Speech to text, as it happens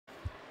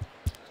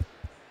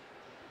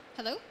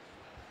Hello?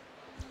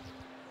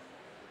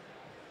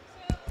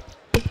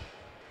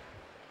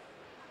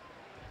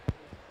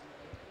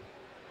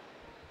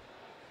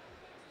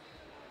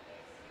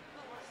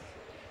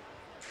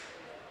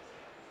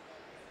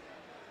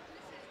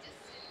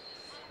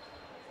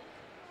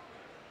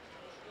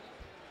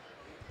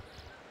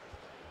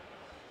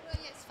 Well,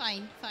 yes,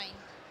 fine, fine.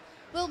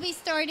 We'll be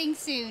starting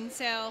soon,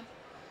 so.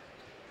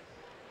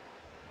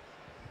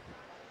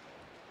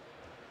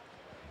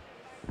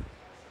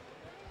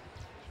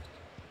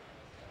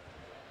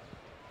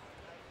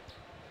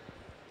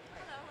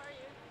 Hello, how are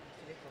you?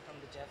 Philip from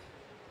the GEF.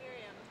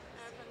 Miriam,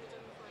 from the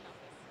German Foreign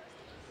Office.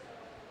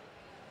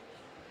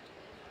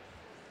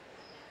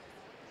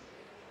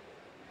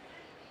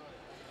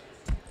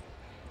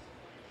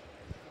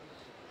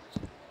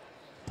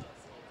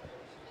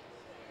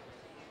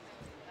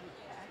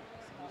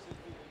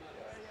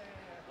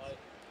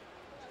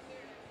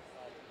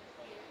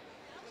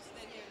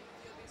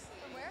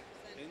 From where?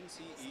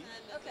 NCE.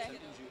 Okay.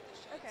 Second Jew.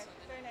 Okay,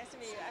 very nice to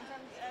meet you. I'm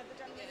from the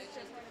German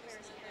Ministry of Foreign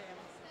Affairs, Miriam.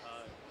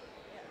 Hi.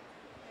 Yeah,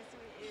 nice to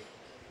meet you.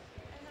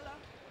 And hello.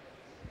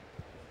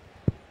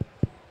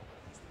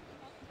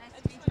 Nice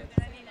to meet you,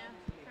 Carolina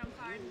from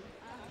Farn.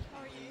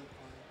 How are you?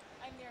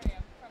 I'm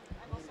Miriam.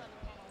 I'm also on the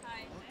panel.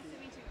 Hi, nice to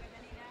meet you,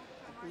 Carolina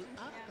from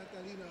Argentina.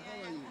 Catalina,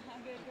 how are you?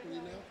 Good, good.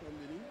 Appolinaire from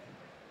Benin,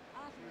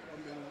 Awesome. from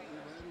the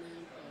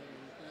Environment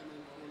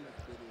Climate Fund of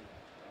Benin.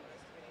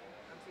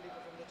 I'm Philip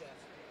from the GEF.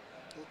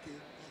 Okay,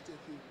 I'll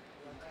take you.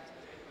 How are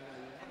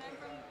you? And I'm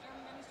from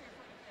German Ministry of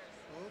Foreign Affairs.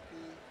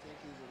 Okay, thank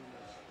you very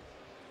much.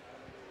 Okay.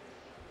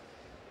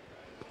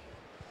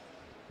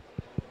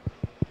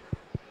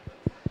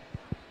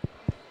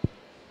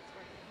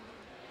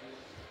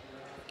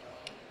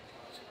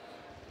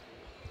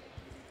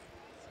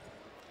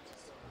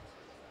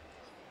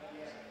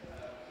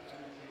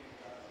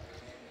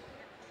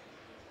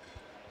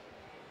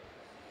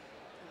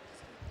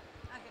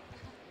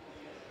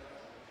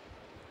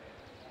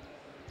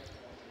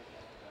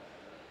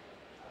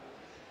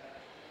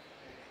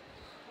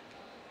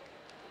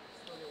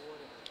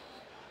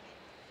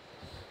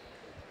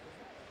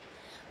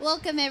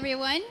 Welcome,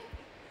 everyone.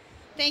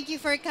 Thank you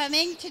for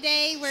coming.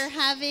 Today, we're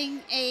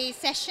having a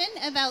session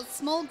about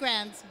small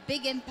grants,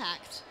 big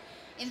impact,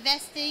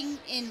 investing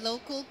in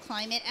local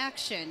climate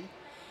action.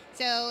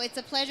 So it's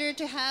a pleasure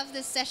to have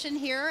this session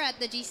here at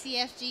the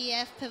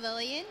GCF-GEF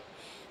Pavilion.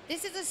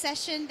 This is a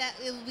session that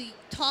will be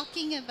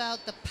talking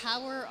about the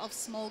power of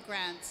small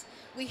grants.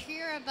 We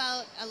hear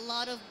about a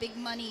lot of big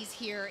monies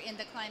here in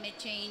the climate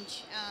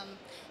change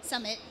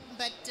summit,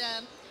 but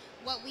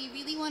what we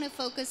really want to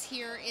focus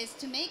here is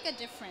to make a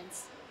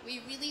difference.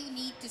 We really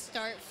need to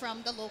start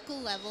from the local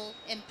level,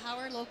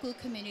 empower local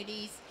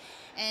communities,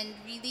 and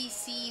really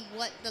see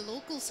what the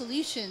local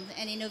solution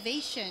and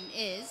innovation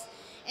is,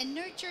 and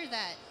nurture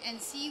that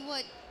and see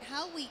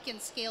how we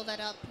can scale that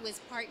up with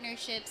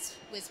partnerships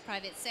with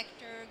private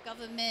sector,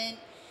 government,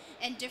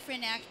 and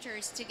different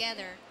actors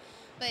together.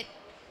 But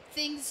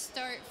things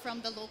start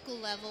from the local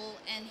level,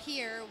 and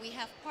here we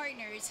have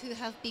partners who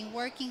have been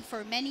working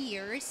for many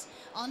years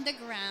on the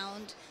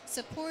ground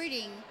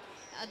supporting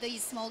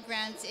these small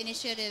grants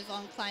initiative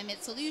on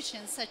climate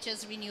solutions such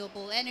as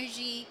renewable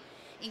energy,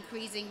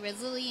 increasing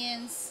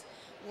resilience,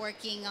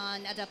 working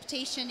on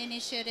adaptation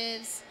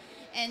initiatives,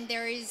 and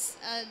there is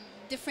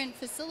different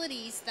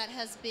facilities that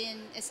has been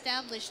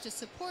established to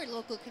support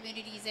local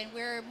communities, and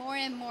we're more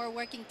and more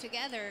working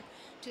together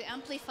to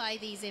amplify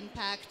these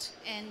impact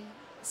and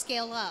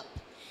scale up.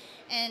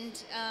 And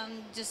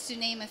just to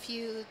name a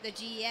few, the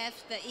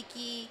GEF, the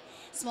ICI,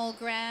 small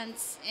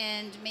grants,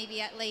 and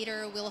maybe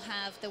later we'll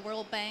have the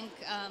World Bank,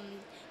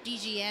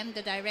 DGM,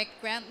 the direct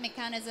grant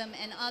mechanism,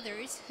 and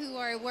others who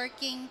are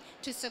working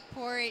to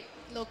support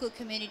local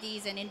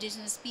communities and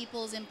indigenous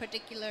peoples in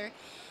particular.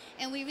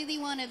 And we really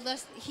want to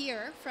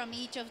hear from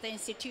each of the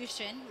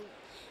institutions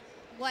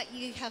what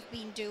you have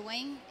been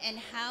doing and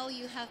how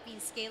you have been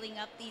scaling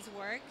up these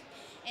work,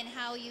 and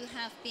how you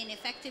have been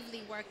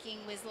effectively working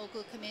with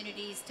local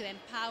communities to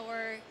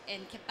empower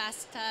and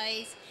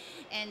capacitize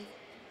and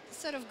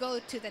sort of go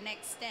to the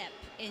next step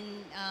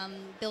in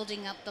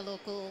building up the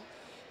local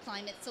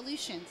climate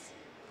solutions.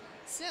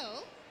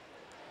 So,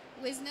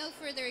 with no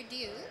further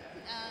ado,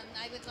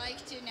 I would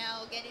like to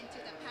now get into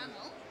the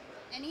panel,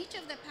 and each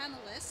of the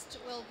panelists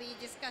will be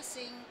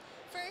discussing,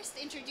 first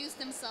introduce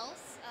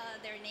themselves,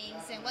 their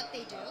names and what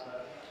they do,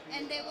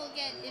 and they will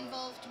get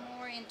involved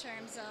more in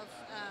terms of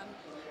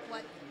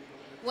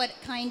what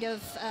kind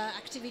of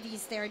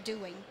activities they're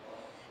doing.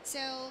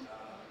 So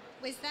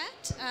with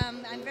that,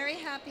 I'm very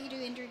happy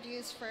to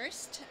introduce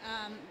first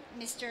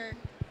Mr.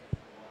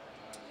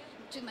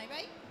 to my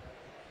right.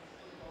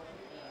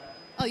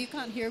 Oh, you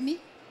can't hear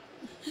me?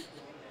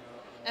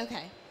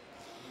 Okay.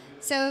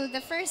 So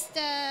the first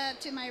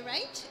to my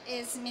right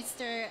is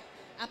Mr.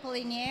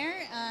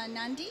 Appolinaire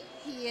D.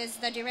 He is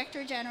the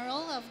Director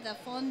General of the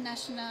Fonds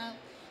National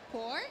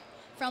Corps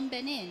from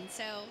Benin.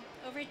 So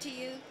over to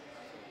you.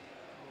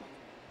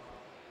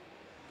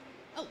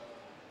 Oh,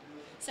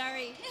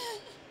 sorry.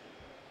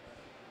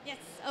 Yes,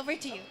 over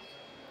to you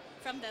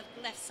from the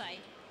left side.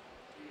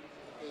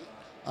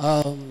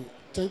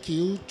 Thank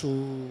you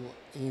to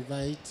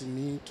invite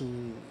me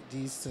to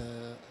this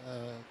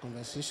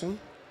conversation.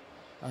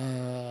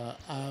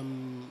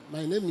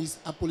 My name is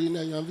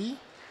Appolinaire Gnanvi.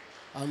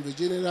 I'm the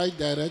General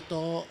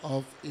Director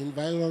of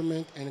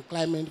Environment and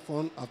Climate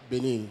Fund of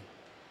Benin.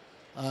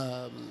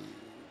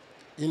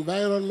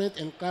 Environment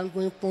and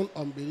Climate Fund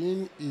of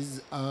Benin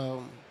is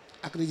an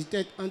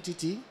accredited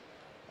entity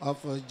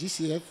of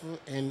GCF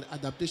and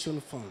Adaptation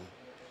Fund.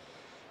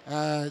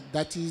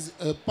 That is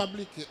a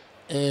public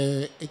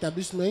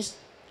establishment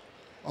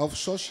of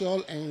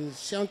social and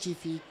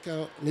scientific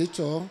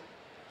nature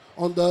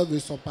under the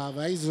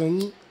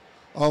supervision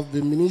of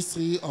the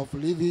Ministry of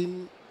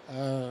Living,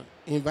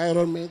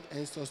 Environment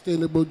and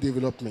Sustainable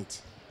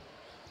Development.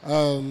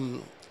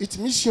 Its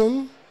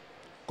mission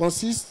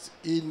consists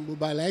in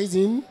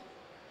mobilizing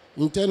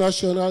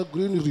international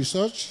green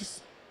research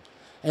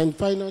and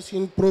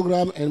financing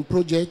programs and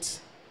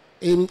projects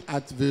aimed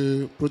at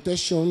the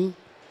protection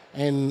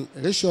and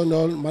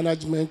rational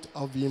management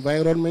of the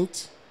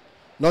environment,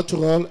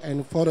 natural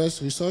and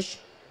forest research,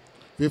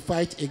 the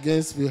fight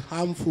against the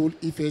harmful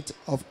effects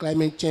of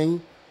climate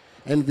change,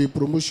 and the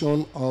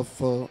promotion of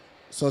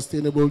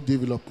sustainable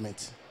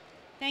development.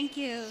 Thank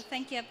you,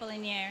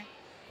 Appolinaire.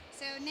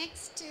 So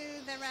next to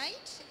the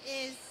right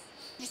is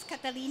Ms.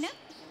 Catalina.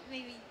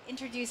 Maybe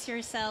introduce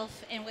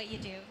yourself and what you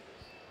do.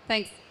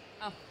 Thanks.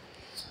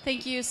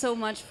 Thank you so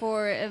much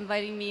for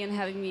inviting me and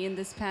having me in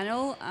this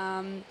panel.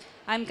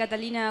 I'm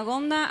Catalina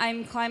Gonda.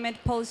 I'm Climate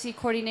Policy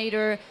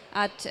Coordinator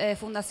at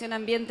Fundación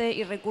Ambiente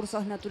y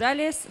Recursos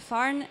Naturales,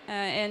 FARN,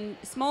 a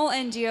small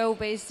NGO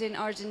based in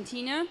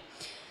Argentina,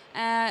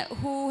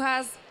 who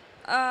has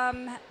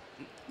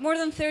more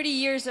than 30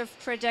 years of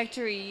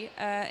trajectory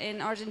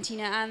in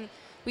Argentina, and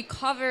we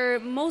cover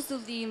most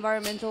of the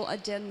environmental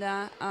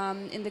agenda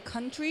in the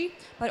country,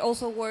 but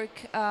also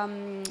work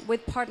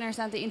with partners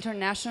at the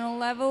international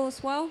level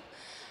as well.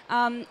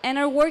 And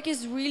our work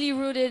is really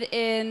rooted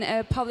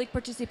in public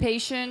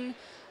participation,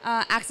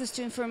 access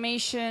to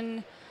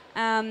information,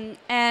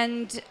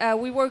 and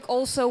we work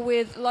also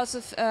with lots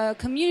of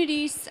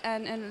communities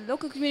and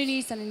local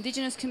communities and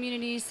indigenous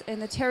communities in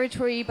the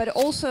territory, but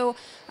also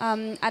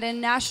at a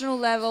national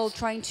level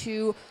trying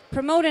to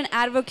promote and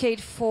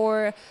advocate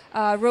for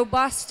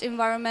robust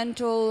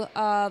environmental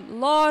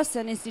laws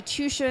and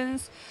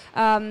institutions.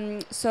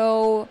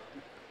 So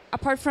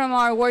apart from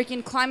our work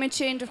in climate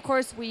change, of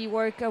course, we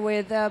work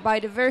with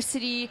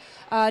biodiversity,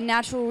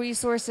 natural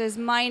resources,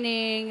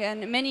 mining,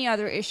 and many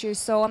other issues.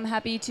 So I'm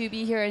happy to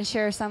be here and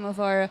share some of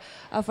our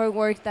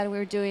work that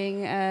we're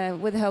doing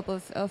with the help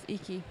of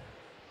IKI.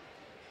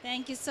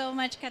 Thank you so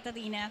much,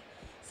 Catalina.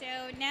 So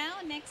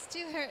now next to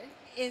her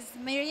is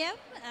Miriam.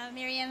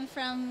 Miriam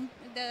from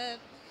the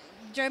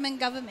German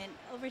government.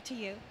 Over to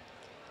you.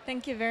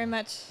 Thank you very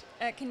much.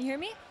 Can you hear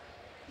me?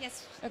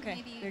 Yes.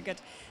 Okay, very good.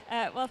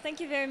 Well, thank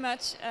you very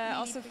much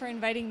also for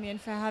inviting me and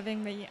for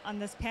having me on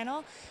this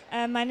panel.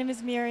 My name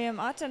is Miriam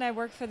Ott, and I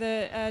work for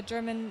the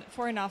German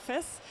Foreign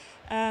Office,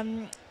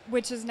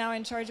 which is now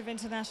in charge of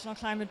international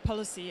climate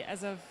policy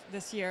as of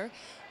this year.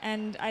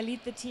 And I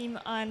lead the team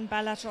on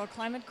bilateral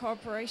climate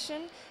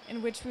cooperation,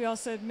 in which we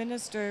also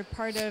administer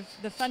part of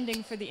the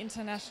funding for the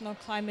International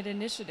Climate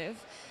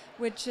Initiative,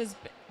 which has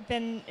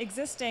been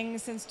existing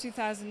since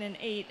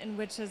 2008 and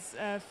which has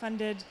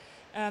funded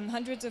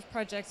hundreds of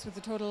projects with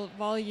a total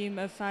volume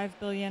of 5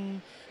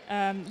 billion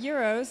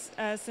euros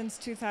since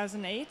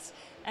 2008.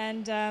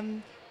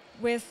 And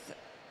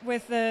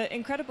with the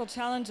incredible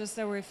challenges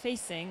that we're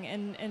facing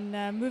in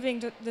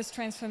moving this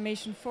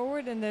transformation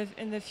forward in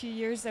the few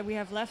years that we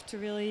have left to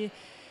really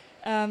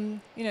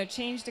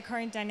change the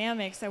current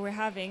dynamics that we're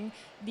having,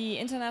 the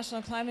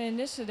International Climate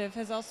Initiative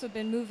has also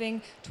been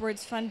moving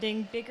towards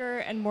funding bigger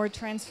and more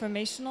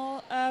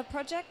transformational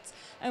projects.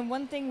 And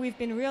one thing we've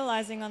been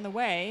realizing on the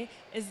way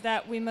is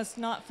that we must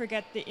not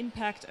forget the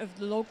impact of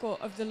the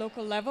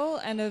local level,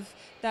 and of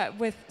that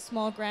with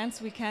small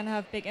grants we can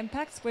have big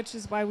impacts, which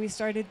is why we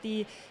started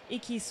the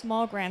IKI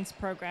Small Grants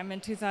program in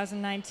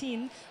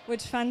 2019,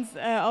 which funds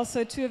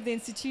also two of the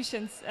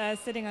institutions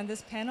sitting on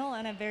this panel,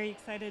 and I'm very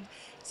excited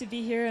to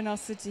be here and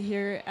also to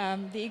hear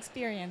the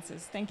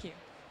experiences. Thank you.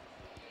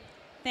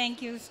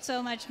 Thank you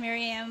so much,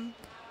 Miriam.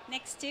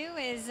 Next to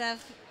is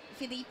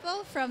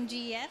Filippo from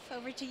GEF.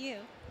 Over to you.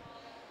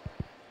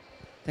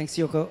 Thanks,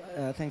 Yoko.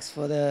 Thanks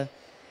for the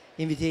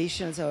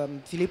invitation. So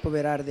I'm Filippo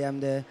Berardi. I'm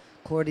the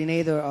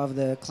coordinator of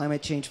the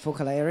climate change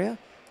focal area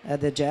at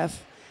the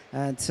GEF.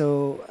 And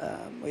so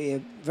we're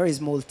a very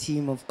small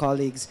team of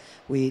colleagues.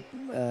 We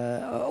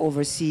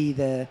oversee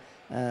the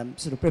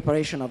sort of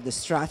preparation of the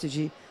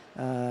strategy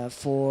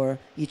for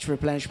each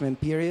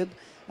replenishment period.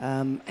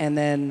 And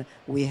then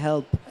we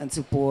help and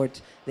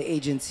support the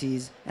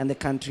agencies and the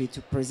country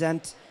to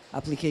present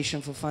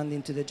application for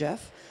funding to the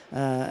GEF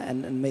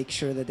and make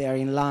sure that they are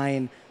in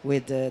line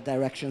with the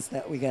directions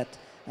that we get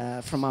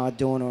from our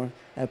donor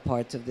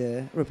part of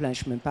the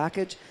replenishment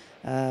package.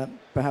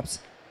 Perhaps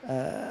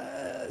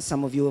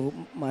some of you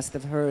must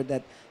have heard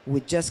that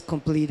we just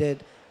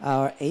completed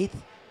our 8th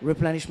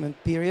replenishment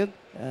period,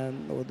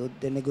 or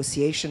the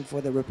negotiation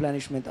for the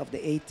replenishment of the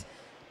 8th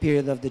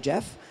period of the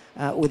GEF,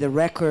 with a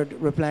record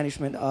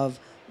replenishment of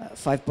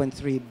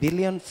 5.3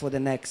 billion for the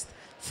next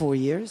 4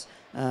 years.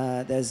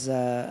 There's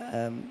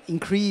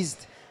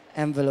increased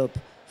envelope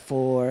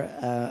for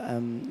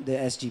the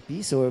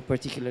SGP, so we're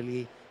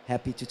particularly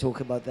happy to talk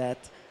about that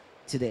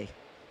today.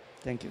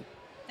 Thank you.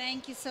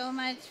 Thank you so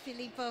much,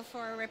 Filippo,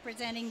 for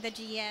representing the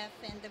GEF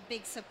and the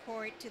big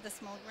support to the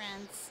small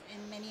grants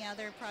and many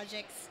other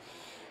projects.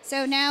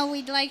 So now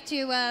we'd like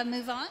to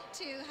move on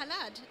to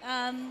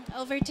Khaled.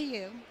 Over to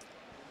you.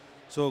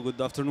 So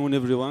good afternoon,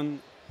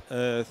 everyone.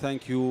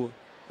 Thank you,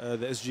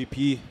 the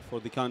SGP, for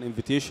the kind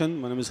invitation.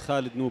 My name is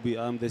Khaled Noubi.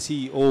 I'm the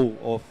CEO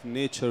of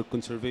Nature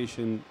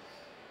Conservation.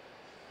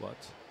 What?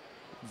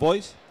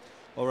 Voice?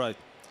 All right.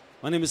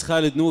 My name is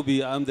Khaled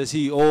Noubi. I'm the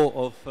CEO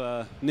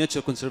of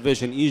Nature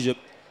Conservation Egypt.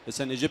 It's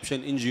an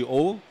Egyptian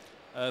NGO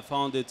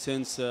founded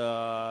since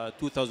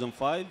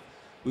 2005.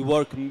 We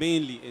work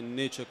mainly in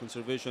nature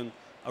conservation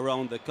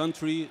around the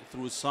country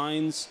through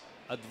science,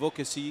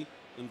 advocacy,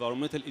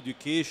 environmental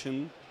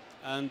education,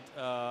 and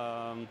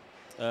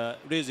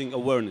raising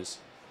awareness.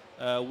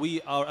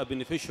 We are a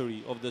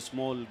beneficiary of the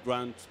small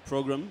grant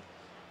program,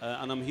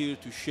 and I'm here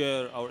to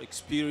share our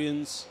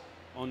experience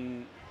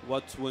on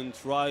what went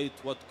right,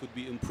 what could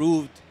be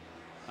improved,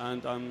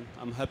 and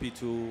I'm happy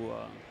to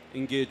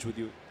engage with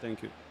you.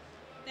 Thank you.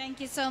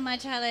 Thank you so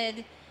much,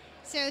 Khaled.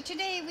 So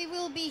today we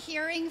will be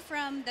hearing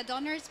from the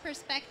donors'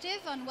 perspective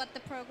on what the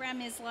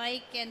program is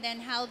like and then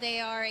how they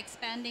are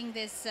expanding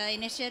this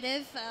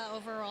initiative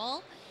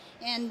overall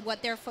and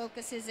what their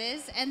focus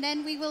is. And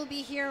then we will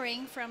be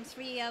hearing from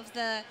 3 of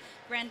the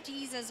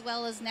grantees as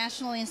well as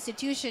national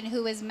institution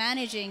who is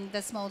managing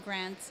the small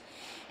grants.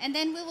 And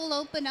then we will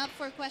open up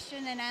for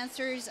question and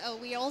answers.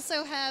 We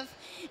also have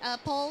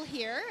Paul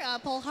here,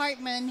 Paul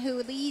Hartman,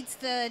 who leads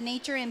the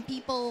Nature and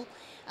People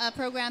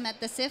program at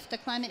the CIF, the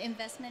Climate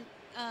Investment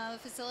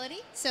Facility.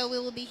 So we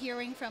will be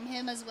hearing from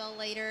him as well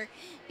later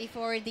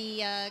before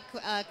the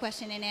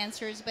question and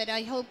answers. But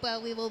I hope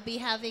we will be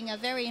having a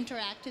very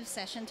interactive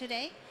session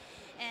today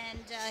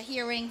and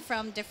hearing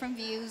from different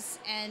views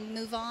and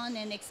move on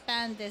and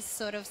expand this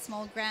sort of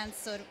small grants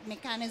sort of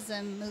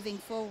mechanism moving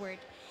forward.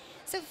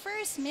 So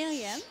first,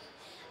 Miriam,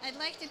 I'd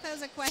like to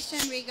pose a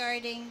question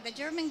regarding the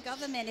German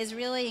government is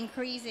really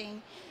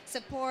increasing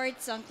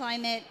supports on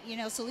climate,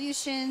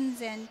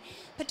 solutions, and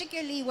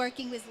particularly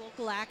working with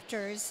local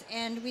actors.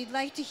 And we'd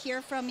like to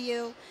hear from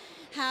you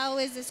how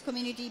is this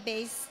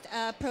community-based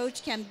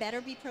approach can better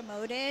be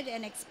promoted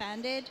and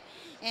expanded,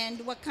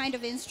 and what kind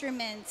of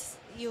instruments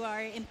you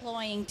are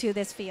employing to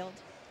this field.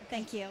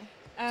 Thank you.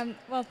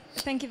 Well,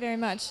 thank you very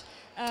much.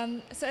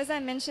 So as I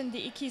mentioned,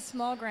 the IKI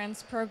Small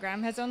Grants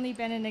program has only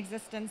been in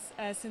existence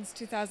since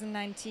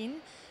 2019.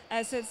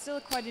 So it's still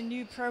quite a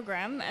new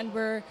program, and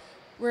we're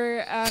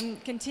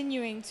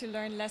continuing to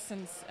learn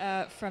lessons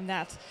from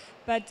that.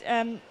 But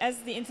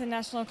as the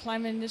International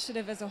Climate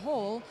Initiative as a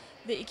whole,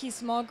 the IKI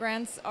Small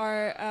Grants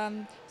are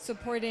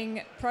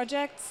supporting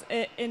projects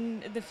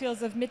in the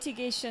fields of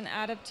mitigation,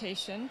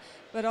 adaptation,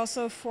 but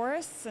also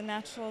forests and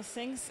natural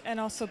sinks, and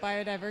also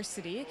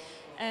biodiversity.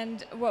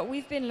 And what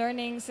we've been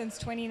learning since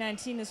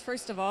 2019 is,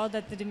 first of all,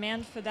 that the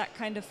demand for that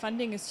kind of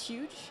funding is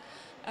huge.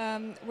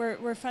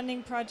 We're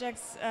funding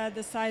projects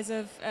the size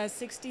of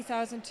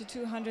 60,000 to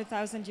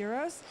 200,000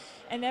 euros.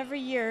 And every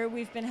year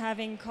we've been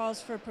having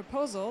calls for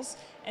proposals.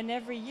 And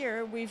every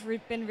year we've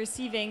been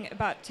receiving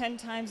about 10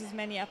 times as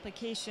many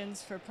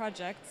applications for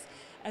projects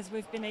as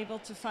we've been able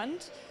to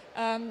fund.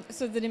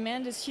 So the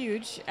demand is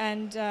huge.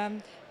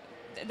 And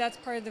that's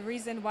part of the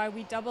reason why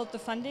we doubled the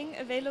funding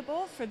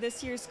available for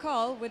this year's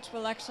call, which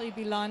will actually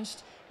be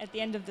launched at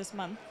the end of this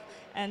month.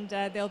 And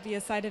there'll be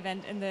a side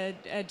event in the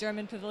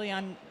German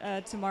Pavilion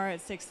tomorrow at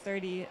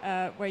 6:30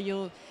 where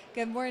you'll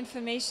get more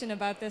information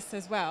about this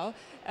as well.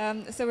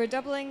 So we're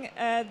doubling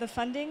the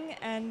funding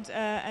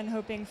and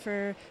hoping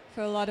for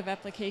a lot of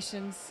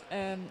applications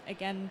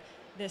again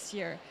this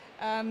year.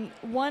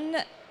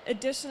 One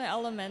additional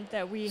element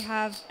that we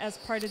have as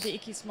part of the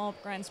IKI Small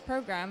Grants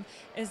program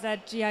is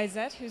that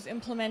GIZ, who's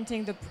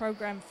implementing the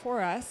program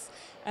for us,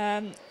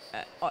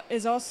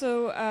 is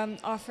also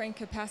offering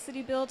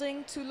capacity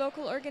building to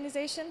local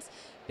organizations,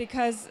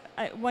 because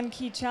one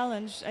key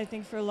challenge, I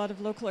think, for a lot of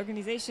local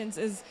organizations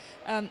is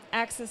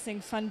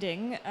accessing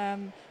funding,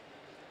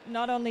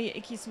 not only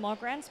IKI Small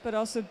Grants, but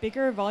also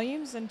bigger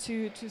volumes, and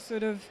to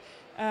sort of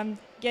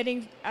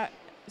getting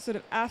sort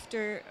of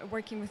after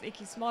working with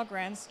IKI Small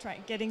Grants,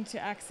 getting to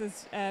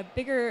access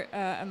bigger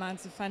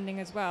amounts of funding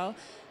as well.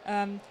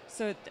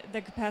 So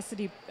the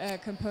capacity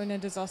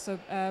component is also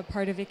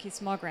part of IKI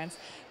Small Grants.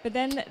 But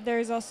then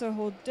there's also a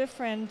whole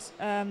different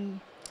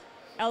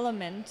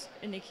element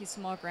in IKI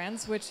Small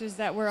Grants, which is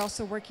that we're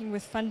also working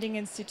with funding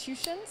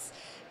institutions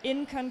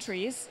in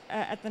countries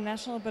at the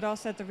national but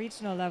also at the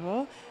regional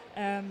level,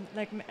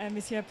 like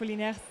Monsieur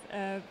Appolinaire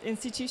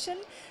institution.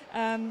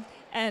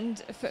 And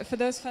for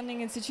those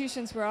funding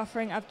institutions, we're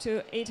offering up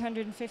to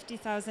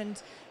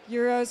 850,000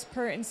 euros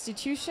per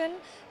institution,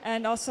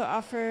 and also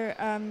offer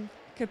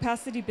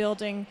capacity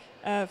building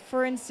for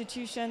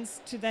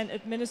institutions to then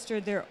administer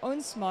their own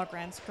small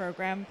grants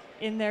program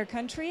in their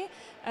country.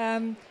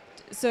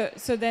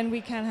 So then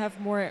we can have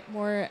more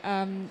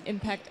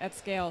impact at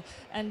scale.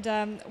 And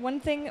one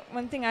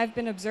thing I've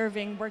been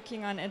observing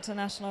working on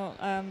international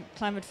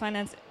climate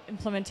finance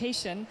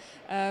implementation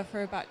for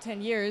about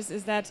 10 years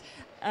is that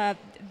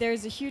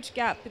there's a huge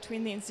gap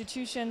between the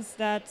institutions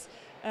that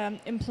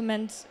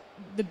implement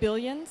the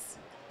billions,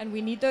 and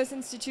we need those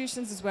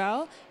institutions as well,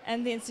 and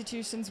the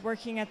institutions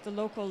working at the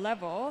local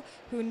level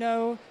who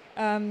know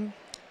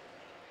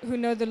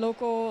the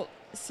local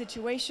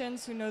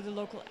situations, who know the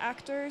local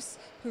actors,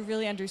 who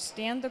really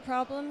understand the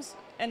problems,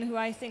 and who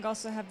I think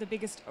also have the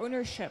biggest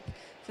ownership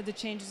for the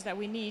changes that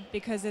we need,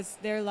 because it's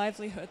their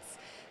livelihoods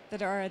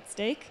that are at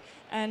stake.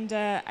 And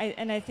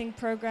I think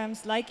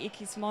programs like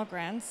ICI Small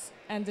Grants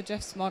and the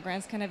GEF Small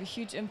Grants can have a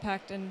huge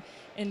impact in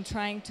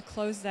trying to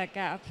close that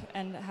gap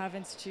and have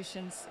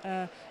institutions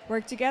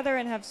work together,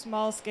 and have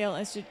small-scale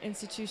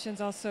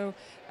institutions also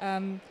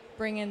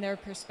bring in their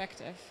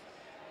perspective.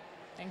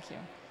 Thank you.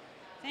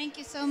 Thank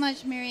you so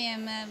much,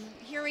 Miriam.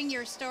 Hearing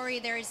your story,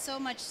 there is so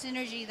much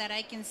synergy that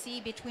I can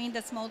see between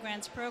the Small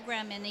Grants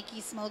Program and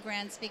ICI Small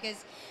Grants,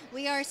 because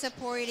we are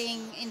supporting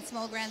in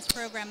Small Grants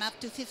Program up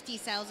to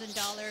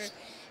 $50,000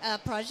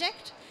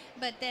 project,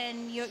 but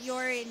then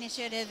your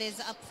initiative is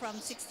up from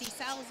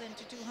 60,000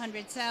 to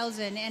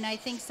 200,000, and I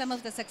think some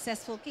of the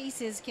successful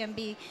cases can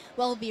be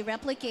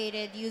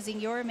replicated using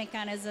your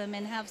mechanism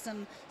and have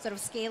some sort of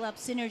scale-up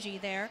synergy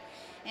there.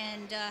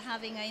 And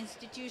having an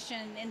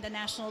institution in the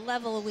national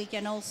level, we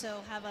can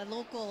also have a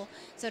local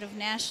sort of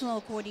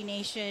national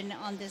coordination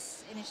on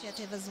this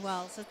initiative as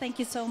well. So thank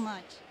you so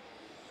much.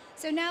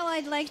 So now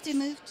I'd like to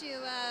move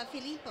to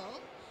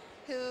Filippo,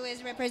 who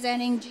is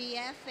representing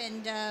GEF,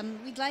 and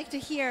we'd like to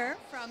hear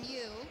from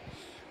you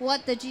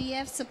what the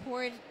GEF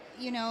support,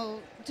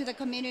 to the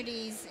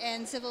communities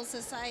and civil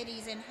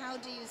societies, and how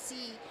do you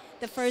see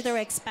the further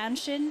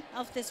expansion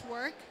of this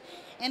work,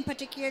 and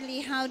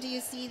particularly how do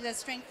you see the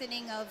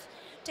strengthening of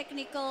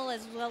technical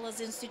as well as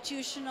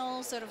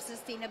institutional sort of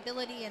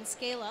sustainability and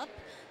scale up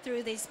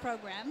through these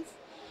programs,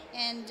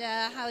 and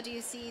how do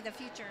you see the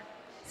future?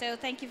 So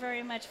thank you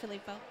very much,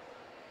 Filippo.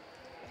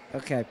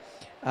 Okay,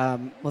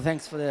 well,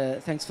 thanks for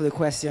the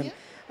question.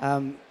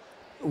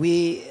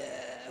 We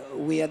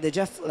at the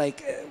GEF,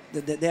 like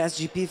the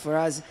SGP for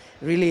us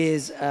really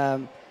is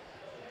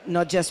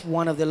not just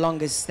one of the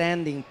longest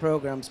standing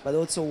programs, but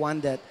also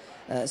one that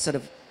sort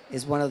of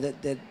is one of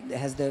that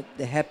has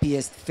the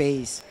happiest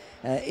face.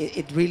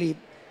 It really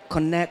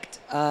connects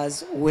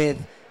us with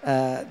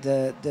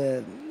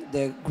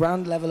the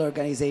ground level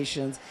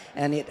organizations,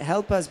 and it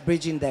helps us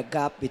bridging that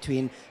gap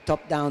between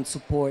top-down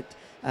support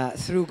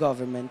through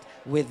government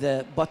with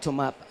the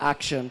bottom-up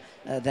action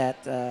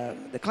that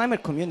the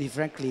climate community,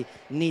 frankly,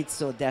 needs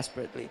so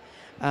desperately.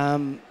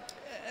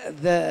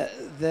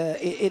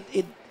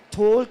 It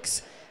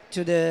talks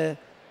to the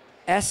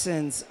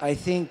essence, I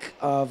think,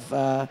 of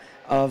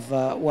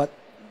what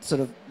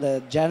sort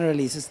of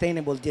generally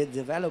sustainable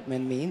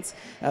development means,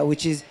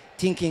 which is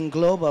thinking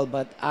global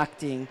but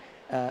acting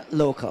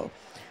local.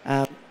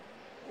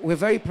 We're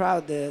very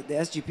proud the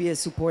SGP has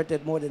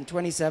supported more than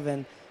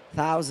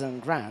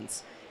 27,000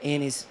 grants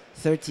in its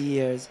 30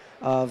 years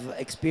of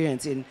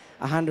experience in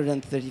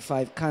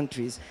 135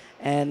 countries,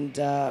 and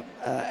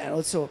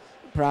also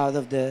proud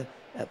of the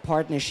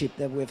partnership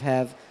that we've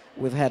had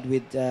with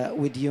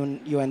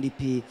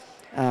UNDP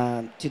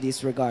to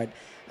this regard.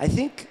 I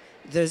think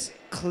there's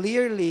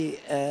clearly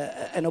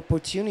an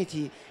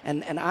opportunity,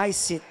 and I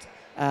sit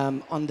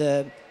on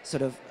the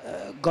sort of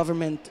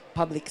government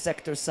public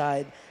sector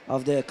side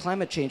of the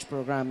climate change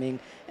programming,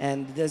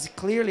 and there's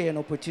clearly an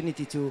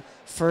opportunity to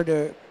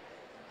further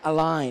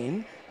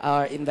align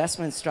our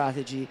investment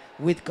strategy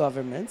with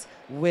governments,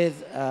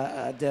 with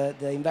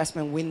the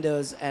investment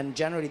windows and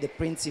generally the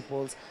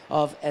principles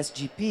of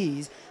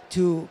SGPs,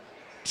 to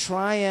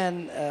try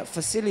and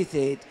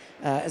facilitate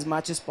as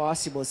much as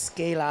possible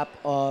scale up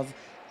of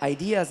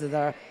ideas that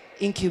are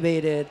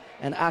incubated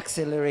and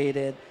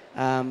accelerated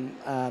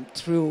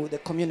through the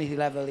community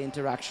level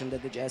interaction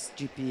that the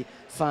SGP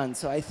funds.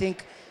 So I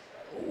think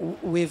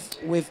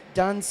we've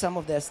done some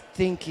of this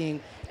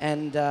thinking,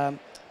 and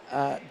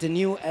the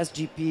new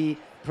SGP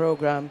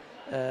program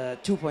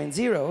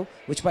 2.0,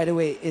 which by the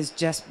way is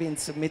just been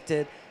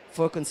submitted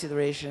for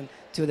consideration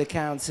to the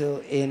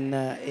council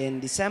in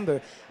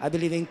December, I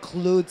believe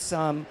includes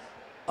some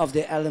of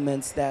the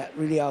elements that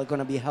really are going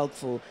to be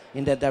helpful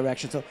in that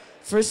direction. So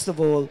first of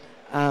all,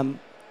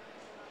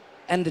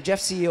 and the GEF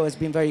CEO has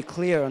been very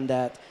clear on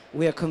that,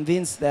 we are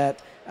convinced that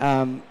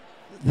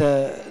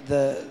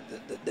the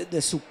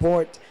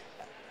support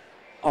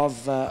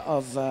of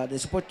the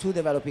support to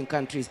developing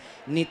countries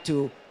need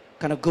to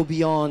kind of go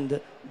beyond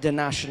the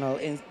national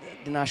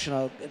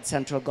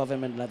central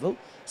government level.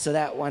 So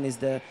that one is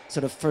the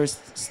sort of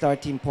first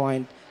starting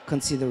point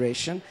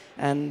consideration,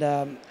 and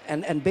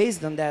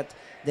based on that,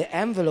 the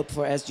envelope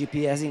for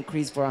SGP has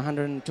increased from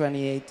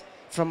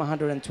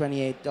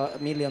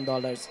 $128 million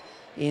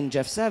in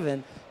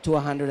GEF-7 to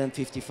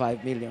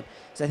 155 million.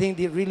 So I think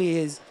it really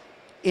is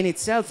in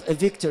itself a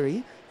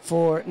victory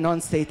for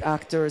non-state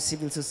actors,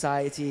 civil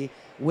society,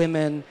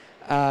 women,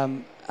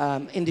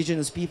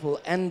 indigenous people,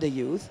 and the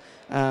youth.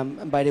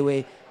 And by the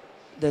way,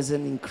 there's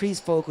an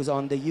increased focus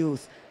on the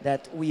youth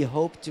that we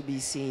hope to be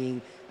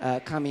seeing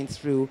coming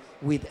through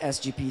with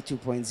SGP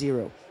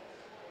 2.0.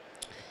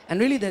 And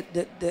really, the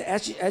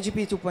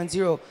SGP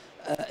 2.0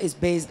 is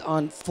based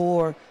on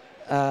 4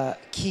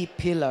 key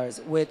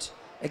pillars, which,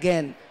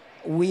 again,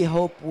 we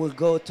hope will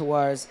go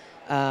towards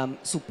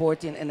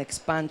supporting an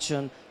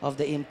expansion of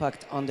the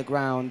impact on the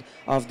ground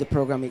of the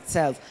program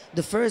itself.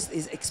 The first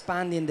is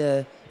expanding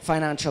the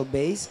financial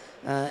base,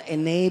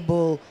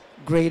 enable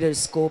greater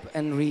scope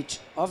and reach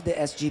of the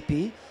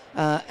SGP,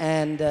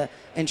 and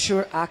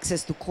ensure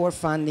access to core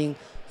funding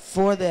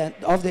of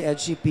the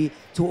SGP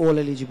to all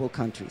eligible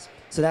countries.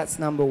 So that's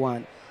number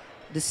one.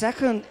 The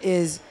second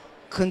is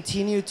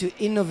continue to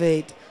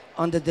innovate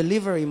on the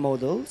delivery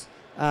models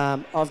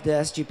of the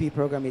SGP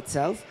program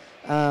itself,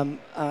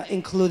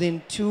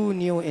 including 2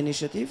 new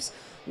initiatives.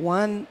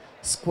 One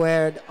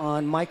squared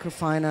on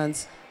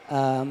microfinance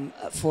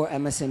for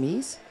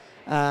MSMEs,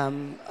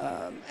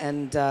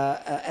 and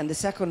the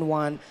second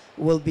one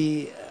will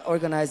be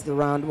organized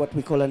around what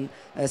we call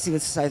a civil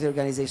society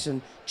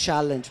organization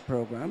challenge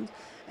program.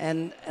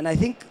 And I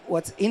think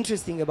what's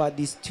interesting about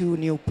these 2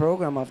 new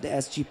programs of the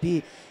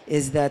SGP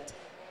is that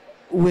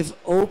we've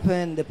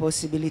opened the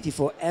possibility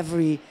for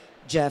every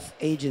GEF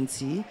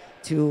agency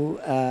to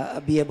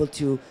be able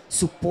to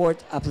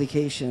support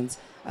applications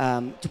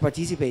to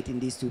participate in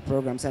these 2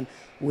 programs. And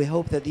we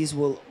hope that these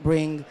will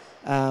bring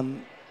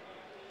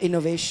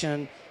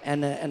innovation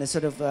and a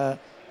sort of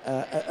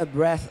a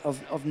breath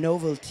of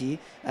novelty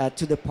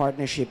to the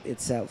partnership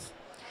itself.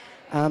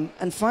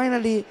 And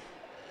finally,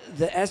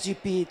 the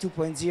SGP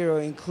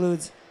 2.0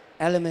 includes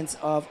elements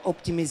of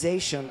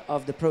optimization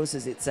of the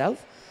process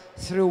itself,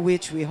 through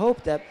which we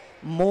hope that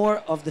more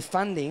of the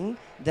funding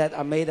that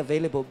are made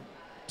available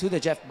to the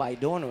GEF by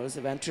donors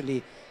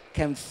eventually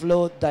can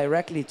flow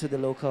directly to the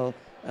local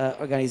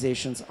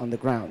organizations on the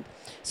ground.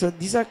 So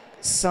these are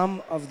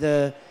some of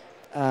the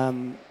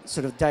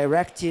sort of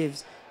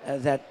directives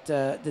that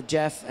the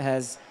GEF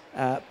has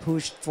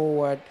pushed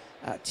forward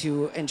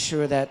to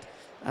ensure that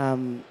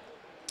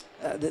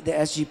the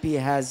SGP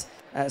has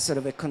sort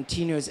of a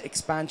continuous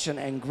expansion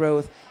and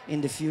growth in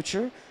the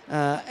future,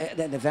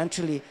 that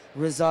eventually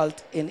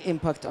result in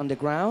impact on the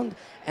ground,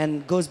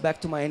 and goes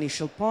back to my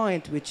initial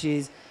point, which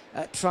is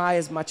try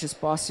as much as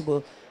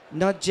possible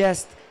not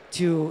just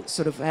to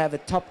sort of have a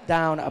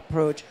top-down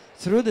approach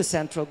through the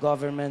central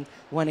government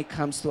when it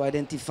comes to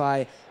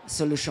identify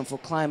solution for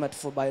climate,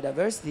 for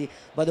biodiversity,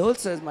 but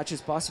also as much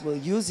as possible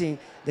using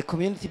the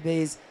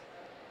community-based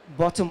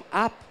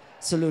bottom-up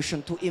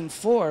solution to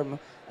inform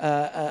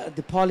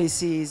the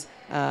policies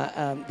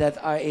that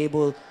are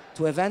able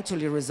to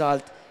eventually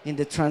result in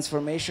the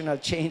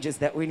transformational changes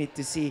that we need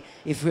to see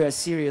if we are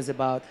serious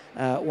about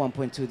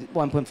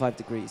 1.5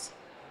 degrees.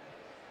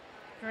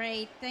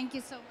 Great, thank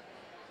you so much.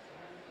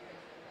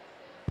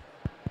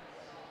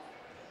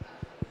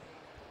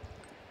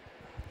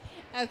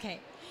 Okay,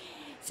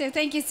 so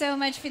thank you so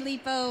much,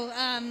 Filippo.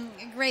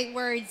 Great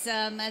words.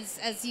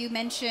 As you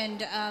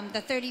mentioned,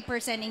 the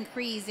 30%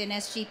 increase in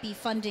SGP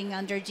funding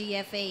under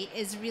GF8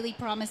 is really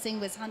promising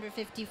with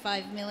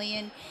 155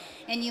 million.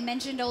 And you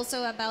mentioned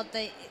also about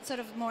the sort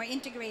of more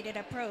integrated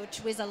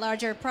approach with a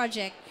larger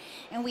project.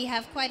 And we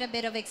have quite a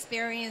bit of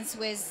experience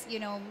with,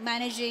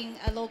 managing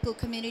a local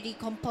community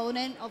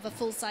component of a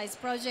full-size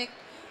project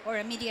or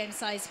a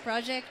medium-sized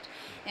project.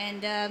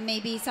 And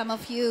maybe some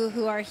of you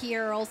who are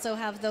here also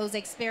have those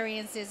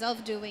experiences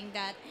of doing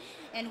that.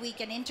 And we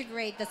can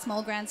integrate the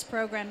Small Grants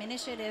Program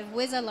initiative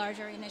with a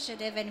larger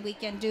initiative, and we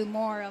can do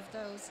more of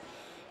those.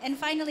 And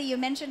finally, you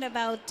mentioned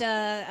about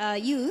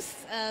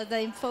youth,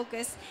 the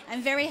focus.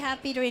 I'm very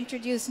happy to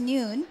introduce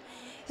Noon,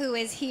 who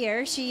is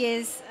here. She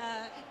is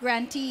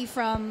grantee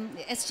from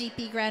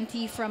SGP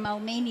grantee from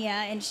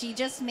Romania, and she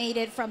just made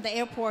it from the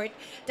airport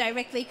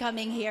directly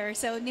coming here.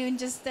 So Noon,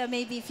 just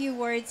maybe a few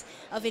words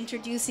of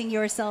introducing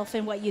yourself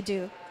and what you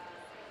do.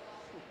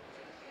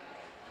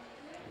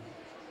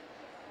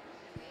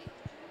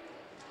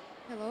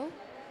 Hello.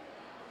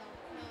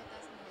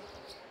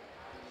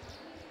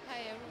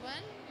 Hi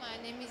everyone. My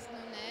name is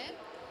Nune.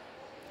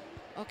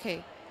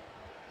 Okay.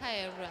 Hi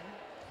everyone.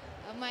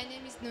 My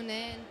name is Nune,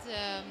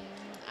 and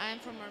I'm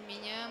from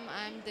Armenia.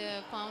 I'm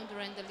the founder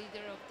and the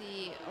leader of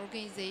the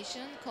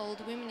organization called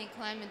Women in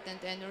Climate and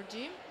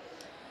Energy,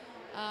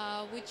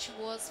 which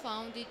was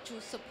founded to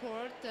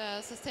support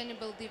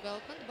sustainable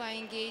development by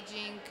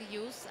engaging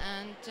youth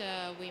and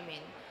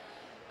women.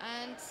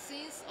 And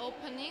since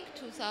opening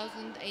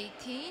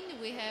 2018,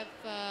 we have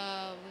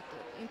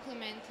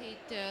implemented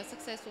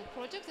successful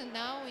projects, and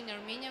now in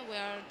Armenia we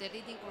are the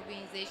leading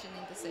organization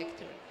in the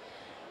sector.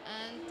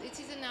 And it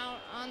is an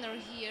honor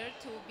here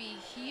to be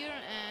here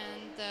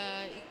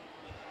and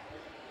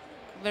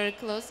very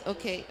close.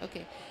 Okay.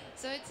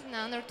 So it's an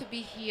honor to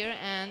be here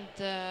and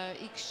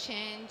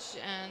exchange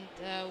and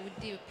with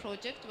the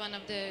project, one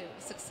of the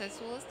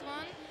successfulest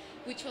one,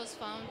 which was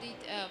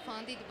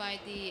funded by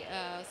the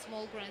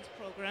Small Grants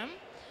Program,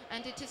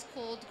 and it is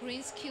called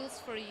Green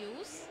Skills for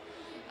Youth,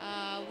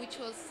 which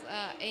was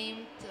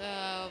aimed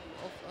of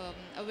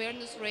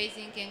awareness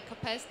raising and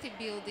capacity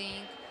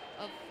building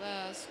of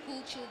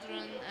school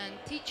children and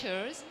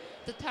teachers.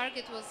 The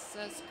target was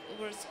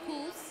were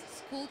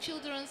school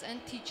children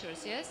and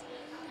teachers, yes,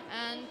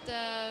 and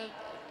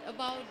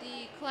about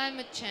the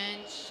climate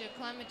change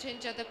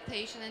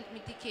adaptation and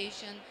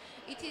mitigation.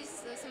 It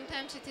is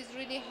sometimes it is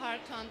really hard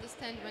to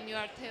understand when you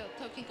are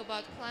talking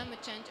about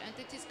climate change, and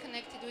it is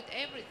connected with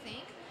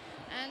everything.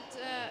 And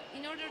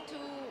in order to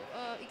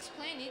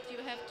explain it, you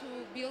have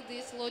to build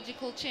this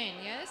logical chain,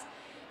 yes?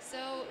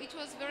 So it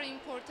was very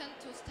important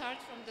to start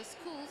from the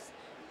schools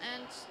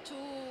and to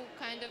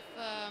kind of,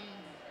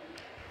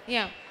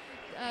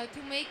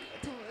 to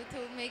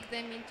make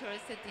them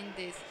interested in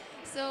this.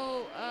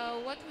 So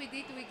what we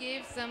did, we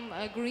gave some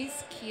green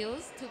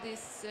skills to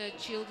these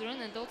children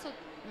and also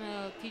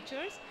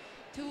teachers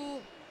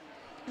to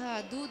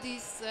do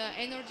this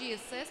energy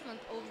assessment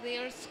of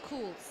their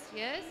schools,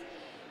 yes?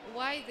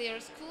 Why their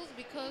schools?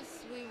 Because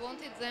we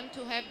wanted them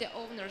to have the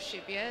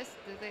ownership, yes?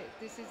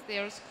 This is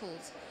their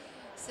schools.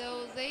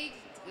 So they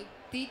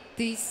did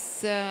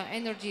these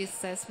energy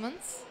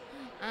assessments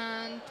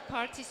and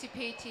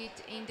participated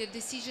in the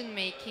decision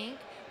making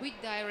with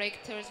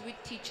directors, with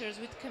teachers,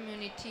 with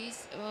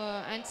communities,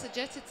 and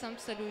suggested some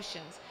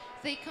solutions.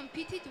 They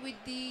competed with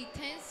the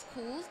 10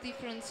 schools,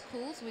 different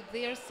schools, with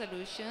their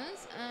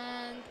solutions,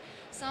 and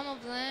some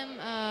of them,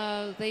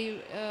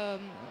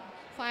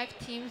 5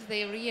 teams,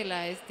 they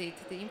realized it,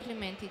 they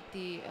implemented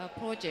the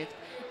project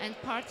and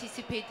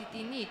participated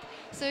in it.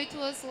 So it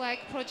was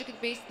like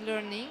project-based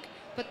learning,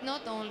 but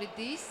not only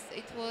this,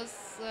 it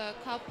was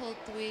coupled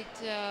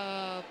with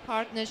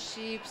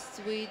partnerships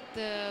with,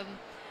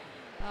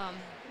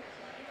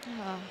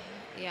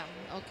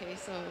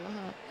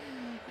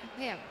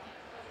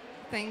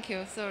 thank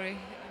you, sorry.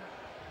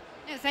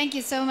 No, thank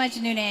you so much,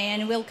 Nune,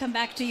 and we'll come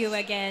back to you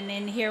again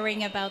in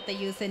hearing about the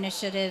youth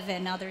initiative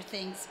and other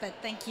things. But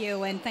thank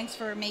you, and thanks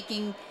for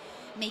making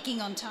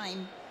on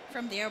time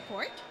from the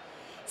airport.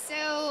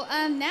 So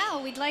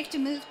now we'd like to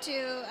move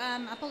to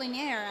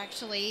Appolinaire,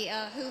 actually,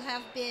 who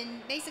have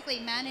been basically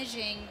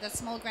managing the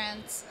Small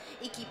Grants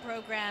ICI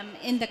program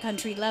in the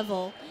country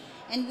level.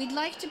 And we'd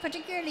like to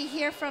particularly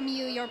hear from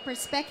you your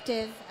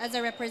perspective as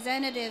a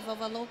representative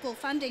of a local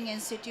funding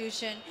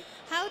institution.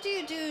 How do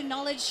you do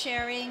knowledge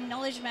sharing,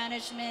 knowledge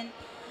management,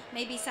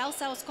 maybe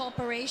South-South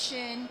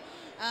cooperation?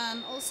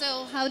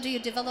 Also, how do you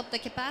develop the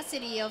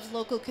capacity of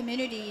local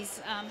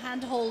communities,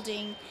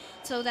 hand-holding,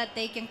 so that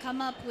they can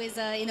come up with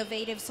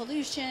innovative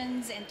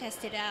solutions and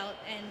test it out?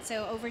 And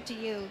so over to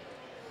you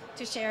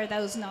to share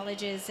those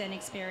knowledges and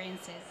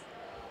experiences.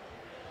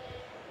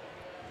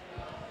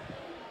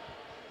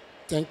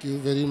 Thank you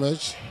very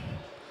much.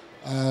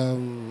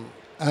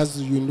 As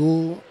you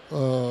know,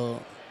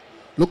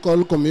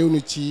 local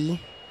community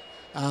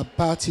are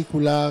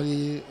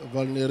particularly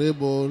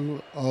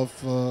vulnerable of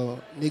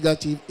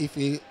negative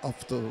effect of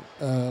the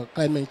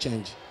climate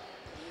change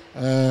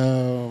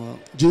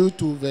due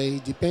to their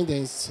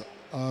dependence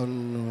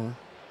on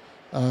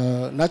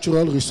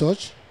natural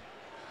resource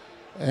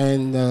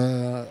and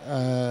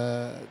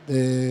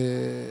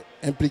the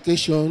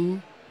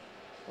implication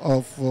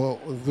of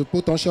the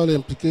potential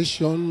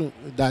implication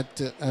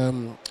that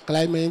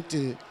climate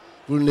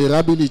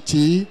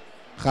vulnerability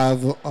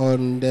have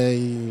on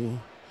the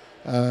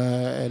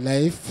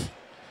life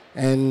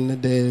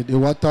and the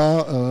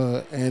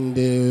water and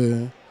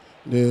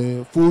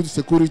the food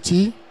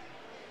security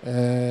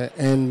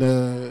and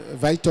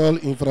vital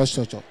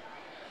infrastructure.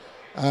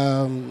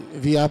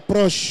 The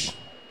approach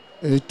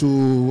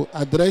to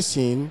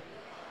addressing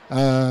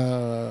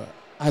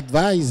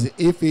advise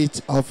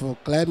effects of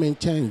climate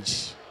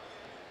change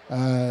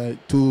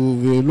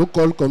to the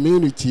local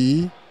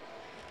community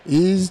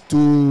is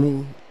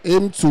to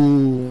aim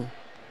to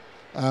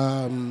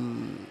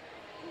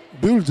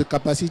build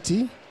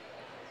capacity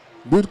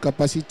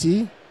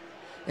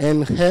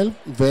and help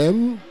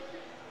them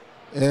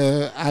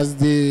as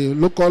the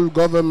local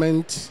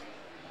government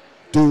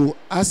to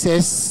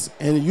assess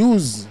and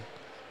use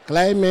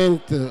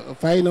climate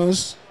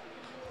finance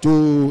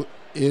to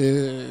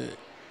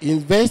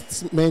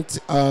investment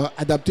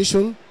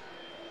adaptation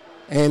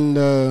and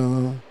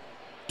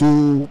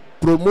to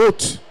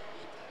promote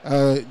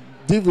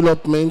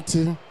development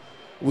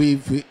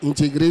with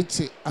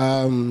integrate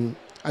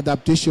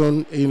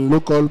adaptation in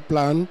local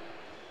plan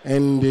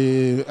and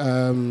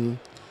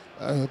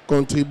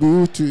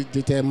contribute to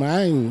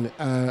determine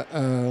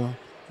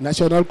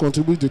national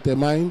contribute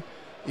determine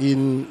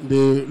in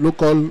the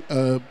local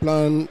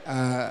plan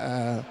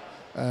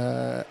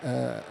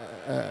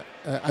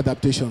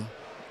adaptation.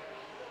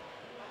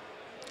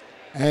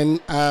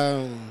 And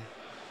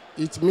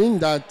it means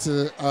that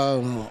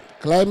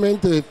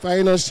climate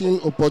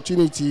financing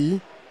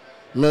opportunity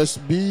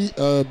must be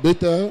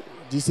better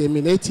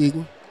disseminated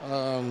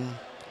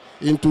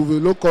into the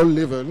local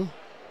level.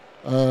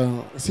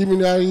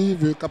 Similarly,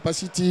 the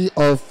capacity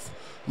of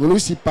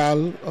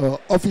municipal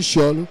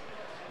officials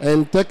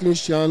and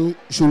technicians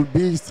should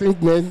be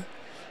strengthened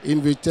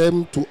in the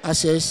term to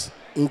access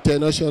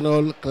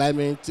international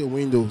climate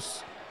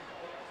windows.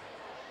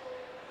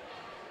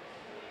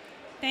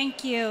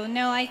 Thank you.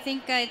 No, I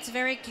think it's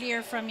very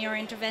clear from your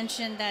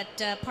intervention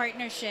that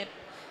partnership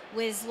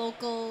with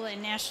local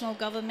and national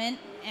government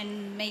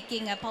and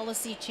making a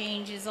policy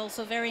change is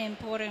also very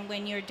important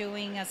when you're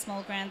doing a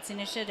small grants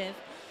initiative,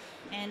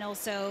 and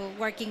also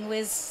working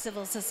with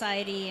civil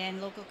society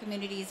and local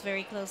communities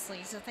very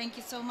closely. So thank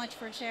you so much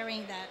for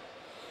sharing that.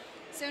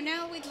 So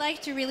now we'd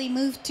like to really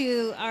move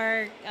to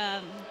our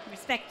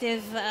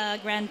respective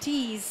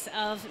grantees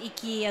of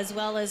IKI as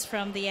well as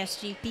from the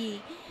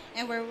SGP.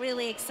 And we're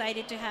really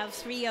excited to have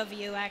three of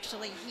you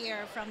actually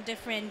here from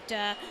different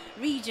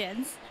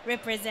regions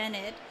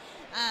represented.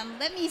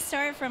 Let me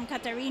start from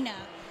Katarina.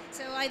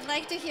 So I'd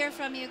like to hear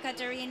from you,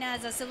 Katarina,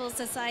 as a civil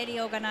society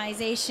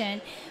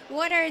organization.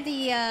 What are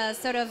the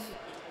sort of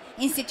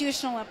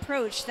institutional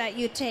approach that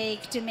you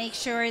take to make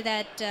sure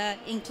that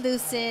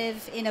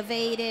inclusive,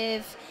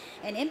 innovative,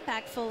 and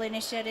impactful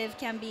initiative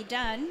can be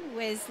done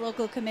with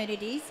local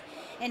communities?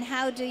 And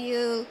how do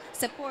you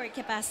support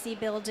capacity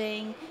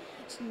building,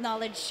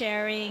 knowledge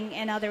sharing,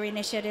 and other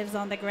initiatives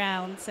on the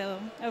ground? So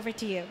over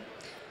to you.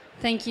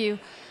 Thank you.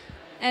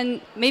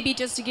 And maybe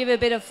just to give a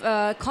bit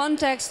of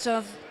context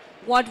of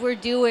what we're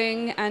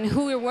doing and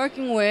who we're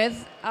working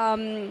with,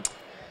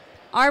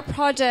 our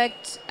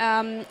project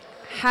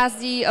has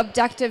the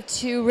objective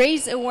to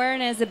raise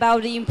awareness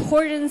about the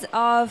importance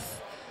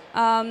of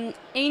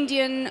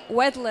Andean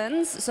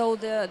wetlands, so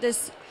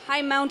this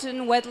high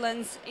mountain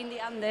wetlands in the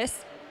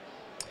Andes,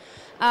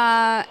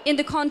 in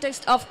the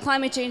context of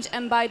climate change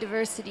and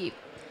biodiversity.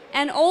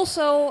 And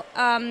also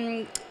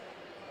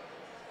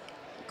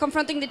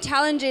confronting the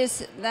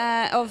challenges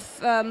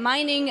of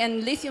mining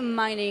and lithium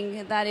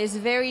mining that is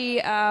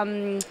very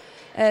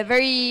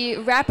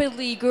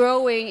rapidly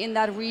growing in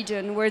that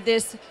region, where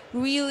this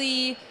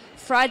really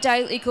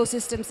fragile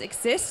ecosystems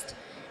exist.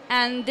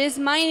 And these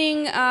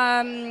mining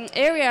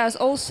areas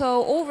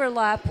also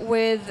overlap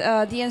with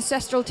the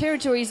ancestral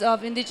territories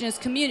of indigenous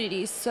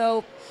communities.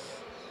 So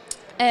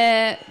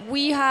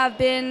we have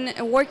been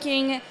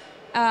working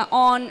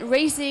on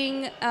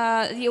raising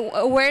the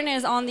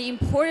awareness on the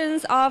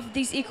importance of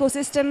these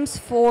ecosystems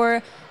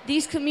for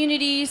these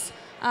communities,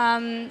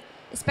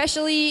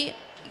 especially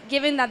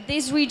given that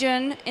this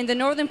region in the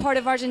northern part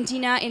of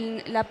Argentina,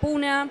 in La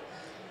Puna,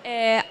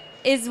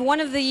 is one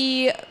of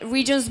the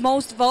regions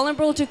most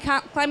vulnerable to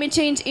climate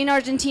change in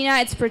Argentina.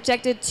 It's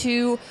projected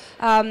to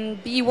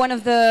be one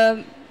of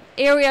the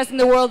areas in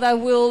the world that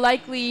will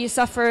likely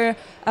suffer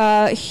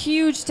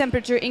huge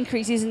temperature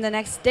increases in the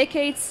next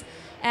decades.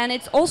 And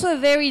it's also a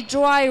very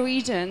dry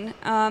region.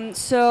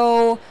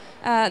 So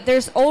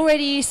there's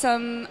already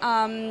some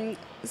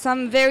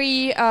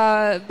very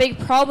big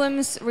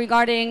problems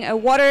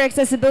regarding water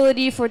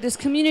accessibility for these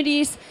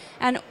communities.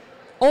 And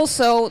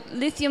also,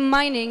 lithium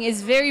mining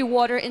is very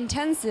water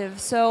intensive.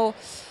 So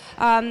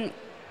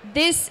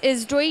this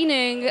is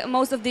draining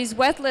most of these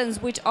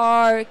wetlands, which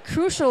are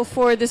crucial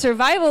for the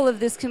survival of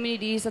these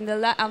communities and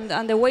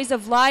the ways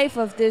of life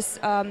of these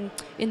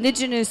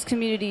indigenous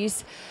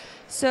communities.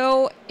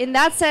 So in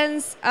that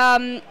sense,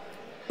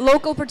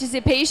 local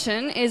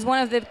participation is one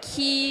of the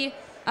key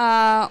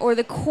or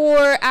the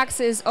core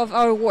axis of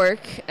our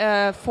work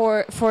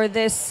for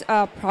this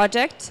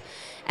project.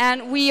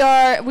 And we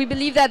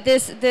believe that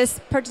this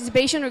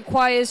participation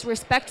requires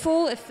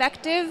respectful,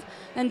 effective,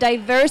 and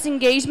diverse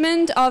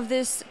engagement of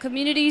these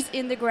communities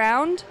in the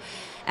ground.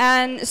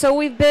 And so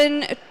we've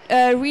been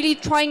really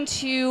trying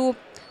to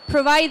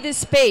provide this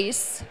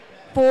space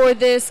for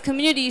these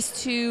communities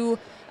to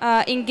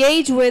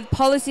engage with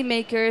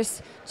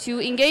policymakers, to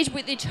engage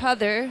with each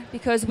other,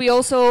 because we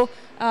also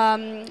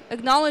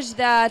acknowledge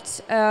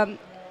that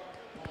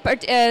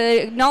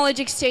knowledge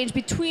exchange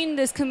between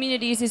these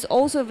communities is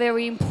also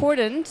very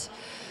important.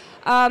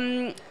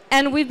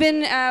 And we've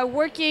been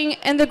working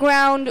in the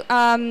ground,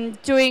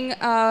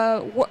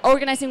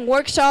 organizing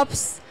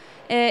workshops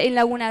in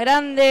Laguna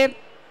Grande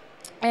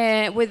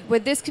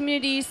with these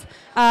communities,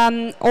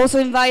 also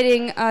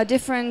inviting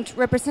different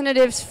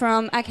representatives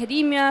from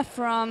academia,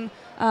 from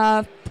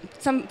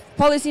some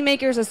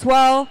policymakers as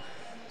well.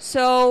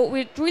 So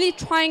we're really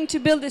trying to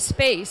build a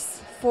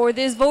space for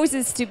these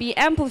voices to be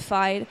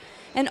amplified.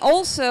 And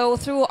also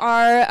through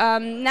our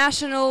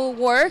national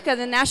work at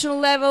the national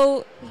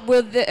level,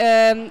 with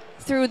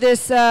through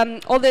this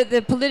all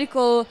the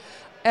political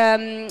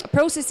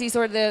processes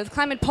or the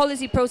climate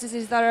policy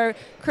processes that are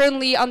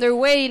currently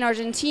underway in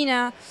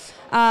Argentina,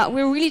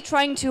 we're really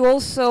trying to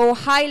also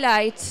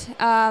highlight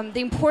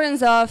the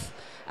importance of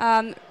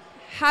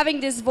having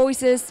these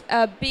voices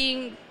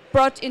being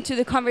brought into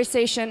the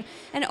conversation,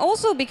 and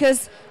also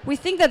because we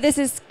think that this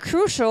is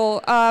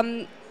crucial.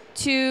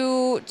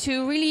 To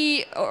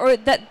really, or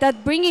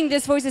that bringing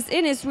these voices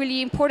in is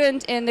really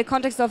important in the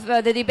context of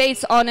the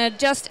debates on a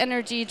just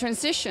energy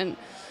transition.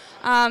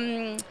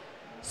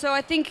 So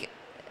I think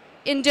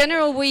in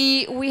general,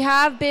 we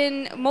have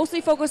been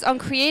mostly focused on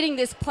creating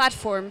these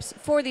platforms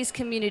for these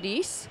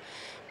communities,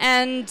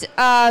 and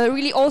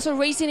really also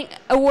raising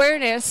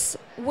awareness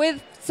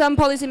with some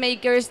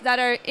policymakers that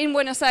are in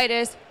Buenos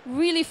Aires,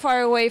 really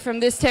far away from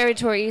these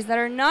territories, that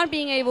are not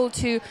being able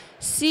to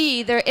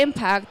see their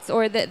impacts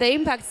or the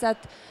impacts that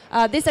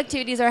these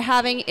activities are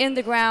having in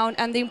the ground,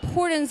 and the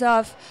importance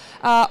of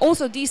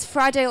also these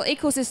fragile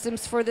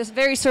ecosystems for this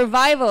very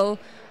survival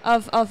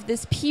of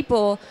these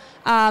people.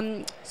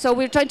 So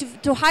we're trying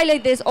to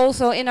highlight this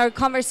also in our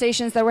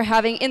conversations that we're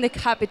having in the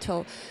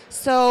capital.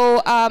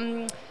 So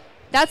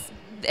that's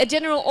a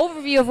general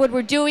overview of what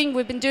we're doing.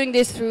 We've been doing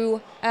this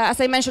through, as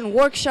I mentioned,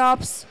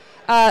 workshops,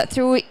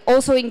 through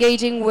also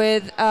engaging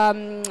with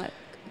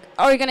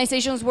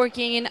organizations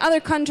working in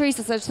other countries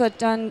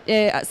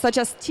such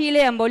as Chile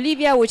and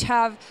Bolivia,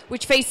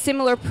 which face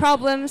similar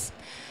problems.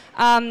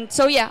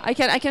 So yeah,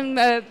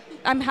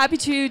 I'm happy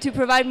to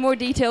provide more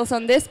details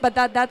on this, but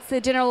that's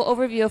the general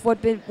overview of what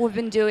we've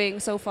been doing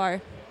so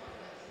far.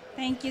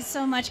 Thank you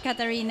so much,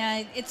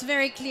 Katarina. It's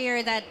very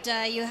clear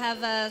that you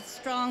have a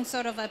strong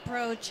sort of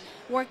approach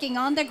working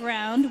on the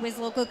ground with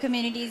local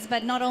communities,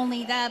 but not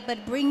only that,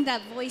 but bring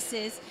that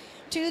voices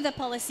to the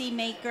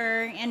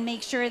policymaker and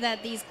make sure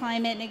that these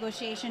climate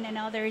negotiation and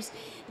others,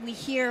 we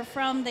hear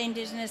from the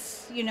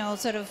indigenous,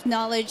 sort of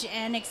knowledge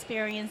and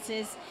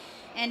experiences,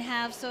 and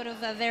have sort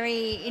of a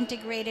very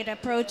integrated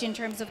approach in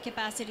terms of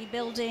capacity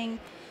building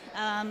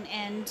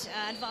and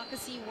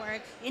advocacy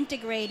work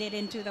integrated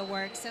into the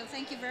work. So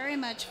thank you very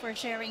much for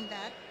sharing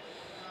that.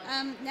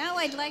 Now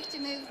I'd like to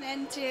move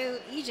then to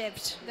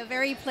Egypt, the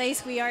very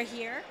place we are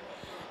here.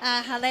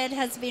 Khaled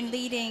has been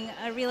leading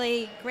a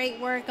really great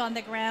work on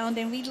the ground,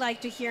 and we'd like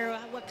to hear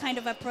what kind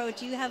of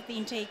approach you have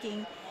been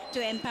taking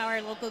to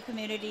empower local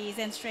communities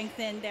and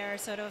strengthen their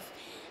sort of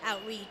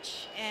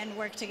outreach and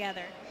work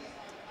together.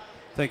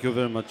 Thank you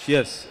very much.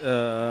 Yes,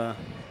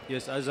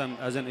 yes. As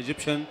an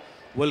Egyptian,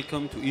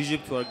 welcome to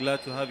Egypt. We are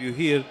glad to have you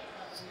here.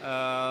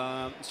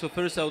 So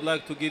first, I would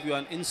like to give you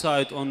an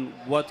insight on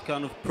what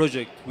kind of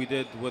project we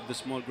did with the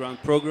Small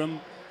Grant Program.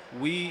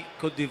 We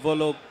could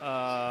develop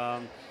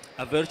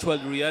a virtual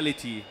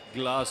reality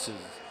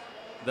glasses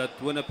that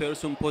when a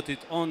person put it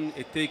on,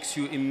 it takes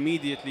you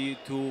immediately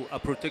to a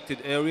protected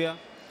area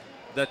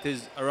that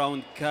is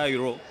around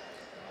Cairo.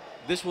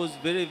 This was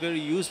very, very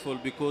useful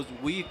because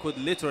we could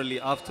literally,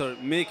 after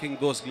making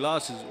those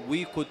glasses,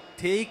 we could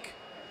take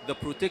the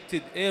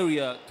protected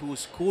area to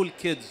school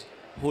kids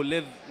who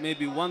live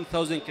maybe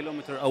 1,000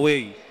 kilometers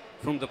away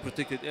from the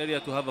protected area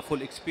to have a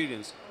full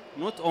experience.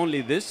 Not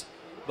only this,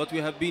 but we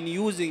have been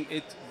using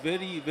it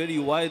very, very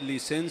widely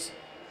since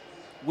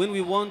when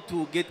we want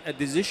to get a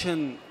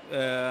decision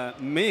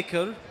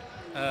maker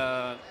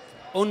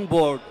on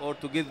board or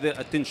to get their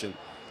attention.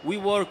 We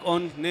work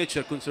on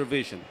nature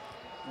conservation.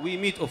 We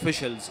meet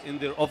officials in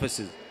their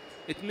offices.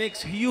 It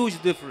makes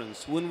huge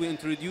difference when we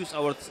introduce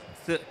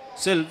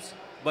ourselves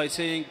by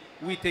saying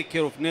we take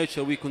care of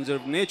nature, we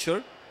conserve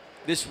nature.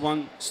 This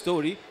one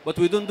story, but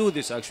we don't do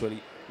this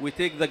actually. We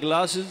take the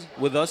glasses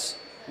with us,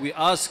 we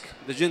ask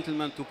the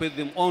gentleman to put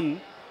them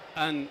on,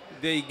 and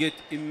they get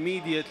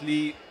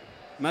immediately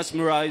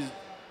mesmerized,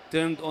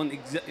 turned on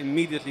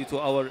immediately to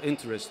our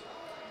interest.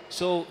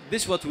 So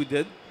this is what we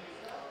did.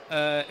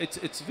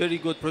 It's a very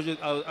good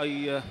project.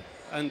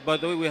 And by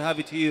the way, we have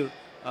it here.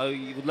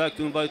 I would like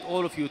to invite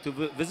all of you to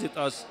visit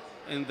us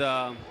in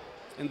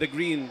the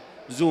green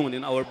zone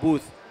in our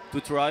booth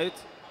to try it.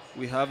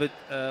 We have it.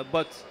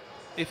 But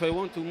if I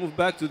want to move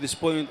back to this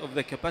point of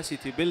the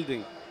capacity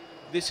building,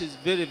 this is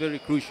very, very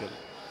crucial.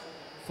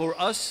 For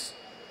us,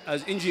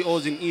 as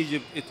NGOs in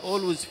Egypt, it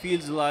always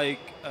feels like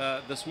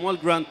the Small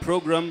Grant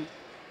Program,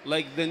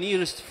 like the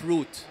nearest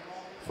fruit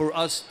for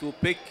us to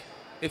pick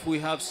if we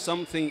have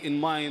something in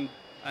mind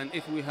and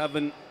if we have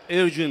an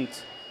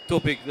urgent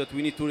topic that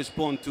we need to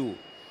respond to.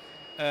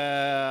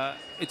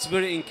 It's a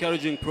very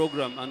encouraging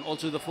program, and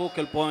also the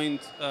focal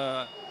point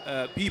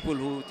people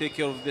who take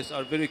care of this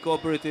are very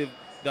cooperative,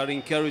 they are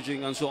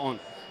encouraging and so on.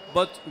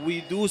 But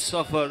we do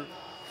suffer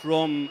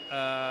from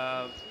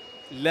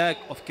lack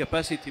of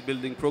capacity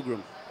building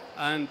program.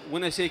 And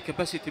when I say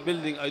capacity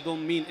building, I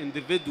don't mean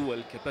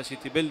individual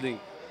capacity building,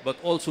 but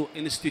also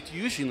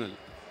institutional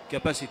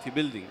capacity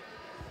building.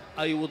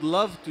 I would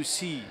love to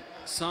see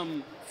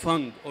some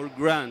fund or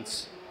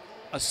grants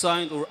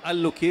assigned or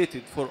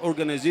allocated for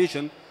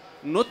organization,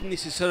 not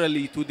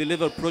necessarily to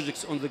deliver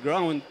projects on the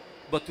ground,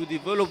 but to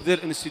develop their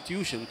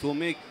institution, to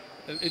make,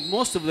 in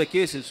most of the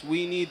cases,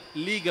 we need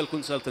legal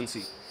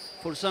consultancy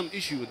for some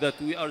issue that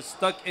we are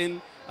stuck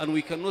in and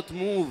we cannot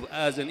move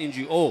as an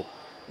NGO.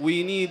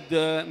 We need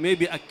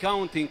maybe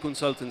accounting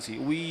consultancy.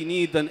 We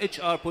need an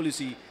HR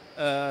policy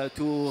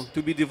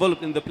to be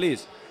developed in the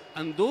place.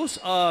 And those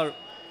are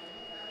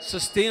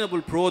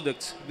sustainable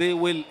products. They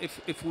will,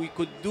 if we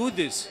could do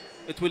this,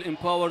 it will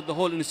empower the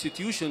whole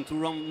institution to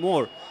run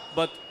more.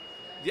 But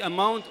the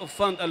amount of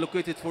fund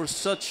allocated for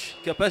such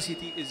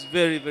capacity is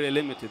very, very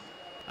limited.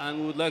 And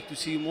we would like to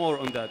see more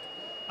on that.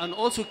 And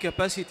also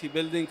capacity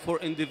building for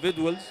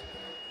individuals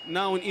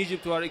now in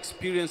Egypt we are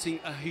experiencing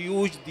a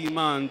huge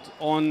demand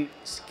on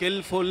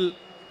skillful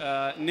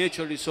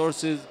nature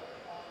resources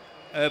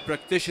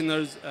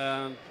practitioners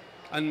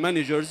and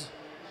managers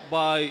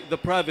by the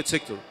private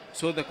sector.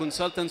 So the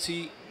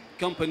consultancy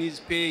companies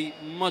pay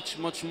much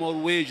more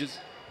wages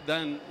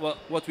than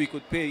what we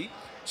could pay.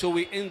 So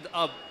we end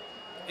up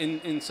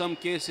in some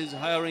cases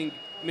hiring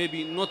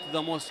maybe not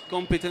the most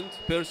competent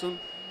person,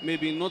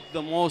 maybe not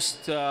the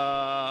most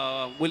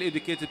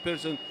well-educated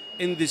person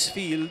in this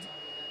field.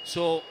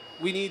 So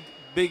we need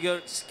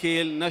bigger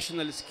scale,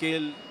 national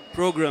scale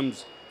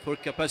programs for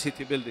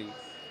capacity building.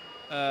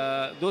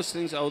 Those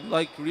things I would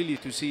like really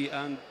to see,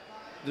 and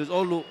there's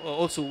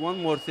also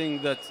one more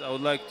thing that I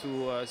would like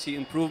to see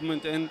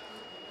improvement in,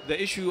 the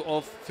issue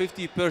of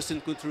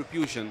 50%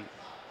 contribution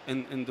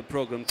in the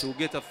program. To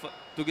get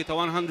a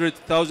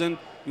 100,000,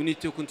 you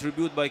need to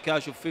contribute by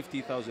cash of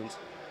 50,000.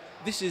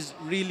 This is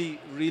really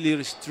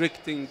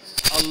restricting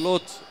a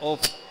lot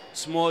of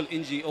small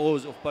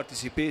NGOs of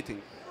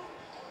participating.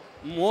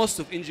 Most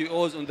of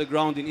NGOs on the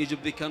ground in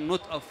Egypt, they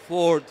cannot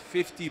afford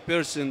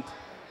 50%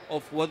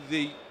 of what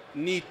they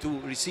need to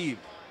receive.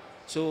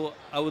 So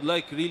I would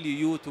like really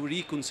you to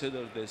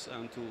reconsider this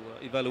and to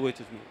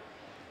evaluate it more.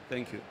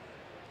 Thank you.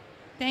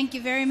 Thank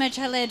you very much,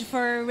 Khaled,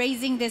 for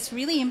raising this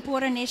really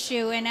important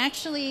issue. And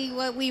actually,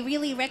 what we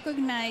really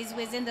recognize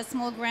within the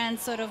small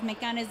grants sort of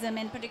mechanism,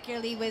 and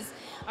particularly with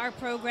our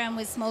program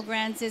with small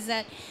grants, is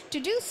that to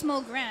do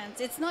small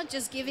grants, it's not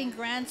just giving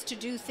grants to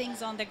do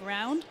things on the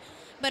ground,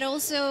 but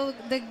also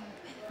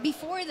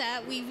before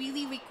that, we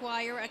really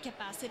require a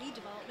capacity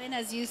development,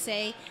 as you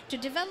say, to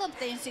develop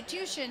the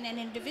institution and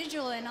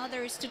individual and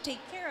others to take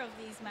care of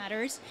these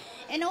matters.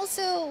 And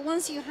also,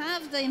 once you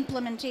have the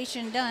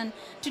implementation done,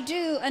 to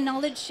do a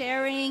knowledge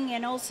sharing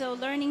and also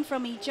learning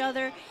from each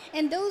other.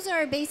 And those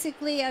are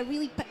basically a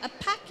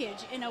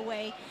package, in a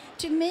way,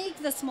 to make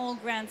the small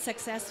grant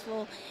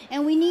successful.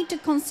 And we need to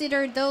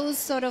consider those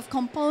sort of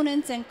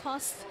components and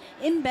costs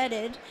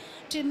embedded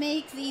to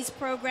make these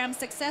programs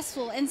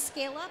successful and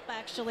scale up,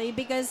 actually,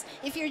 because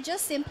if you're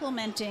just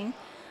implementing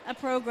a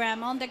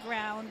program on the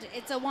ground,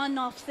 it's a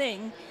one-off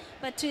thing.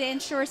 But to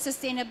ensure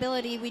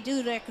sustainability, we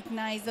do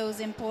recognize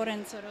those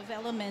important sort of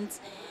elements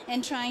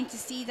and trying to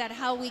see that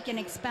how we can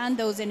expand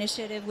those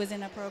initiatives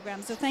within a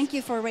program. So thank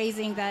you for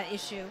raising that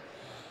issue.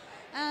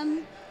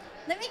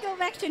 Let me go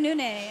back to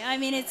Nune. I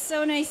mean, it's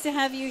so nice to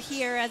have you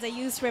here as a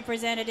youth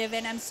representative,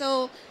 and I'm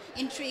so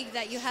intrigued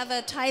that you have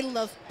a title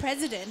of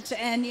president,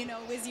 and you know,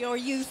 with your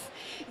youth,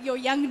 your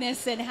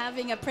youngness, and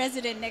having a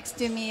president next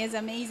to me is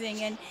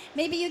amazing. And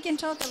maybe you can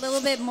talk a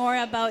little bit more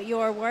about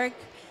your work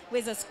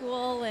with a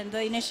school and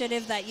the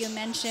initiative that you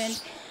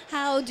mentioned.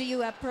 How do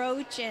you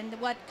approach, and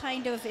what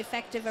kind of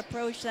effective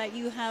approach that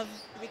you have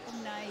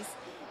recognized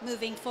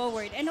moving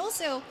forward? And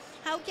also,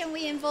 how can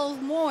we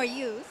involve more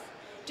youth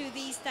to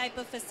these type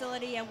of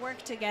facility and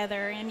work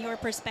together, and your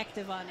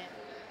perspective on it?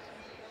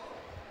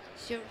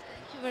 Sure.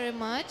 Thank you very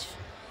much.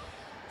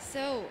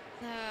 So,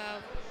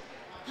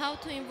 how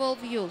to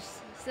involve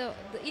youth? So,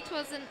 it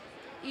was an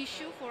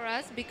issue for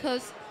us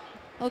because,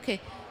 okay,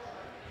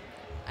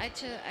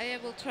 I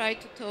will try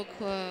to talk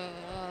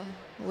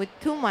with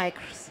two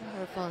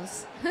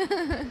microphones.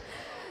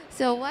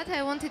 So, what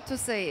I wanted to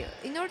say,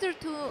 in order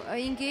to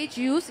engage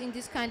youth in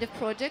this kind of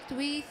project,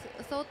 we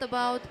thought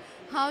about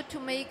how to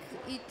make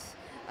it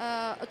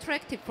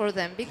attractive for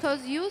them,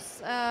 because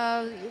youth,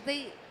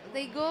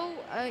 they go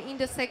in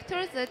the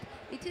sectors that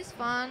it is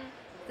fun,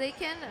 they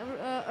can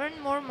earn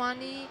more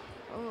money.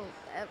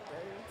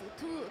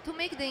 To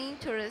make the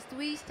interest,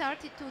 we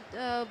started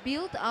to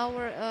build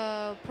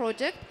our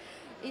project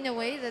in a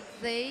way that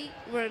they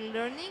were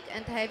learning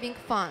and having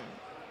fun.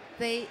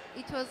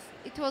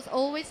 It was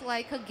always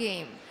like a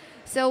game.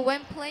 So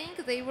when playing,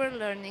 they were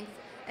learning,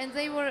 and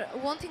they were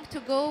wanting to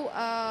go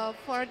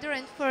further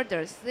and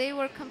further. They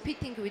were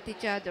competing with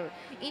each other.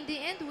 In the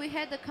end, we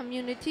had a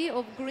community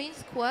of green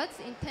squads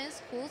in 10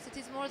 schools. It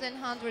is more than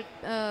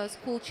 100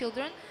 school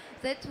children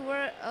that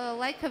were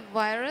like a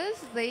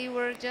virus. They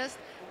were just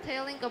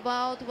telling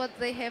about what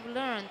they have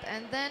learned,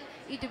 and then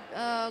it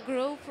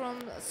grew from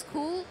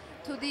school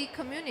to the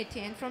community,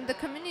 and from the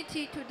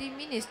community to the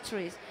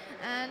ministries.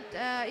 And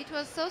it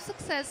was so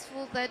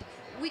successful that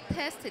we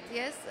tested,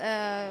 yes,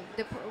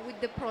 with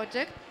the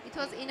project. It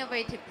was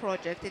innovative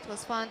project. It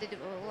was funded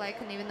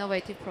like an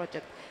innovative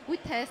project. We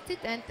tested,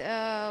 and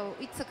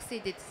it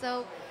succeeded.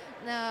 So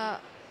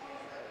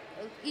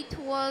it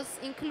was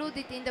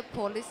included in the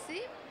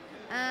policy,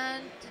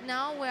 and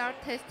now we are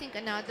testing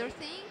another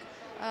thing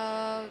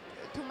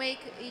to make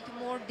it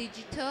more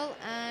digital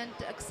and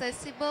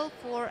accessible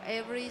for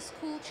every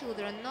school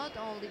children, not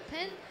only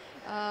 10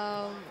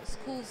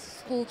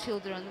 school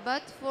children,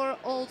 but for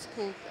all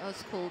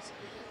schools.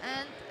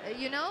 And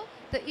you know,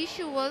 the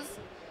issue was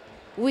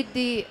with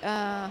the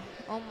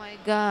oh my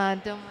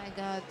god.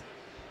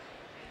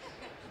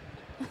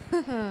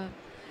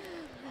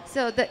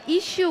 So the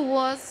issue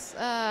was,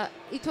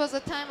 it was a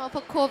time of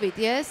a COVID,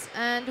 yes,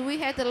 and we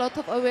had a lot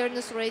of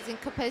awareness raising,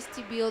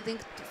 capacity building,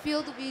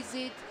 field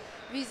visit,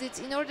 visits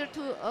in order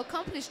to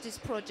accomplish this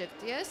project,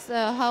 yes,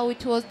 how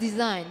it was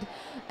designed.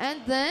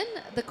 And then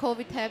the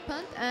COVID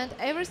happened and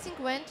everything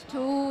went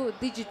to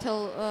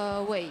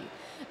digital way.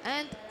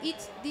 And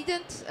it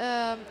didn't,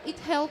 it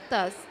helped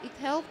us. It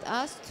helped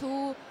us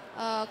to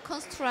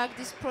construct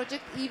this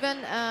project even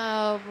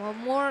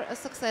more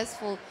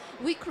successful.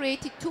 We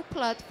created two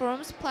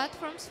platforms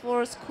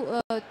for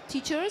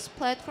teachers,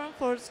 platform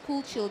for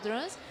school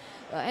children,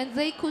 and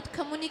they could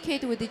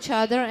communicate with each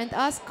other and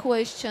ask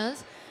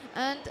questions.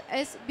 And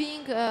as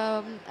being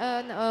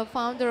a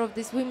founder of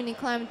this Women in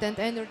Climate and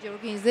Energy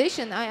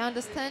organization, I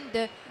understand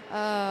the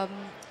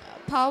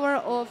power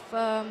of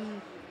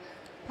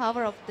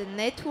the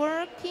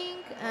networking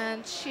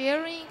and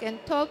sharing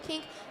and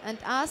talking and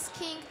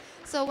asking.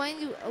 So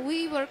when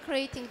we were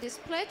creating these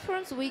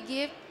platforms, we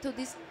gave to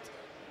these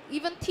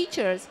even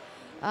teachers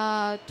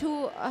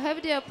to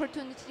have the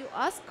opportunity to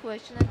ask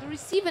questions and to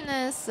receive an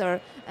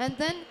answer and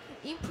then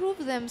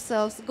improve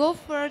themselves, go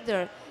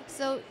further.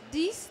 So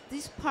these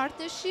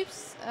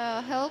partnerships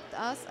helped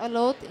us a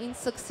lot in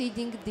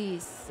succeeding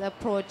this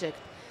project.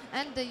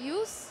 And the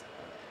youth,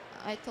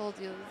 I told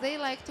you, they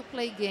like to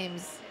play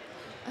games.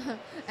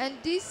 And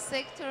this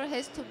sector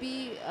has to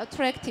be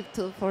attractive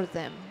for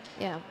them.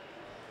 Yeah.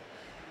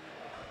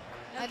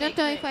 Okay, I don't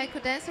know great. if I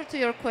could answer to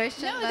your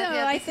question. No, but no,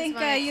 yeah, I this is think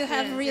my you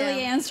have experience,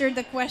 really yeah. answered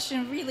the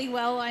question really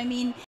well. I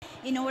mean,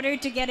 in order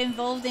to get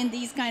involved in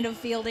these kind of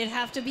field, it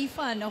have to be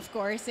fun, of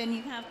course, and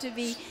you have to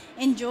be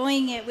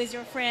enjoying it with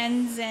your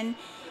friends and,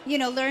 you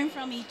know, learn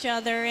from each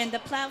other. And the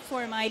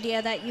platform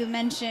idea that you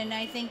mentioned,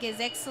 I think,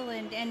 is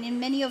excellent. And in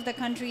many of the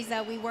countries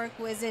that we work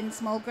with in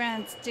small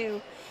grants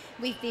too,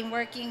 we've been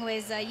working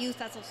with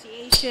youth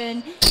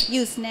association,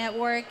 youth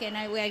network, and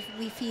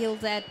we feel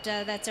that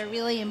that's a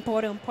really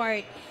important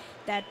part,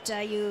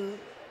 that you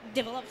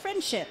develop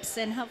friendships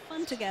and have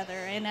fun together.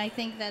 And I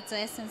think that's the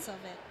essence of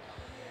it.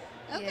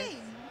 Okay. Yes.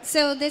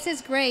 So this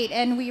is great,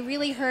 and we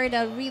really heard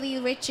a really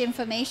rich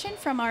information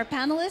from our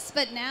panelists,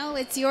 but now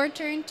it's your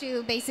turn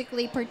to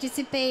basically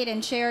participate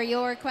and share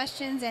your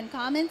questions and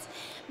comments.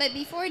 But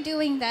before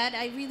doing that,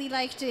 I'd really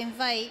like to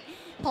invite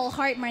Paul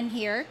Hartman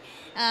here.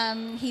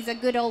 He's a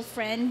good old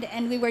friend,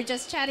 and we were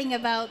just chatting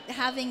about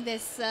having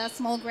this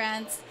small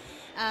grants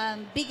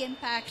big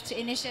impact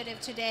initiative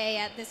today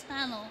at this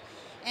panel.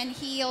 And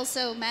he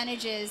also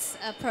manages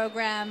a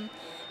program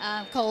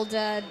called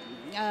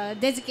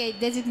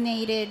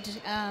Designated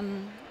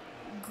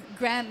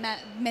Grant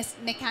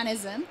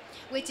Mechanism,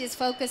 which is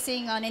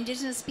focusing on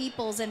indigenous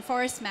peoples and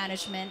forest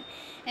management.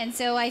 And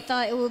so I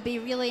thought it would be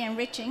really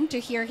enriching to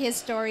hear his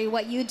story,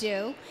 what you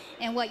do,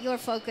 and what your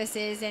focus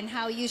is, and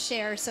how you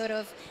share sort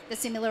of the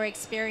similar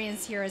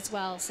experience here as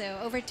well. So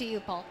over to you,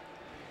 Paul.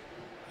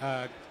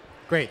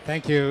 Great,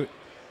 thank you,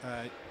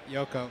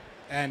 Yoko.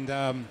 And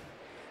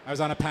I was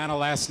on a panel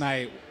last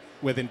night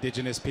with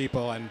indigenous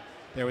people, and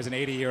there was an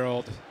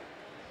 80-year-old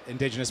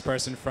indigenous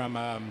person from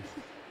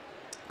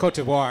Cote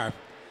d'Ivoire.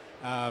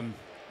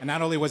 And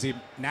not only was he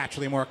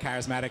naturally more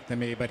charismatic than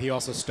me, but he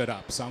also stood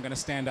up. So I'm going to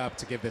stand up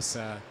to give this,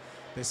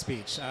 this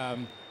speech.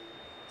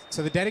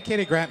 So the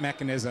dedicated grant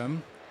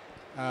mechanism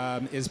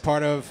is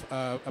part of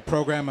a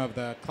program of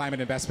the Climate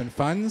Investment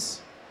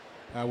Funds,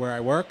 where I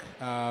work.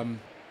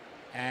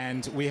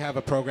 And we have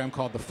a program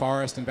called the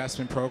Forest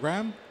Investment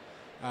Program,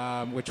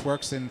 which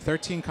works in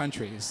 13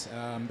 countries.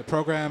 The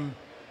program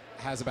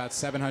has about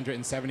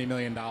 $770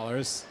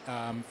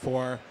 million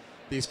for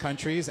these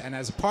countries. And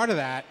as a part of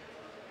that,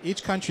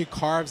 each country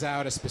carves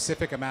out a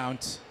specific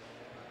amount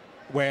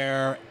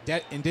where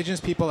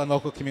indigenous people and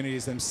local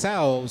communities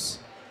themselves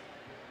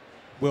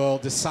will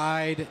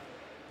decide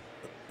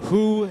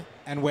who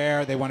and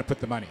where they want to put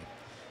the money.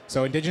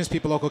 So indigenous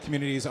people, local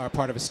communities are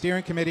part of a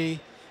steering committee.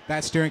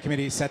 That steering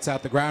committee sets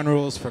out the ground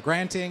rules for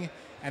granting,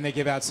 and they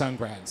give out some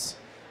grants.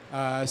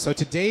 So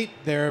to date,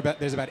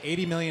 there's about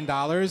 $80 million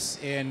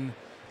in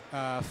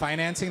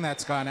financing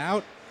that's gone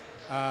out.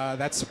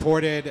 That's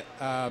supported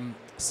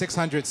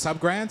 600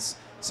 subgrants.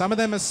 Some of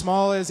them as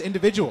small as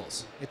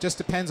individuals. It just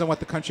depends on what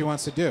the country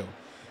wants to do.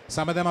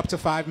 Some of them up to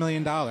 $5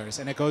 million,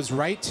 and it goes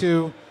right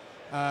to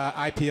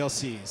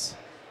IPLCs.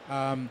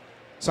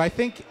 So I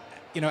think,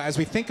 you know, as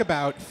we think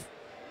about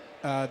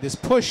this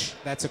push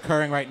that's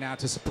occurring right now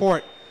to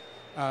support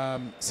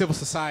civil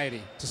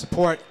society, to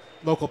support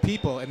local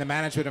people in the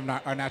management of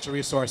our natural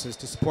resources,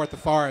 to support the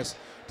forest,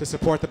 to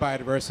support the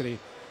biodiversity,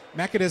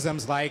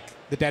 mechanisms like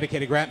the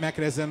dedicated grant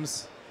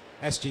mechanisms,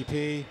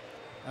 SGP,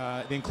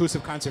 the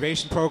Inclusive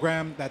Conservation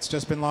Program that's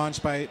just been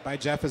launched by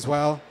GEF as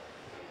well.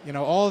 You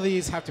know, all of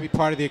these have to be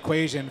part of the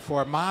equation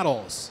for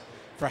models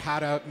for how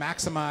to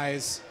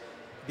maximize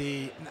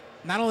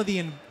not only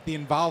the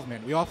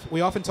involvement.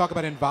 We often talk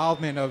about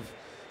involvement of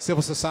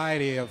civil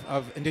society,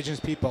 of indigenous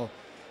people,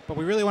 but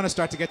we really want to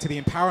start to get to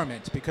the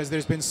empowerment, because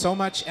there's been so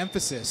much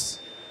emphasis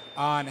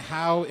on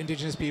how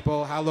indigenous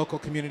people, how local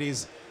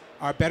communities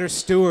are better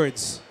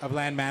stewards of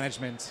land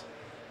management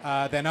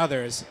than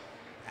others.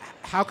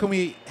 How can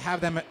we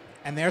have them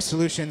and their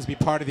solutions be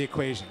part of the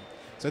equation?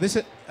 So this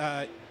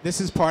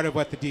is part of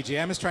what the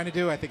DGM is trying to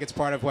do. I think it's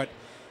part of what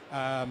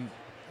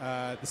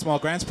The Small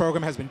Grants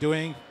Program has been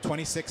doing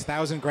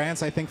 26,000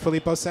 grants, I think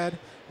Filippo said,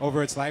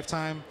 over its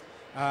lifetime.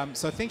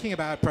 So thinking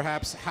about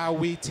perhaps how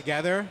we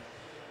together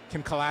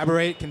can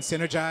collaborate, can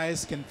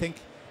synergize, can think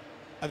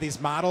of these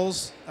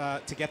models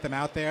to get them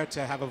out there,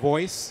 to have a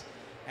voice,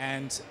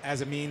 and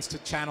as a means to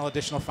channel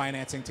additional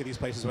financing to these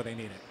places where they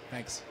need it.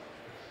 Thanks.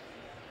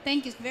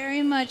 Thank you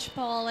very much,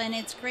 Paul, and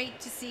it's great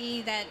to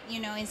see that, you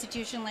know,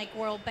 institution like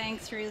World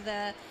Bank through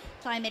the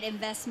Climate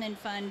Investment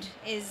Fund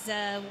is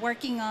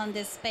working on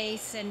this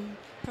space and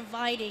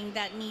providing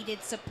that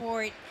needed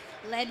support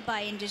led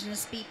by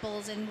indigenous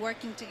peoples and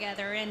working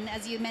together. And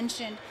as you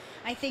mentioned,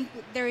 I think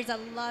there is a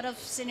lot of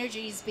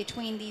synergies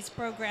between these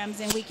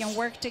programs and we can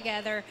work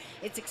together.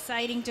 It's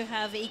exciting to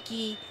have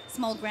IKI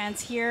small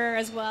grants here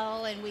as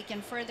well, and we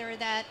can further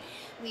that.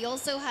 We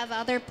also have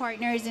other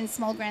partners in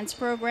small grants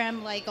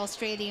program like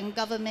Australian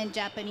government,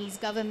 Japanese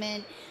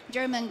government,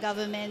 German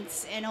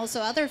governments, and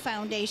also other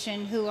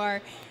foundations who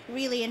are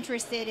really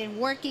interested in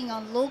working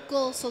on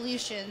local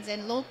solutions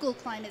and local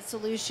climate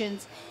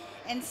solutions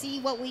and see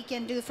what we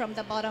can do from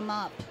the bottom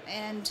up.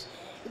 And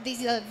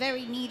these are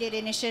very needed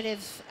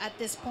initiatives at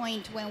this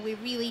point when we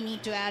really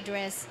need to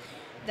address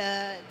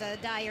the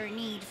dire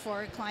need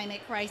for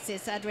climate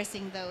crisis,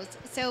 addressing those.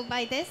 So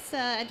by this,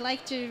 I'd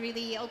like to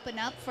really open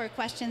up for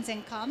questions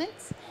and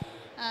comments.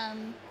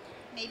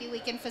 Maybe we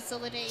can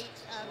facilitate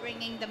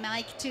bringing the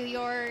mic to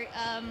your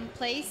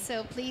place.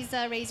 So please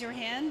raise your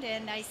hand.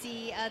 And I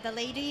see the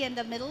lady in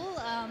the middle.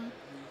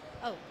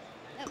 Oh,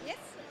 yes.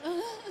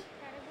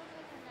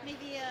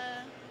 Maybe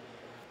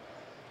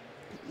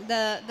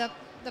the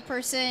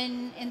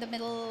person in the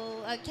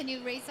middle. Can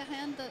you raise a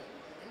hand?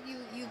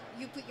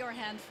 You put your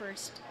hand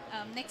first,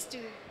 next to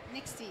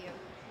you.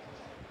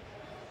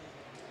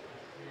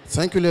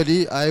 Thank you,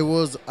 lady. I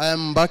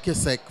am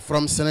Bakesek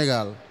from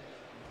Senegal.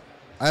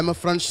 I'm a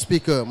French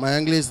speaker. My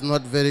English is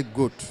not very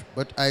good,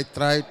 but I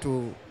try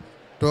to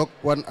talk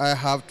when I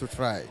have to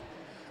try.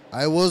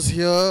 I was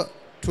here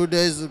two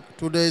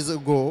days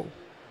ago,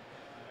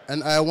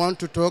 and I want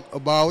to talk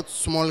about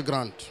small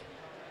grant.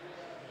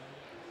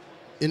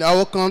 In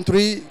our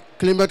country,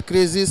 climate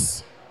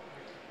crisis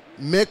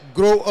make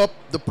grow up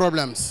the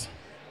problems.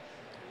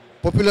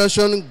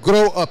 Population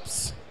grow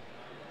ups.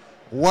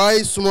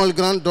 Why small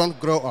grant don't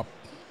grow up?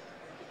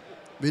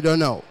 We don't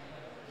know.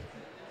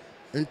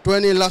 In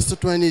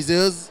last 20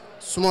 years,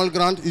 small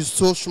grant is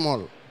so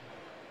small.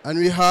 And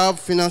we have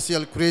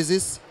financial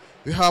crisis.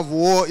 We have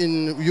war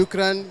in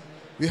Ukraine.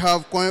 We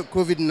have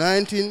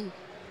COVID-19.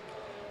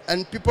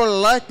 And people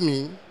like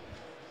me,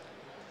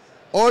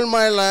 all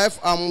my life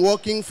I'm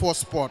working for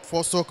sport,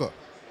 for soccer.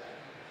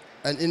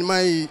 And in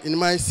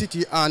my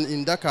city and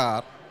in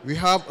Dakar, we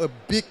have a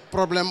big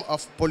problem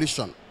of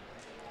pollution.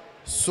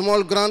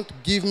 Small grant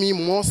give me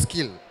more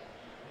skill.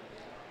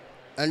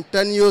 And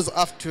 10 years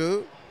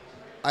after,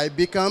 I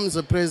become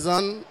the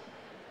president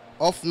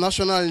of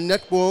National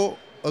Network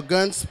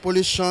Against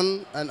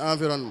Pollution and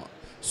Environment.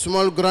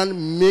 Small grant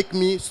make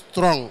me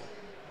strong,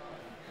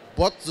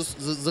 but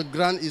the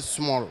grant is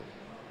small.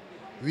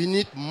 We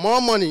need more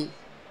money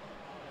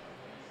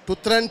to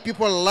train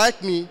people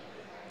like me,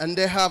 and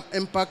they have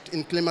impact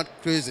in climate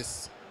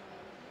crisis.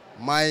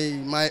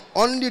 My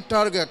only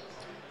target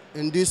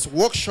in this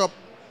workshop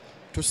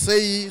to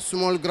say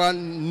small grant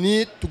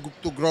need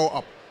to grow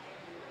up.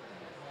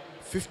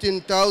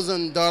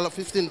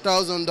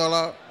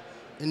 $15,000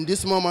 in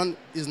this moment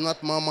is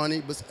not more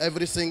money, but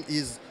everything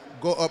is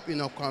go up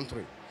in our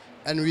country.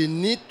 And we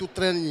need to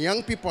train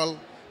young people,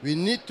 we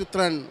need to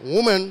train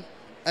women,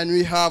 and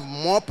we have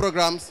more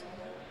programs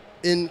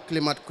in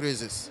climate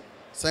crisis.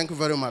 Thank you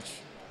very much.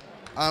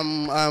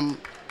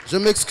 Je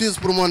m'excuse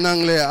pour mon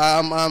anglais.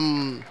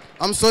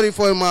 I'm sorry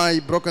for my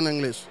broken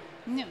English.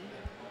 No,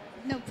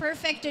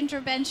 perfect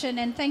intervention,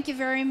 and thank you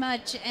very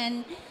much.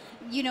 And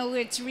you know,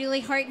 it's really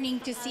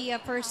heartening to see a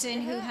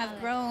person who have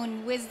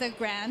grown with the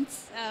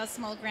grants,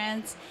 small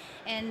grants,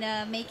 and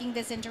making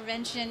this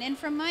intervention. And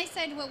from my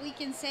side, what we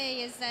can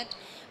say is that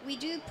we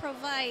do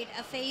provide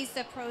a phased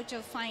approach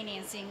of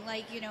financing.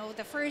 Like, you know,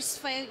 the first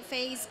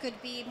phase could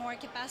be more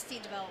capacity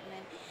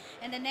development.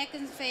 And the next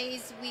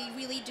phase, we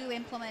really do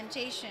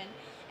implementation.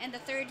 And the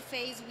third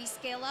phase, we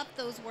scale up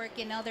those work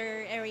in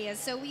other areas.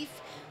 So we've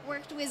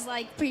worked with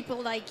like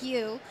people like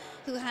you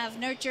who have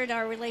nurtured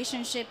our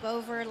relationship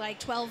over like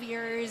 12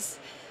 years,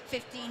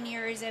 15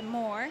 years and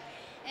more.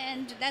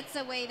 And that's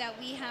the way that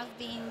we have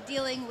been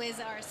dealing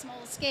with our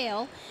small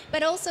scale.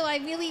 But also I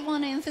really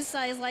want to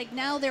emphasize, like,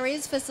 now there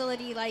is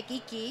facility like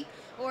IKI,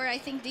 or I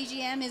think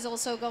DGM is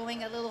also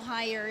going a little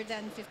higher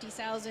than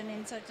 50,000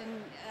 in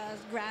certain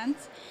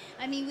grants.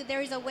 I mean,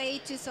 there is a way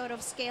to sort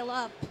of scale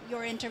up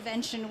your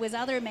intervention with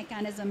other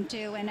mechanism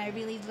too, and I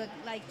really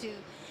like to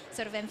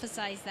sort of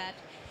emphasize that.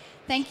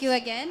 Thank you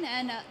again.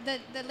 And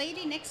the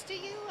lady next to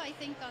you, I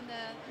think on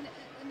the,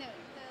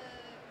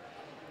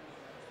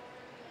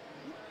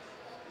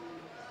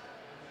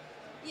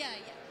 yeah.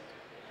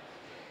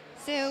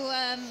 So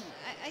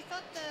I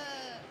thought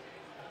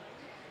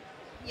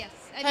yes.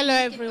 Hello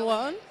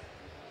everyone.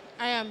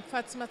 I am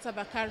Fatima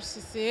Tabakar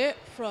Sise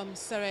from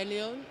Sierra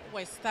Leone,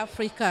 West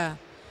Africa.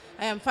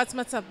 I am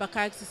Fatmata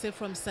Bakar Sise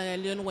from Sierra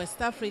Leone,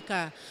 West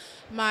Africa.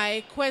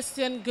 My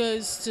question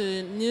goes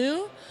to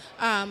Nu.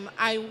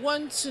 I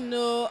want to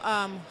know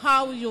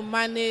how you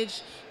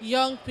manage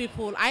young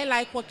people. I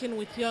like working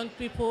with young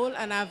people,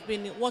 and I've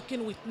been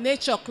working with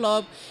Nature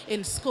Club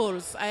in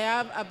schools. I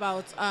have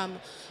about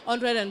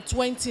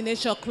 120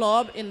 Nature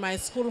Club in my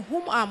school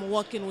whom I'm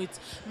working with.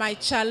 My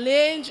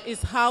challenge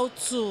is how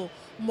to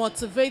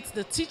motivate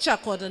the teacher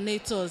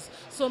coordinators.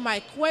 So my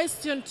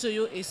question to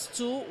you is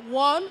two.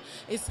 One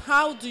is,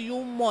 how do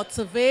you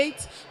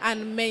motivate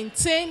and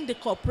maintain the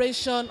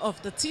cooperation of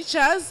the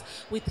teachers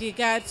with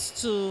regards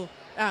to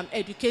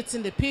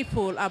educating the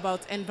people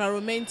about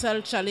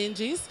environmental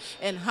challenges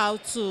and how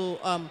to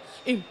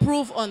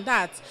improve on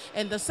that?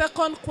 And the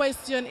second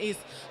question is,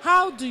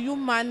 how do you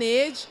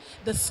manage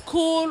the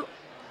school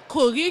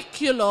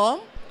curriculum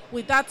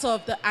with that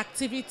of the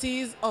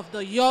activities of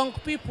the young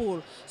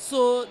people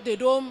so they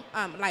don't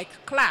like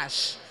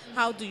clash?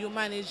 How do you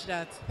manage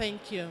that?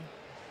 Thank you.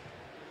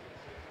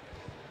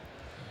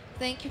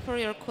 Thank you for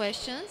your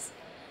questions.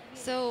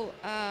 So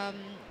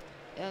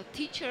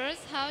teachers,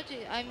 how do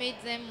I made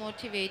them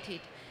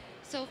motivated?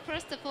 So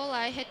first of all,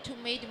 I had to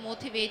make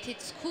motivated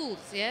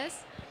schools,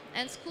 yes?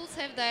 And schools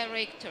have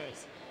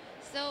directors.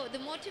 So the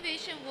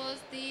motivation was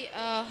the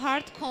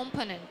hard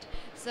component.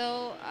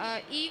 So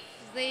if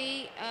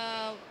they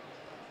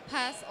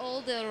pass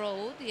all the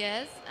road,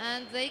 yes,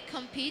 and they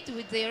compete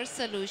with their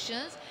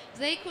solutions,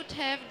 they could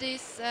have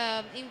this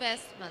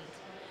investment.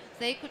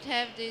 They could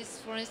have this,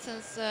 for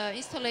instance,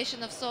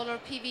 installation of solar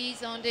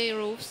PVs on their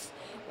roofs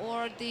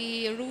or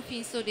the roof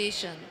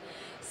installation.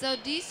 So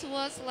this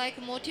was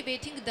like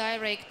motivating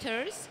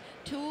directors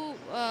to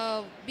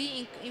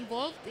be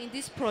involved in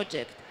this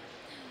project.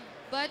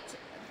 But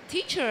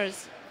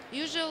teachers,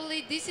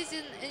 usually this is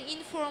an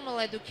informal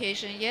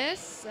education,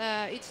 yes,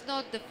 it's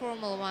not the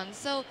formal one.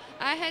 So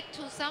I had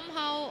to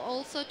somehow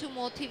also to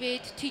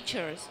motivate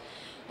teachers.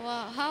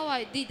 Well,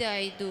 how did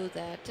I do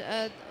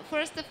that?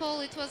 First of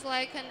all, it was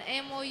like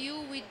an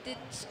MOU with the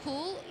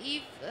school.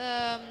 If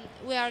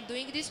we are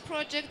doing this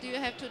project, you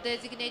have to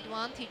designate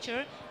one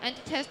teacher, and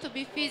it has to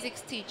be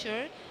physics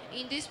teacher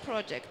in this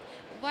project.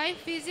 Why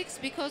physics?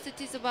 Because it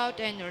is about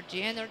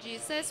energy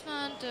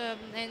assessment,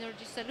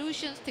 energy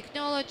solutions,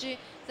 technology.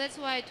 That's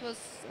why it was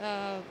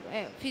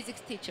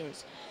physics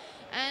teachers.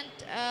 And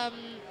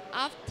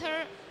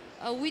after,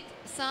 with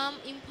some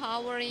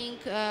empowering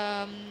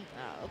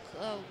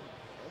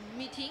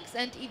meetings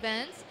and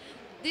events,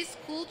 these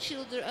school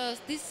children,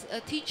 these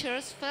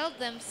teachers felt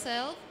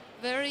themselves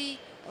very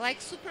like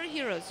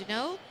superheroes, you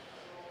know,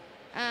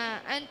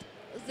 and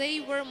they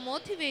were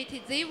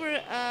motivated. They were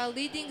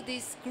leading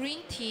these green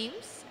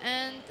teams,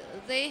 and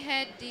they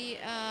had the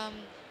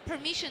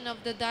permission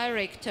of the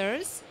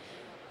directors,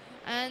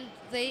 and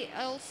they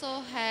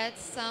also had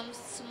some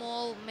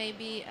small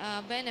maybe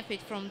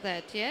benefit from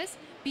that, yes,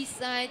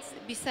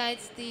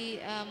 besides the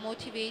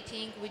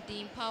motivating with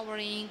the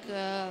empowering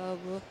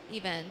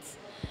events.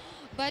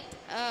 But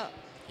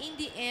in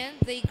the end,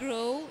 they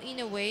grow in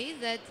a way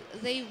that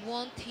they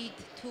wanted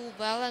to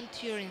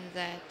volunteer in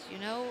that, you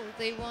know,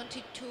 they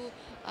wanted to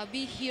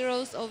be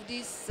heroes of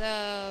these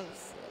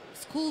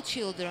school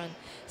children.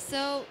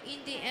 So in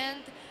the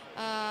end,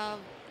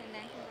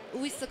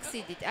 we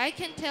succeeded. I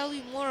can tell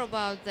you more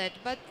about that,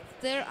 but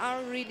there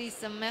are really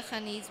some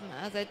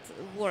mechanisms that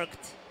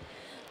worked.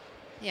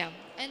 Yeah.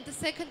 And the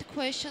second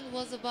question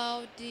was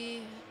about the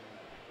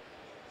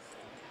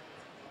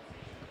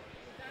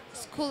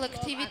school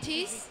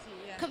activities,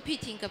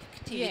 competing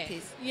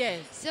activities.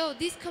 Yes. So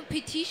these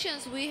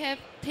competitions we have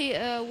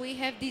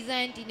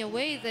designed in a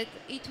way that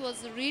it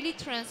was really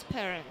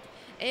transparent.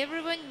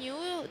 Everyone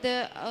knew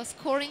the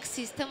scoring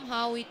system,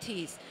 how it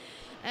is.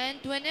 And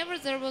whenever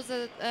there was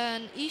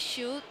an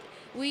issue,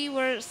 we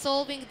were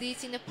solving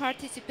this in a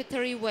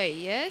participatory way,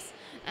 yes?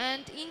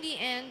 And in the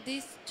end,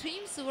 these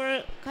teams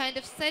were kind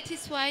of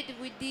satisfied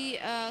with the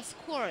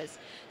scores.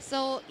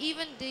 So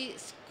even the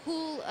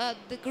school,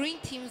 the green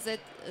teams that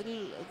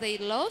they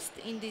lost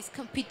in this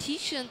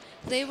competition,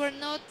 they were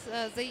not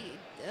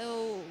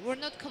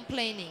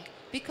complaining,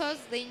 because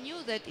they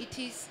knew that it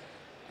is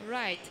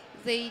right.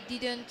 They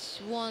didn't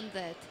want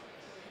that.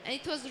 And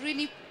it was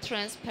really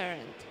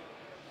transparent.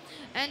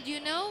 And you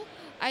know,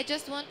 I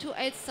just want to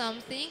add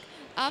something.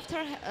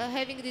 After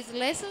having these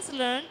lessons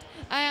learned,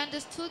 I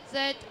understood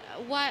that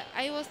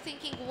I was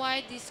thinking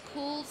why the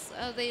schools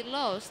they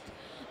lost.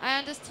 I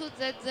understood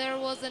that there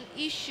was an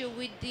issue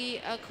with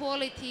the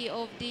quality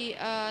of the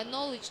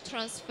knowledge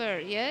transfer,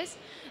 yes?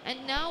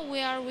 And now we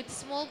are with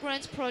Small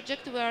Grants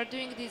Project, we are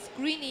doing this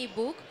green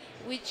e-book,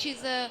 which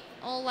is an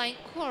online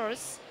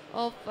course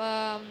of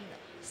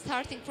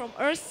starting from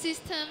Earth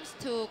systems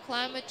to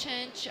climate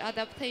change,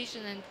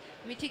 adaptation and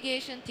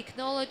mitigation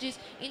technologies,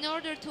 in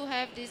order to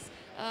have these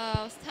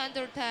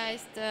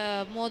standardized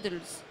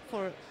models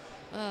for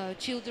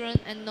children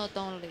and not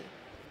only.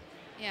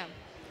 Yeah.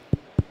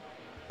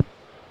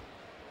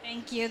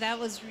 Thank you. That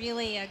was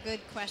really a good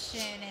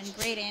question and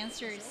great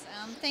answers.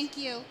 Thank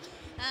you.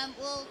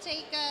 We'll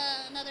take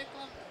another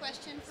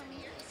question from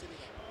here.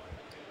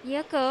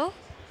 Yoko,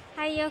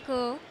 Hi,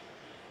 Yoko.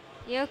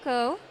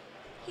 Yoko,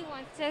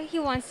 he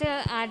wants to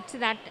add to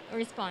that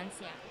response.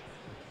 Yeah.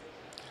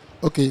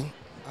 Ok.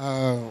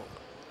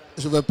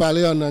 Je vais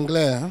parler en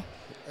anglais hein,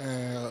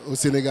 au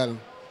Sénégal.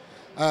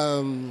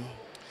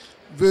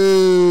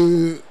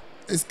 The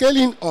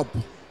scaling up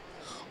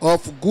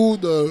of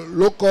good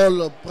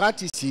local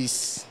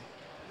practices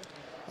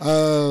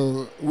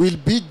will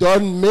be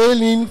done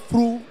mainly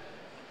through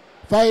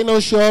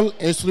financial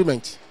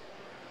instruments.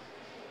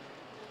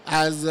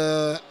 As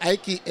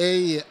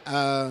IKA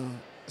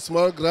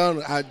small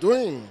ground are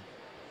doing,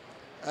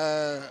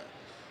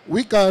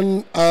 we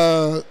can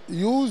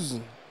use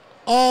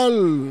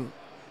all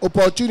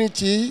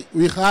opportunity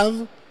we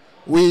have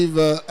with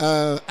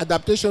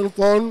adaptation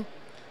fund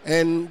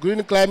and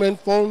green climate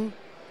fund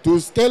to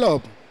scale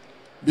up,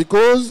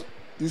 because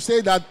you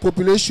say that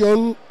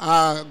population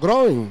are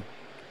growing,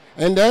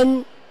 and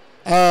then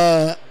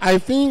I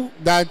think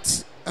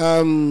that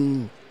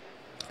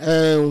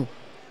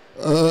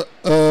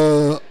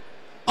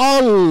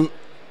all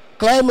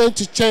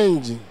climate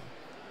change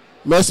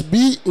must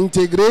be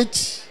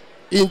integrated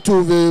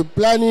into the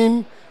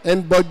planning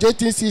and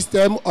budgeting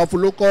system of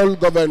local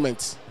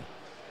governments.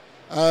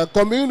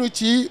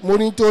 Community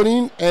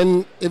monitoring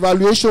and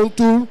evaluation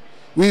tool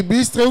will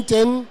be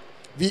strengthen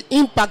the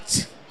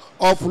impact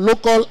of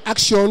local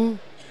action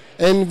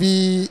and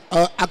the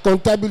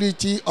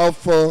accountability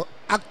of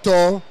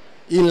actors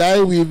in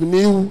line with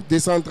new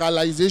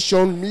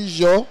decentralization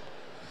measures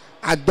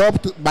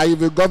adopted by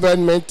the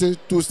government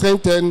to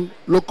strengthen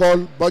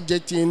local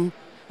budgeting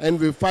and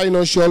the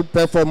financial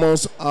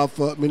performance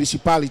of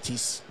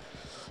municipalities.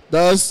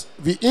 Thus,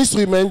 the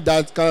instrument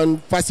that can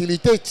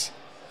facilitate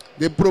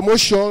the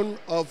promotion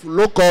of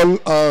local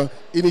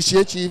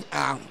initiatives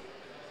are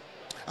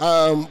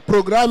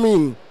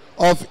programming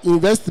of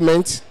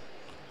investment,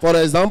 for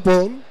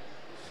example,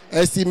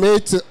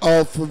 estimate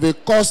of the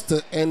cost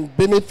and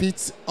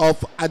benefits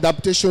of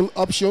adaptation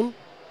option,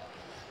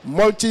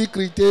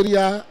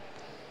 multi-criteria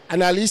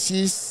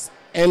analysis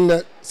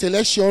and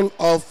selection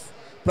of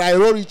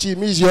priority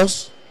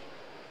measures,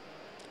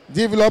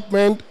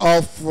 development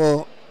of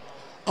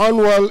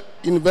annual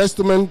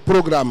investment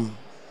program.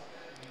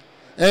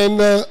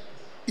 And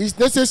it's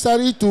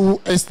necessary to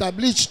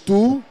establish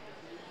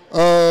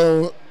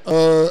a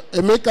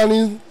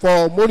mechanism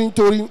for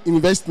monitoring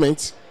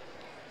investments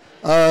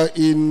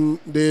in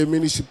the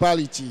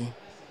municipality.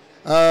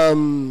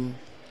 To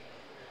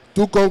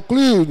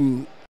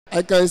conclude,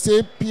 I can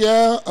say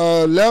peer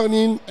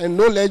learning and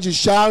knowledge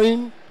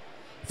sharing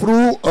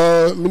through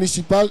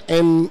municipal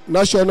and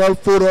national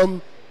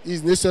forum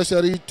is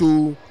necessary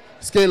to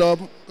scale up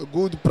a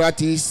good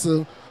practice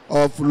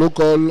of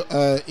local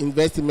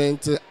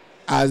investment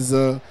as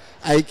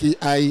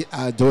IKI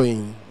are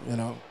doing.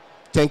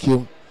 Thank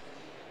you.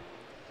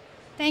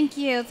 Thank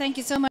you. Thank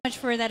you so much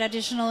for that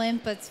additional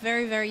inputs.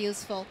 Very, very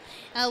useful.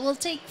 We'll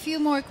take a few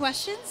more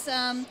questions.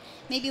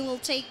 Maybe we'll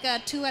take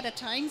two at a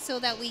time so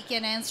that we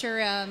can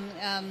answer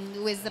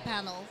with the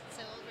panel.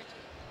 So over to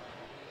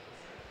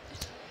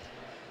you.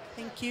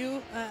 Thank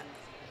you.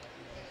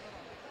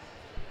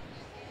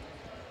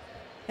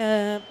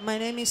 My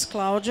name is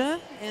Claudia,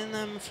 and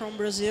I'm from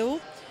Brazil.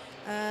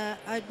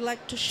 I'd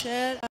like to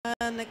share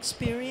an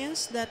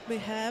experience that we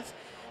have,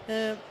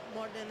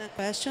 more than a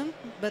question,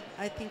 but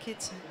I think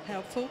it's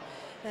helpful.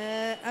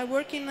 I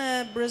work in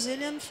a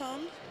Brazilian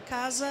fund,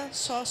 Casa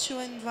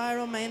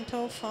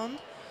Socio-Environmental Fund,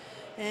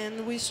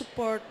 and we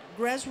support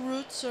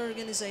grassroots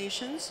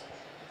organizations,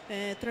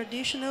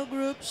 traditional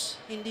groups,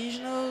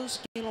 indigenous,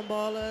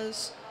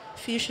 quilombolas,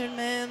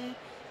 fishermen,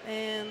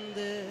 and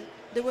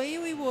the way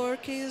we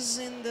work is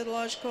in the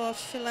logic of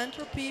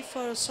philanthropy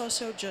for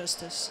social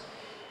justice,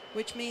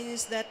 which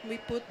means that we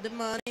put the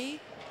money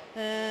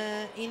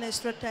in a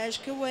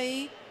strategic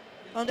way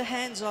on the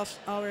hands of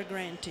our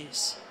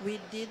grantees. We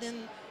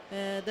didn't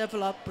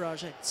develop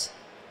projects.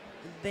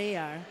 They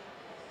are.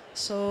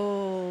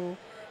 So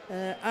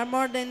are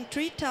more than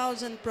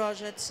 3,000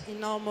 projects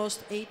in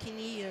almost 18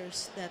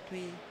 years that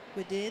we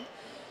did.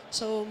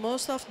 So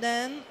most of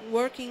them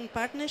work in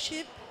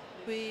partnership.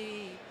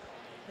 We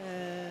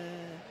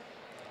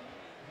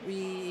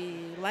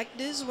like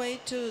this way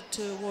to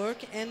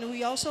work, and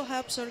we also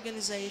help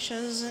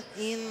organizations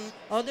in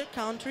other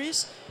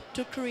countries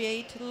to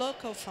create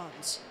local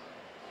funds,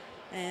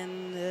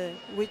 and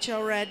which I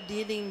already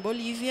did in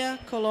Bolivia,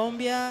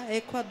 Colombia,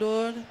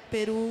 Ecuador,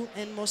 Peru,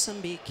 and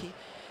Mozambique.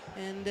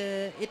 And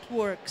it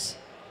works.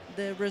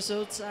 The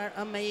results are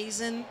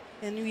amazing,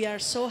 and we are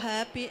so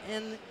happy,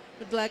 and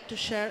would like to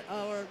share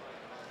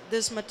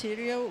this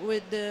material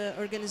with the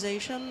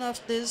organization of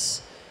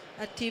this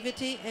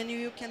activity, and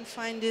you can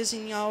find this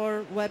in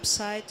our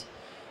website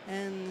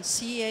and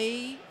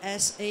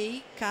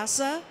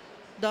casa.org.br.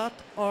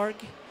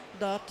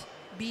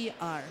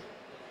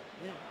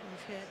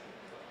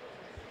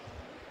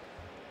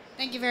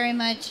 Thank you very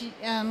much.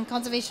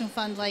 Conservation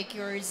fund like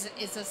yours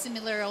is a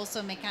similar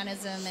also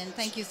mechanism, and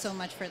thank you so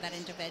much for that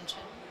intervention.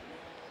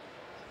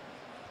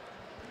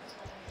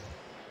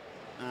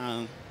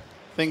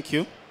 Thank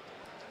you.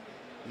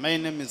 My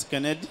name is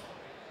Kennedy.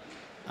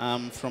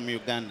 I'm from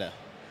Uganda.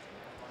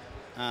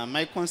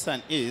 My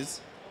concern is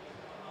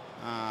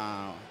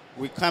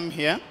we come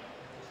here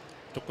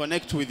to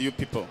connect with you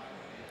people.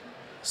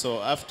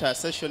 So after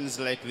sessions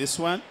like this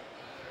one,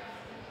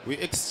 we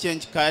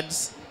exchange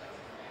cards,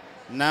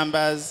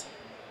 numbers,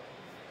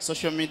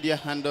 social media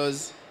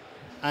handles,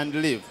 and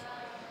leave.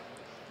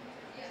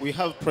 We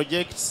have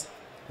projects,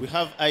 we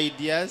have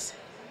ideas,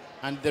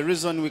 and the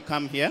reason we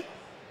come here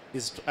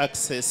is to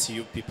access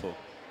you people.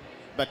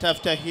 But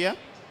after here,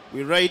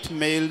 we write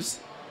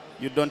mails,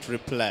 you don't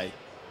reply.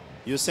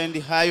 You send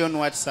hi on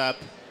WhatsApp,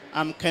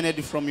 I'm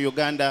Kennedy from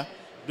Uganda,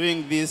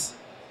 doing this,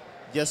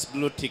 just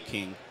blue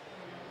ticking.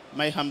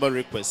 My humble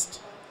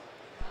request.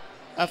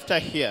 After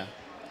here,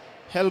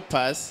 help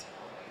us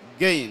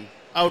gain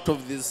out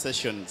of these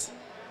sessions.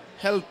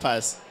 Help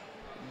us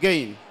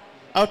gain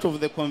out of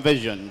the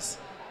conversions.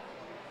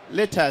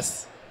 Let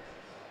us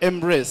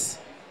embrace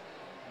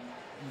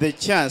the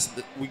chance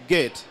that we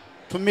get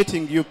to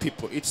meeting you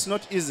people. It's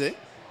not easy.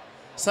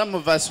 Some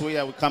of us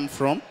where we come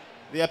from,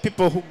 there are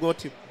people who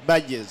got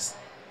badges.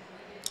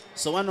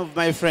 So one of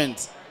my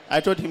friends, I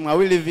told him, are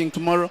we leaving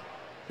tomorrow?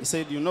 He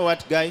said, you know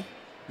what, guy?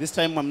 This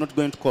time I'm not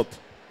going to COP.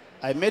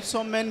 I met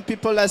so many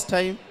people last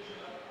time,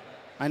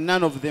 and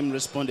none of them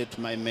responded to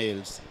my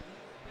mails.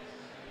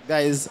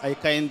 Guys, I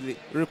kindly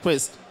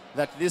request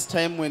that this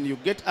time when you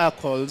get our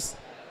calls,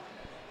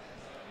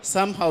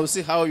 somehow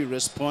see how you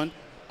respond.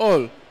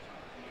 Or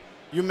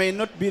you may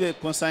not be the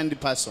concerned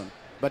person,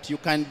 but you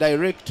can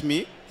direct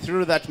me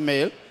through that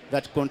mail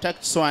that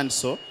contact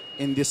so-and-so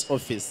in this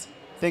office.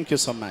 Thank you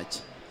so much.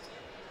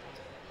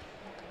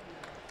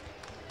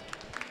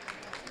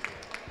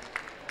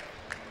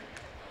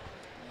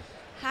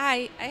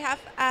 Hi, I have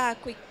a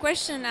quick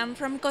question. I'm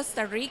from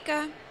Costa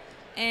Rica,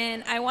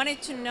 and I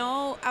wanted to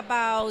know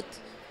about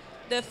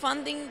the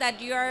funding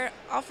that you are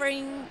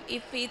offering,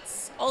 if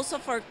it's also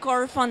for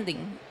core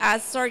funding.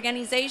 As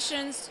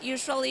organizations,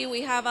 usually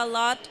we have a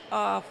lot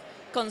of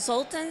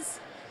consultants,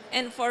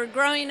 and for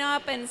growing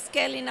up and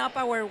scaling up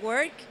our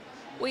work,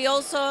 we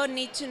also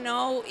need to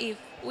know if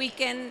we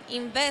can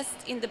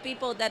invest in the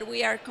people that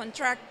we are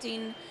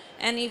contracting,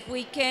 and if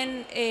we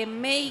can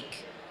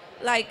make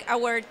like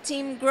our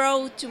team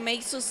grow to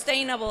make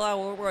sustainable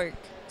our work.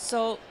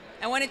 So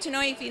I wanted to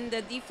know if in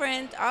the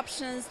different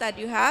options that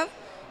you have,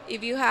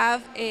 if you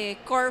have a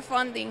core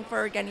funding for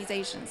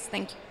organizations.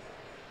 Thank you.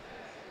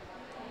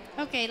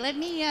 Okay, let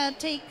me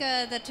take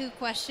the two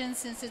questions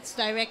since it's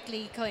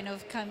directly kind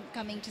of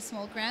coming to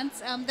small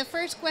grants. The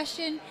first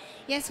question,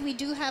 yes, we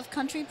do have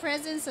country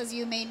presence. As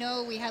you may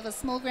know, we have a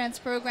small grants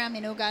program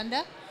in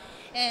Uganda.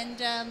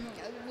 And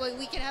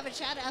we can have a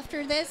chat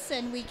after this,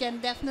 and we can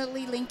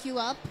definitely link you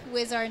up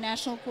with our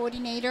national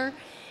coordinator.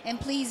 And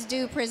please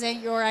do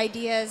present your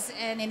ideas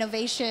and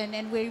innovation,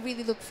 and we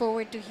really look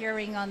forward to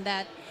hearing on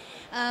that.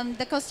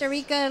 The Costa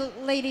Rica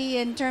lady,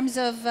 in terms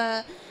of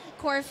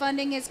core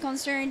funding is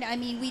concerned, I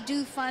mean, we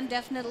do fund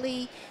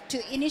definitely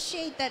to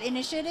initiate that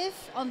initiative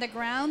on the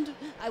ground.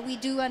 We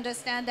do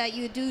understand that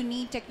you do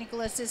need technical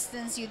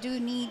assistance, you do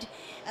need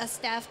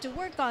staff to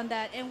work on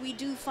that, and we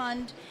do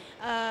fund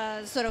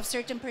sort of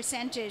certain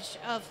percentage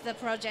of the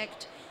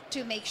project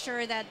to make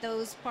sure that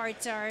those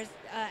parts are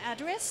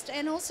addressed.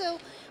 And also,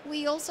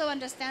 we also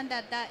understand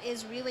that that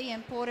is really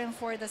important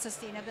for the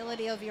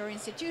sustainability of your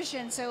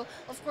institution. So,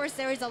 of course,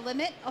 there is a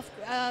limit of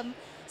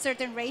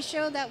certain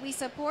ratio that we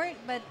support,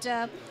 but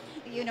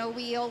you know,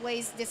 we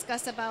always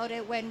discuss about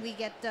it when we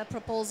get the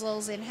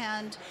proposals in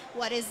hand,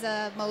 what is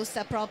the most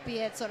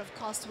appropriate sort of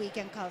cost we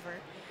can cover.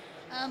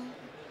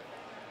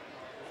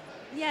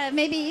 Yeah,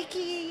 maybe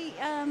Iki,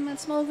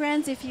 small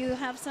grants, if you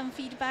have some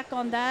feedback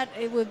on that,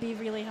 it would be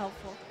really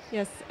helpful.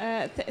 Yes,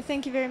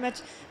 thank you very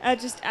much.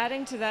 Just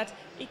adding to that,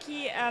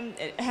 Iki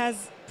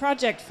has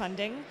project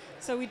funding,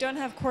 so we don't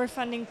have core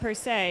funding per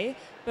se,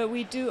 but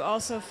we do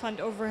also fund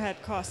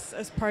overhead costs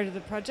as part of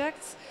the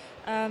projects.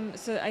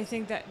 So I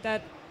think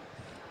that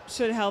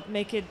should help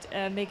make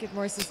it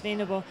more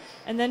sustainable.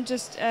 And then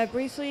just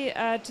briefly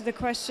to the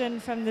question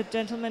from the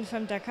gentleman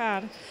from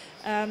Dakar,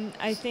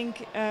 I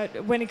think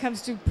when it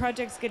comes to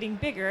projects getting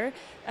bigger,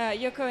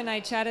 Yoko and I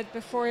chatted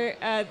before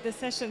the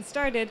session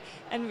started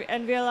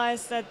and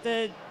realized that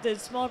the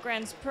small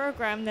grants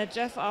program that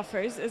GEF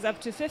offers is up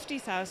to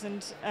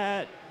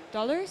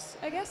 $50,000,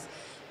 I guess,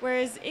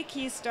 whereas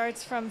Iki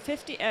starts from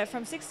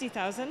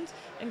 60,000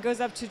 and goes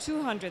up to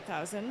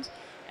 200,000.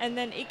 And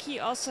then Iki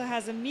also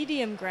has a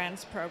medium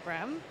grants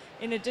program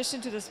in addition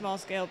to the small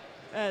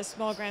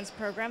grants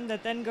program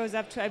that then goes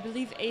up to, I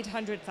believe,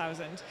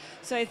 800,000.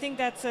 So I think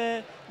that's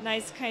a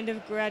nice kind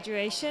of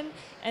graduation.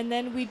 And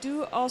then we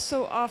do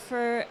also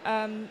offer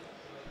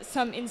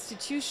some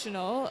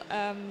institutional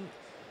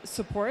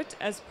support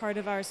as part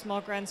of our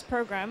small grants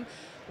program,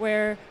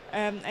 where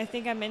I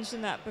think I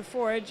mentioned that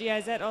before,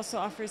 GIZ also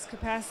offers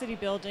capacity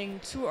building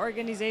to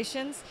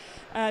organizations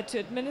to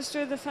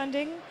administer the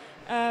funding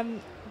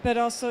but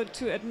also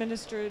to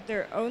administer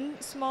their own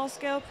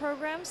small-scale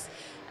programs.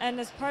 And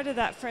as part of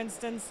that, for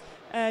instance,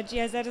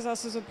 GIZ is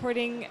also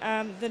supporting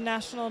the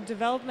National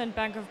Development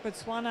Bank of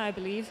Botswana, I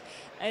believe,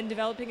 in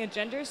developing a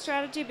gender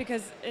strategy,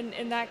 because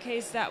in that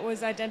case, that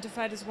was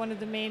identified as one of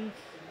the main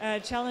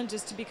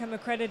challenges to become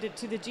accredited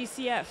to the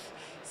GCF.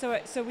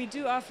 So we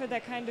do offer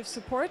that kind of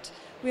support.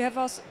 We have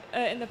also,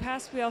 in the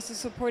past, we also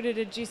supported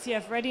a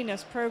GCF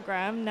readiness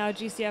program. Now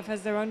GCF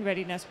has their own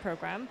readiness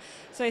program.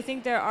 So I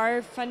think there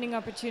are funding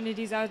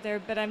opportunities out there,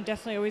 but I'm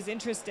definitely always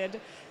interested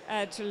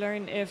to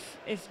learn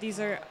if these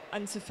are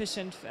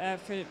insufficient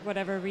for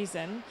whatever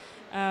reason.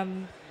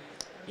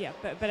 Yeah,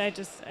 but I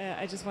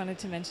just wanted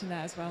to mention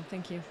that as well.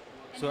 Thank you.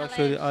 So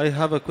actually, I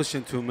have a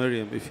question to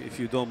Miriam, if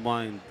you don't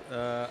mind.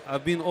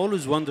 I've been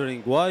always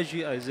wondering why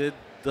GIZ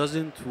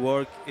doesn't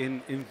work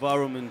in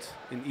environment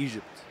in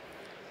Egypt.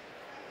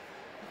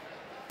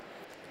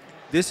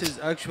 This is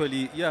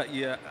actually,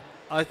 yeah.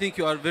 I think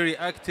you are very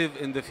active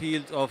in the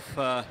field of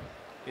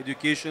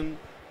education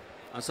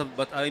and stuff,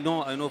 but I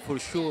know for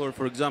sure,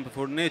 for example,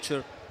 for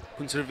nature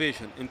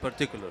conservation in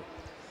particular,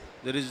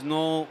 there is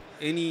no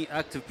any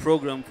active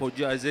program for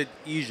GIZ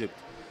Egypt,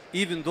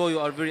 even though you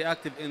are very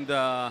active in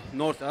the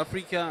North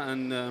Africa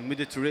and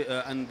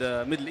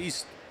Middle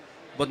East,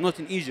 but not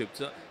in Egypt.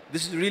 So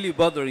this is really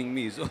bothering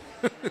me. So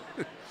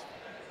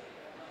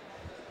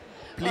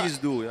please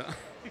do, yeah.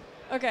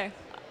 Okay.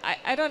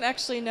 I don't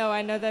actually know.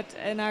 I know that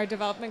in our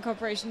development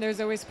cooperation,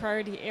 there's always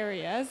priority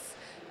areas,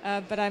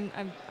 but I'm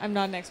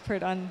not an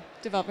expert on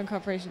development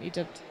cooperation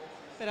Egypt.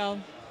 But I'll.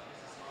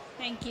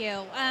 Thank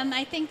you.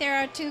 I think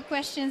there are 2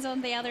 questions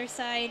on the other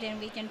side, and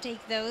we can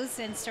take those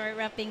and start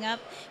wrapping up.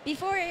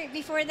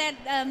 Before that,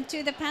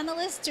 to the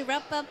panelists, to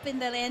wrap up in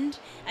the end,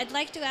 I'd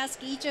like to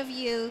ask each of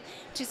you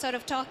to sort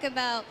of talk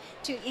about,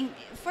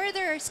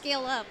 further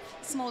scale up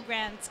small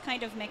grants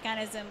kind of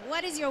mechanism.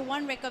 What is your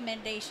one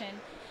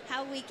recommendation?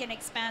 How we can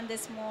expand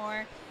this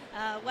more?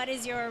 What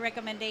is your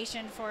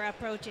recommendation for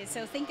approaches?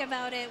 So think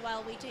about it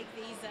while we take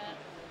these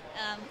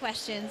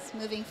questions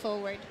moving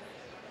forward.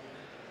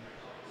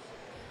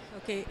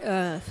 Okay,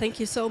 thank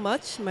you so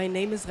much. My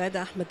name is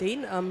Ghada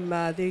Ahmadin. I'm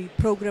the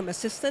program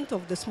assistant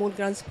of the Small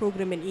Grants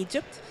Program in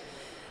Egypt.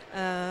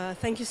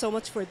 Thank you so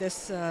much for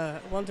this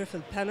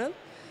wonderful panel.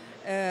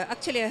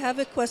 Actually, I have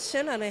a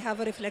question and I have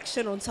a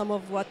reflection on some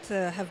of what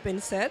have been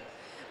said.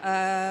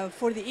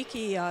 For the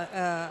ICI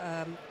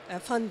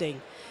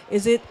funding,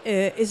 is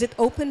it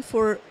open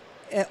for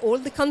all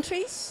the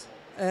countries?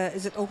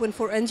 Is it open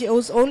for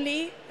NGOs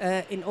only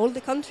in all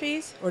the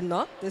countries or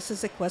not? This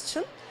is a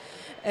question.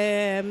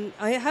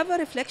 I have a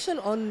reflection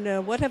on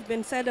what have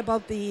been said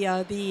about the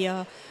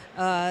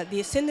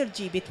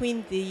synergy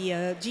between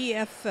the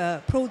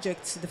GEF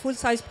projects, the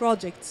full-size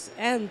projects,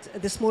 and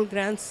the small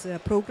grants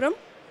program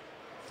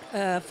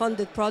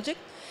funded project.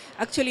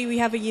 Actually, we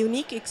have a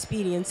unique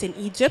experience in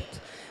Egypt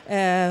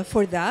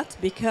for that,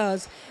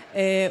 because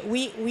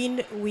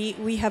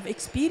we have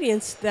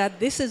experienced that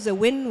this is a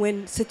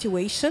win-win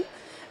situation.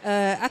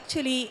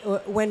 Actually,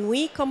 when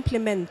we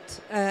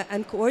complement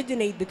and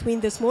coordinate between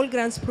the small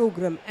grants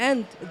program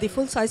and the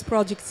full-size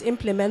projects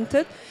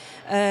implemented,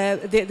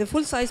 the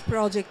full-size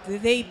project,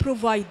 they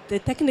provide the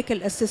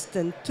technical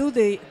assistance to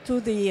the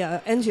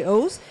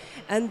NGOs,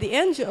 and the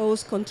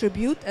NGOs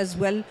contribute as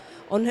well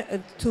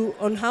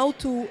on how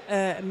to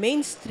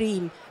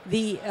mainstream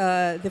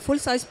the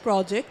full-size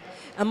project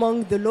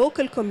among the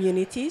local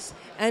communities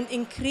and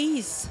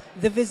increase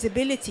the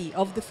visibility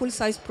of the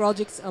full-size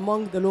projects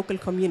among the local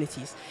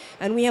communities.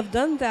 And we have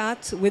done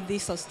that with the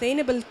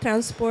sustainable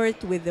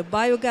transport, with the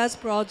biogas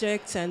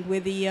projects, and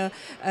with the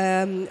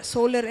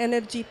solar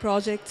energy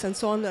projects and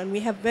so on, and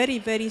we have very,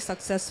 very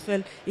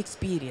successful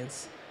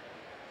experience.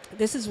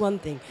 This is one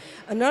thing.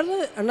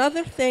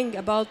 Another thing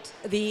about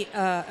the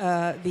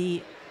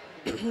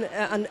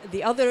and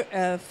the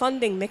other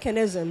funding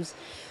mechanisms,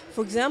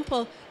 for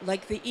example,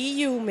 like the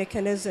EU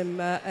mechanism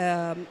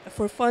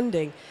for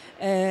funding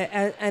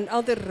and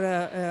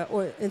other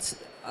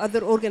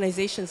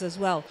organizations as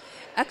well.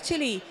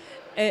 Actually,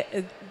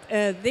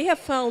 they have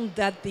found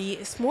that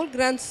the small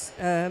grants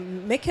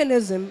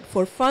mechanism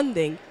for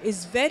funding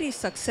is very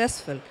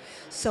successful.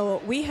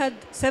 So we had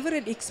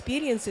several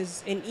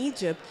experiences in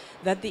Egypt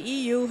that the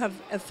EU have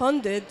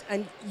funded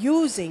and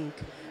using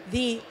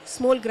the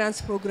small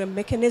grants program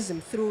mechanism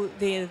through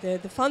the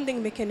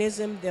funding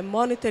mechanism, the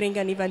monitoring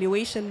and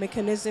evaluation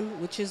mechanism,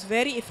 which is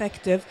very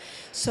effective.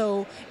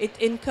 So it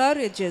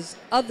encourages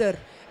other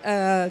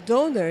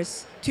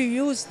donors to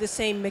use the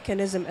same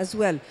mechanism as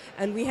well.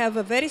 And we have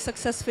a very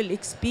successful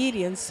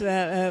experience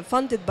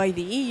funded by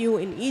the EU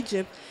in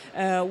Egypt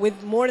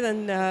with more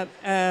than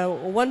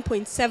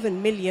 1.7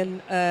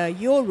 million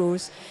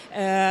euros,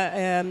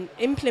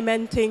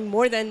 implementing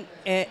more than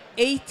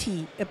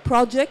 80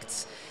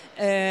 projects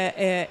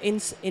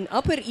in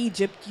Upper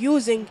Egypt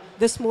using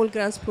the small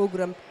grants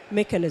program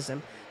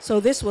mechanism. So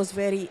this was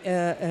very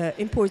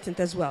important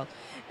as well.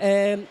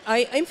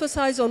 I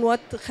emphasize on what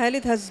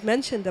Khalid has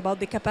mentioned about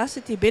the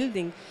capacity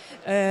building.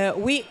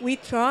 We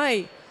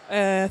try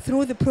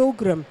through the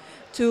program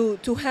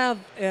to have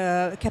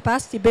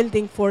capacity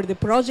building for the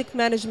project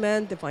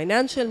management, the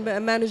financial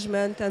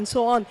management, and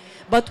so on.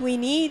 But we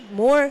need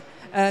more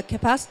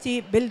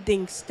capacity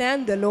building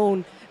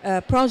standalone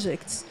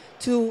projects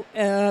to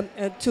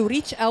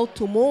reach out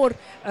to more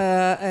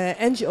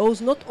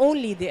NGOs, not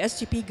only the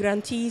SGP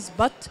grantees,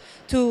 but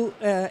to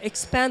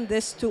expand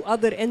this to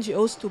other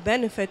NGOs to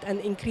benefit and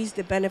increase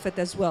the benefit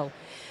as well.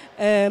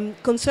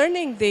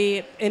 Concerning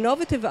the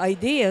innovative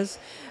ideas,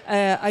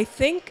 I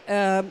think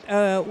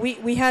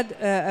we had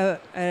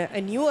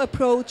a new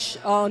approach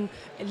on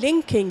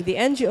linking the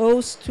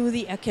NGOs to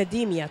the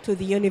academia, to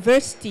the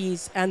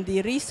universities and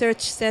the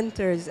research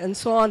centers and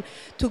so on,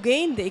 to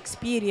gain the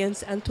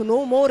experience and to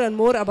know more and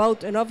more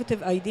about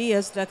innovative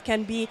ideas that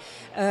can be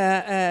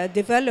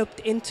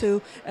developed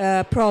into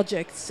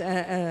projects.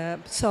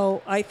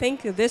 So I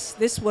think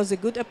this was a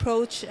good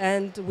approach,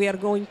 and we are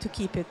going to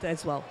keep it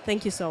as well.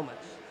 Thank you so much.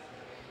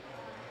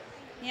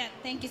 Yeah,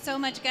 thank you so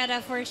much, Gada,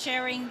 for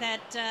sharing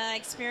that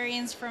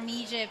experience from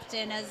Egypt.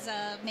 And as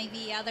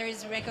maybe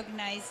others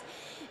recognize,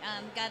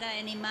 Gada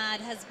and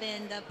Imad has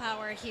been the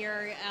power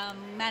here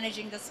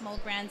managing the small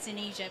grants in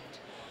Egypt.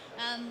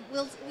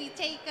 We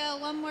take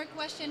one more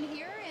question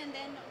here and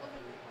then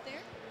over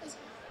there.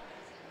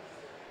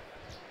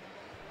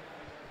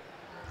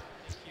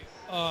 Thank you.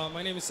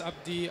 My name is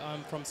Abdi.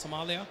 I'm from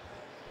Somalia.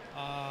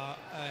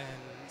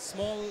 And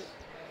small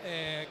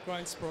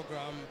grants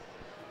program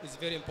is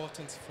very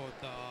important for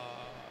the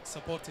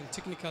supporting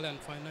technically and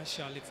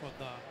financially for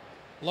the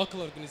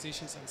local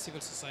organizations and civil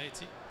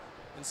society.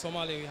 In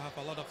Somalia, we have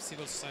a lot of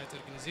civil society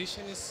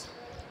organizations,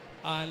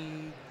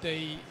 and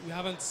we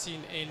haven't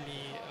seen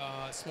any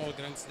small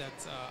grants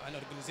that an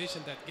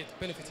organization that get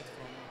benefited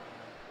from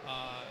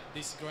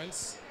these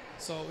grants.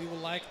 So we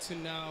would like to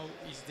know,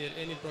 is there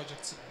any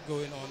projects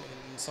going on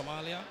in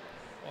Somalia,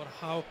 or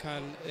how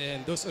can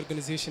those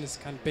organizations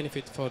can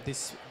benefit for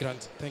this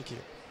grant? Thank you.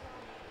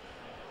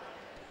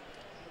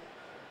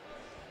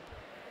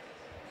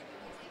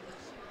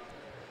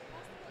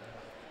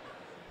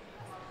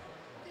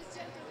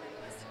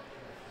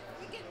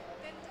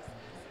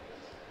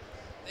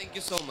 Thank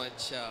you so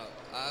much.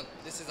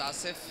 This is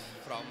Asif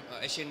from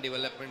Asian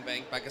Development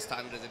Bank,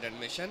 Pakistan Resident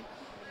Mission.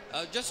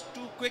 Just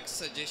two quick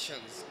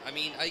suggestions. I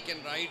mean, I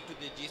can write to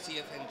the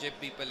GCF and GEF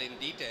people in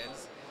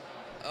details.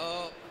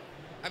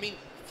 I mean,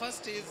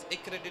 first is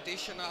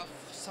accreditation of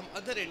some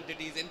other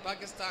entities. In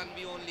Pakistan,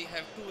 we only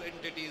have two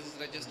entities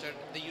registered,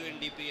 the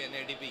UNDP and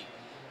ADB.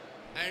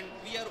 And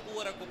we are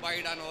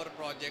over-occupied on our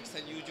projects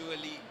and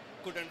usually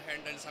couldn't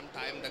handle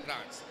sometime the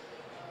grants.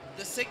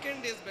 The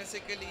second is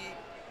basically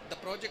the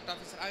project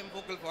officer. I'm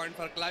focal point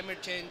for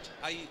climate change.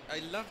 I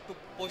love to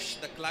push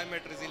the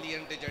climate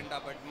resilient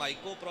agenda, but my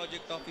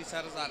co-project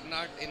officers are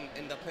not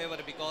in the favor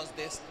because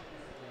their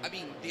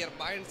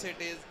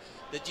mindset is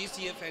the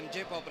GCF and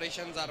GEF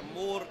operations are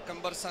more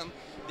cumbersome.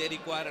 They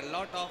require a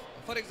lot of,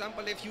 for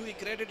example, if you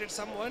accredited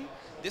someone,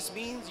 this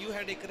means you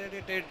had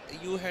accredited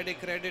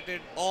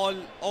all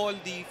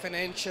the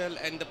financial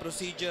and the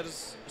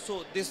procedures.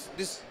 So just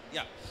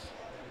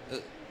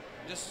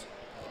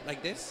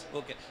like this.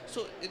 Okay.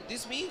 So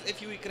this means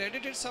if you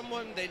accredited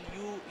someone, then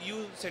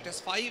you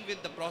satisfy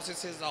with the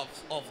processes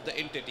of the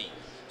entity.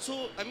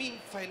 So I mean,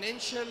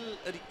 financial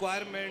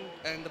requirement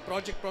and the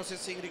project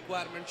processing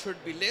requirement should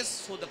be less.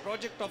 So the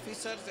project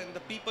officers and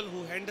the people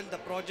who handle the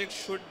project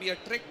should be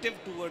attractive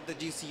toward the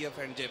GCF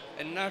and GEF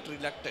and not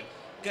reluctant.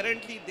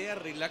 Currently, they are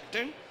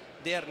reluctant.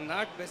 They are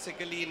not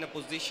basically in a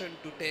position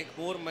to take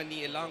more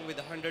money along with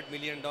 $100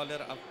 million,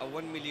 a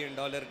 $1 million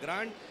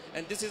grant.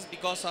 And this is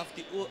because of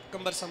the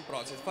cumbersome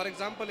process. For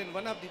example, in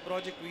one of the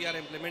projects, we are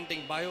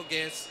implementing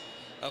biogas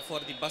for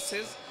the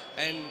buses,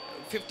 and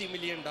 $50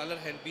 million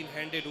had been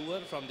handed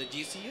over from the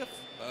GCF.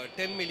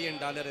 $10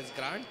 million is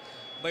grant.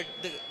 But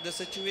the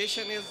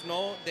situation is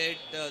now that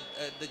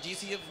the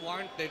GCF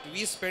want that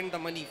we spend the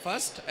money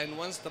first, and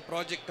once the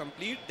project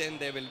complete, then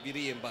they will be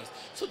reimbursed.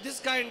 So this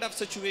kind of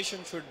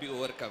situation should be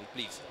overcome,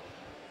 please.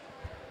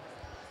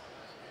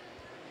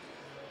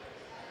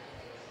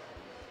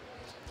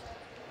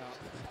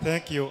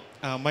 Thank you.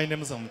 My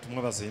name is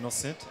Mtumubazi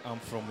Innocent. I'm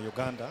from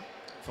Uganda,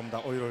 from the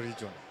oil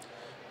region.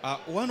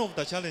 One of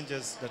the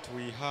challenges that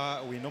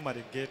we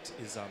normally get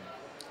is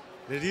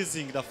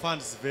releasing the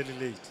funds very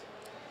late.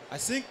 I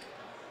think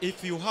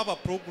if you have a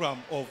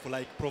program of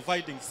like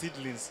providing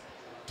seedlings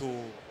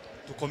to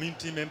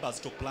community members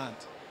to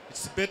plant,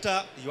 it's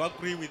better you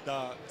agree with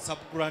the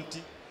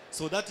sub-grantee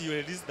so that you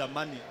release the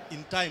money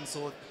in time.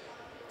 So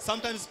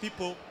sometimes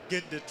people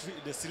get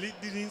the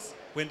seedlings,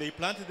 when they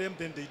plant them,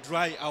 then they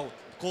dry out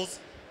because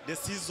the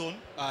season,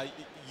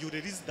 you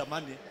release the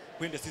money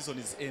when the season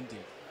is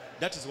ending.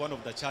 That is one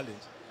of the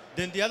challenges.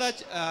 Then the other,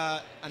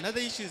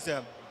 another issue is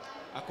a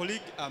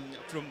colleague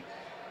from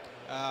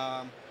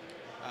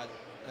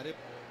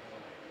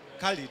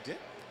Khalid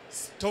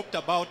talked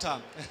about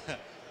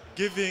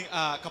giving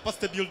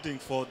capacity building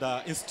for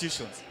the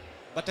institutions.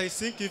 But I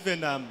think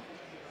even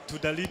to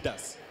the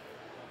leaders,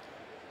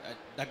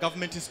 the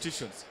government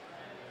institutions,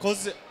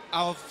 because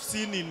I've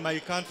seen in my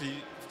country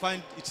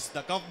find it's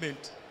the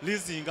government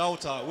leasing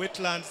out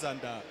wetlands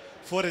and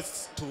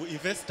forests to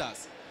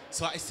investors.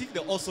 So I think they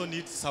also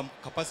need some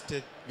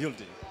capacity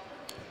building.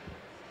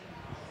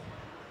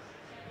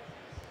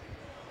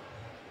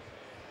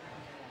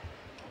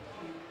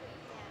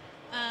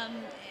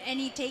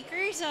 Any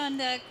takers on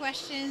the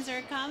questions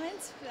or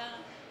comments?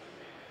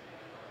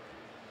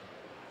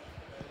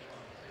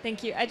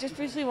 Thank you. I just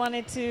briefly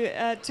wanted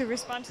to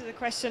respond to the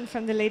question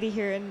from the lady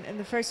here in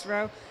the first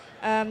row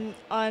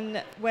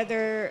on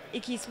whether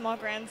ICI small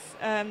grants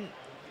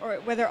or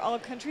whether all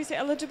countries are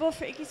eligible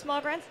for ICI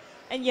small grants.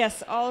 And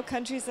yes, all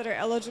countries that are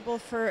eligible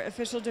for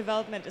official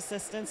development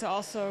assistance are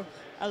also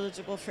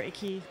eligible for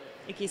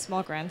ICI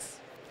small grants.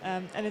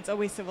 And it's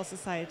always civil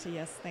society,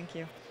 yes, thank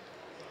you.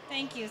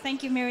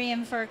 Thank you,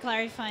 Miriam, for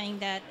clarifying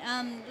that.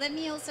 Let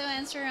me also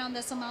answer on the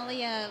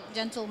Somalia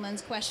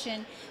gentleman's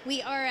question.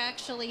 We are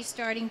actually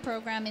starting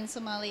program in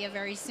Somalia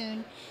very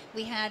soon.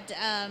 We had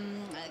a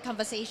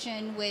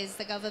conversation with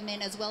the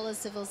government as well as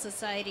civil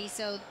society,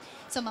 so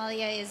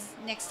Somalia is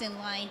next in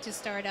line to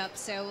start up,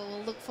 so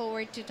we'll look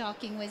forward to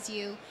talking with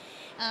you.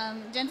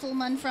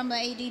 Gentleman from the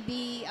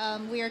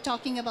ADB, we are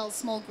talking about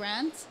small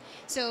grants.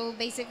 So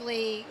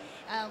basically,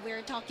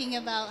 we're talking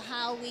about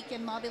how we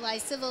can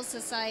mobilize civil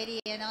society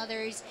and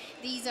others.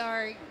 These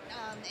are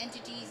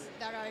entities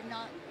that are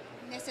not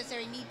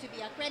necessarily need to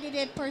be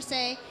accredited per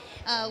se.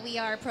 We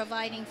are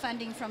providing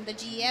funding from the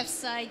GEF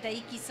side, the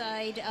ICI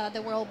side,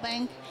 the World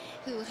Bank,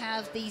 who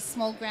have the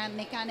small grant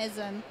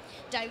mechanism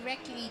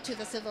directly to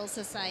the civil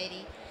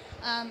society.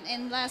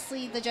 And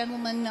lastly, the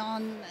gentleman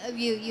on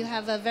you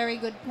have a very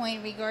good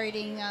point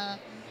regarding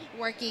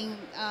working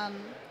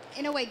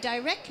in a way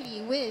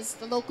directly with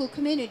the local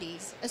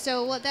communities.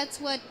 So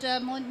that's what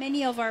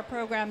many of our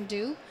programs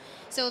do,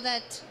 so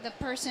that the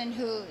person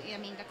who,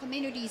 the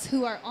communities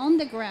who are on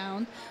the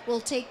ground will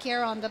take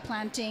care on the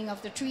planting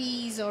of the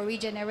trees or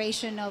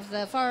regeneration of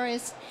the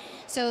forest,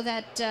 so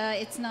that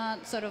it's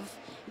not sort of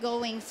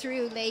going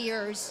through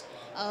layers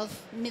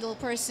of middle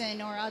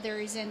person or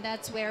others, and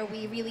that's where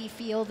we really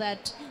feel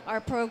that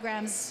our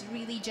programs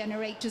really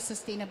generate to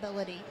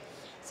sustainability.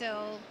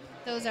 So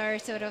those are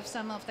sort of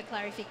some of the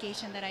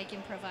clarification that I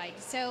can provide.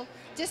 So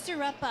just to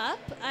wrap up,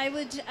 I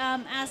would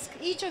ask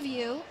each of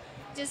you,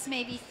 just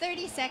maybe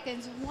 30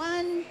 seconds,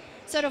 one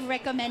sort of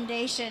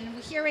recommendation,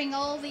 hearing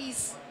all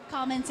these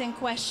comments and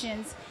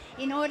questions,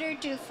 in order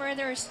to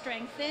further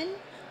strengthen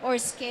or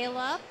scale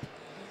up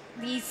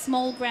the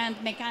small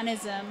grant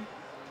mechanism.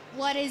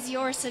 What is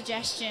your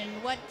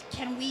suggestion? What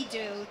can we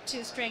do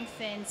to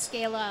strengthen,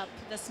 scale up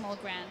the small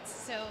grants?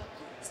 So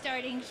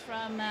starting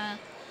from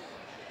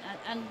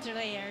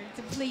Andrea,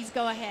 please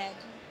go ahead.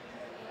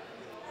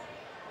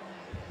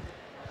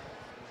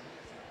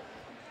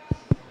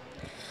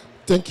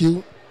 Thank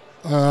you.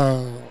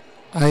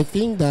 I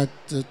think that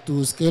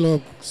to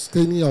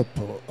scaling up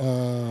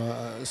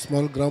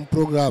small grant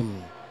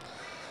program,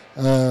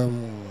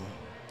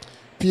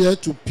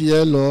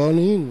 peer-to-peer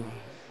learning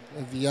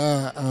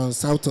via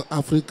South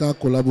Africa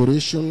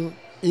collaboration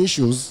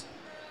issues,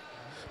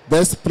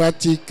 best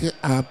practice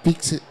are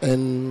picked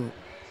and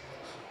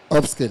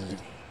upscaled.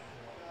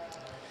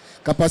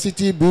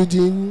 Capacity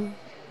building,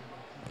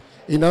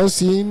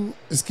 enhancing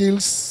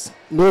skills,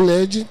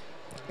 knowledge,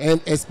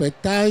 and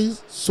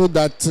expertise, so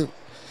that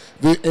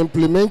the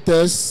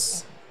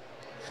implementers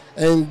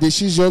and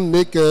decision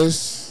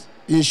makers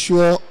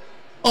ensure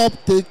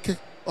uptake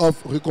of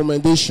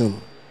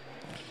recommendation.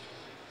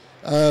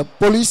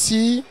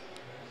 Policy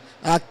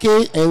are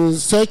key, and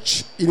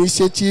such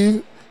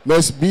initiative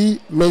must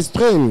be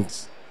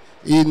mainstreamed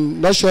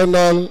in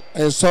national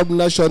and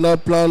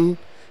subnational plan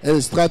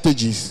and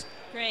strategies.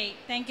 Great,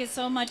 thank you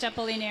so much,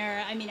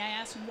 Appolinaire. I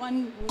asked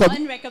one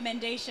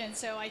recommendation,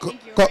 so I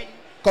think you're ready.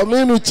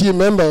 Community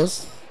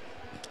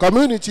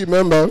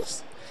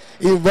members,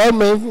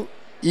 involvement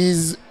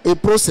is a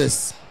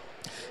process.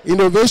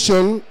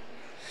 Innovation,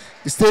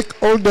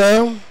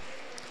 stakeholder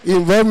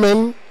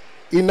involvement,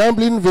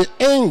 enabling the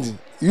end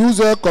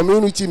user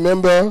community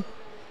member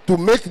to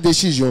make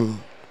decisions,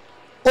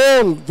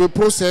 own the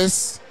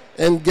process,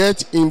 and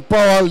get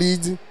empowered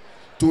lead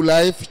to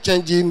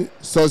life-changing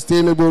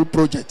sustainable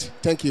project.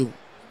 Thank you.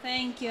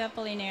 Thank you,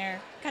 Appolinaire.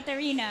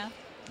 Katarina,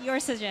 your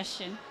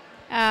suggestion.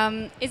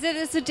 Is it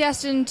a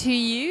suggestion to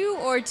you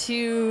or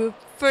to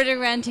further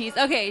grantees?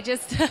 Okay,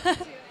 just to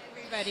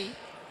everybody.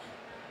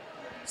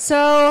 So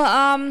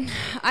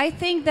I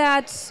think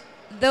that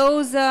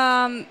those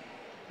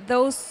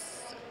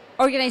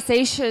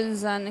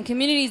organizations and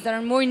communities that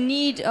are more in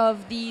need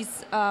of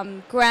these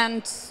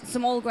grants,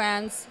 small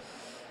grants,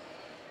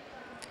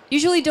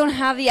 usually don't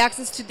have the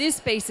access to these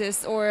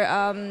spaces, or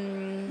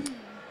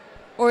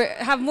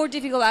have more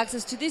difficult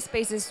access to these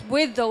spaces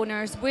with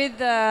donors, with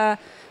the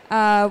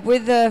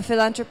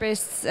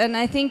philanthropists. And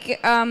I think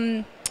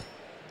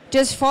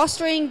just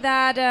fostering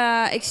that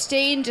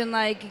exchange and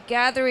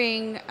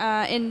gathering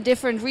in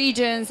different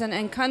regions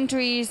and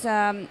countries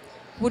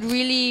would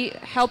really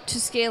help to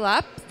scale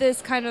up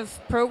this kind of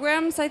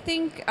programs, I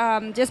think,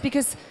 just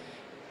because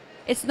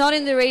it's not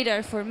in the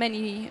radar for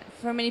many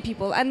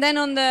people. And then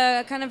on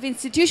the kind of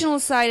institutional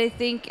side, I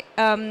think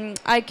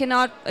I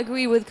cannot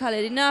agree with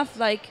Khaled enough.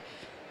 Like,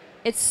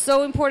 it's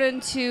so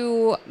important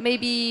to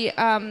maybe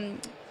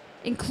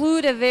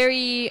include a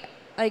very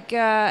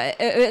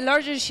a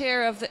larger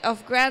share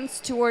of grants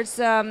towards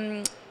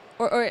to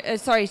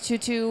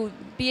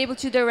be able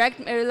to direct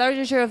a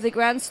larger share of the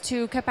grants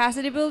to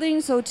capacity building,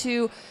 so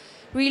to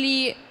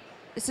really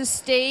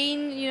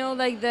sustain, you know,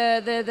 like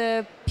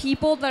the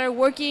people that are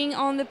working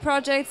on the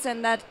projects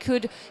and that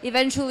could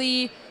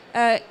eventually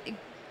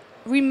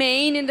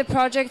remain in the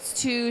projects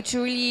to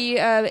really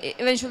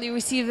eventually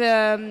receive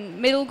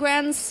middle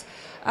grants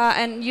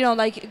and, you know,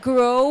 like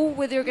grow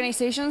with the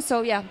organization.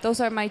 So yeah, those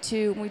are my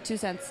two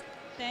cents.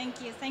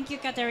 Thank you,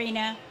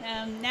 Katarina.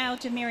 Now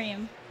to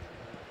Miriam.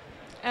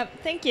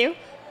 Thank you.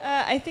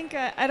 I think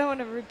I don't want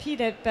to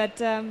repeat it,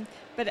 but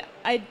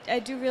I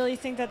do really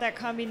think that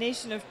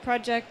combination of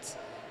project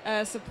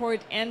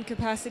support and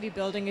capacity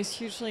building is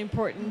hugely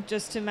important,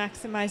 just to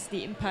maximize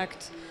the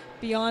impact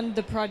beyond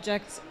the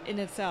project in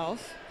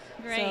itself.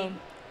 Great. So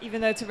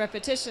even though it's a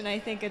repetition, I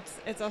think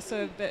it's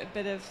also a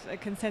bit of a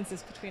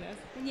consensus between us.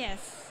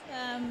 Yes.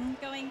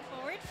 Going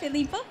forward,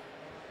 Filippo?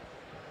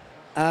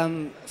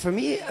 For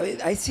me,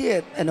 I see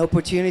an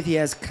opportunity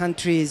as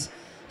countries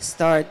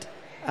start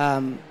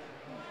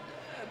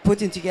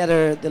putting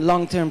together the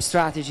long-term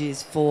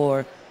strategies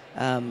for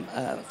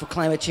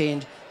climate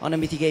change, on a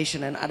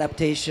mitigation and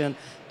adaptation,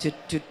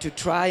 to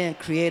try and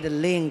create a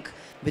link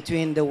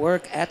between the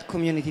work at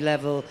community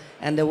level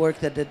and the work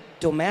that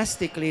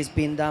domestically is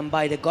being done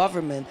by the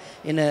government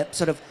in a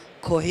sort of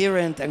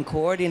coherent and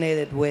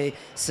coordinated way,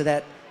 so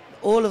that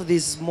all of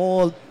these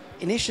small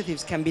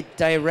initiatives can be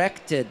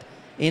directed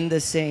in the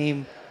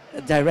same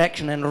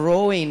direction and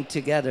rowing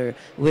together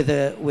with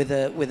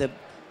a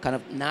kind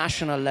of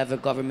national level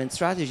government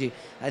strategy.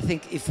 I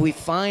think if we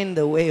find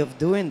a way of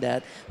doing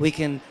that, we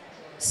can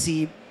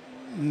see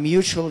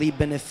mutually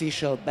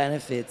beneficial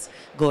benefits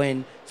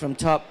going from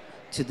top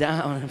to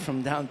down and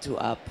from down to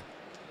up.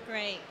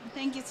 Great.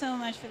 Thank you so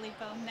much,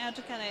 Filippo. Now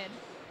to Khaled.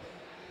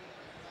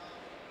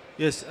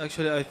 Yes,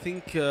 actually, I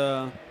think,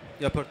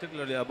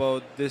 particularly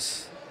about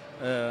this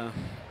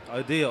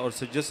idea or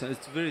suggestion,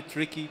 it's very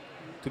tricky,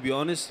 to be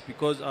honest,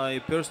 because I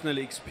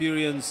personally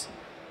experience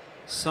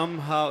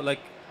somehow, like,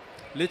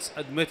 let's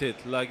admit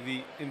it, like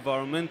the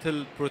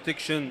environmental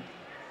protection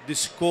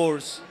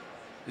discourse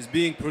is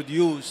being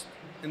produced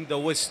in the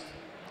West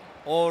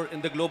or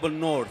in the global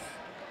North,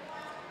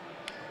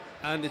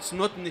 and it's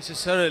not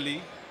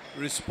necessarily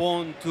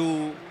respond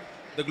to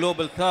the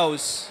global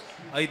South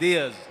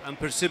ideas and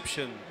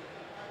perception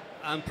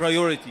and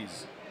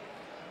priorities.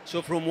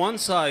 So from one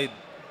side,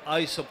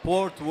 I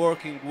support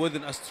working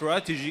within a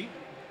strategy,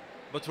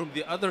 but from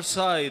the other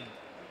side,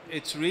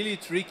 it's really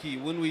tricky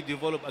when we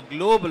develop a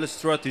global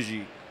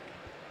strategy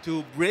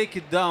to break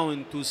it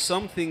down to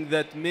something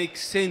that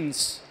makes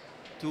sense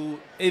to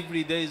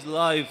everyday's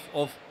life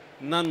of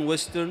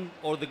non-Western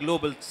or the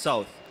global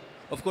South.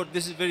 Of course,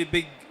 this is a very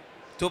big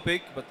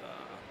topic, but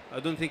I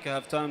don't think I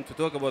have time to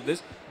talk about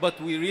this, but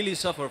we really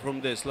suffer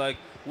from this. Like,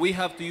 we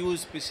have to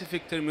use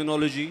specific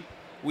terminology.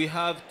 We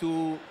have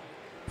to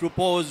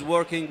propose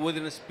working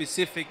within a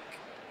specific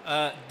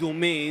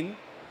domain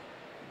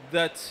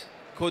that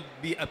could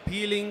be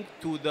appealing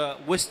to the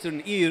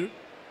Western ear,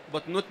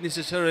 but not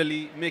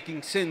necessarily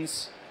making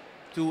sense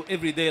to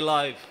everyday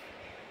life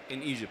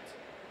in Egypt.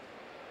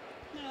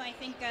 No, I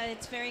think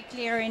it's very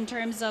clear in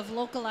terms of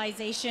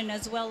localization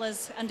as well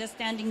as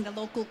understanding the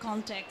local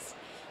context.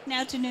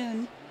 Now to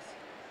Noon.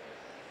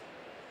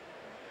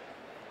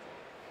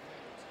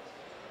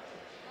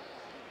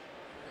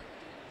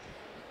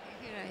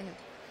 Here I am.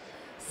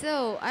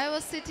 So I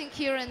was sitting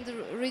here and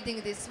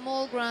reading this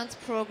small grants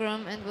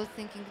program and was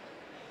thinking,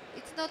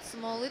 it's not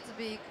small, it's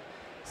big.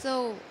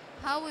 So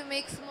how we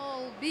make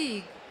small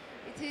big?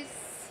 It is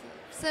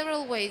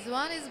several ways.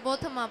 One is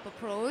bottom-up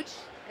approach,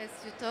 as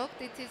you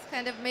talked. It is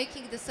kind of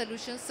making the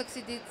solutions,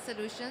 succeeded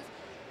solutions,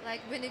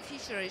 like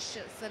beneficiary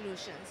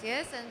solutions,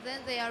 yes? And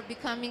then they are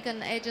becoming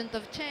an agent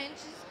of change,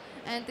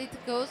 and it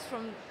goes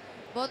from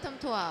bottom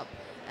to up.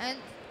 And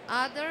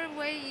other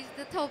way is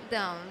the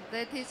top-down,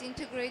 that is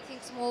integrating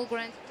small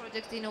grant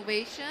project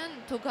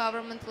innovation to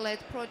government-led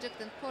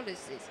project and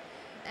policies.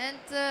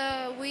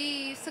 And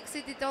we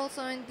succeeded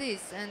also in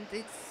this, and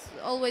it's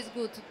always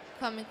good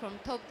coming from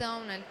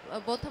top-down and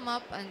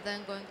bottom-up and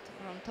then going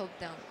from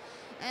top-down.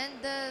 And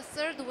the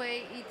third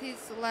way, it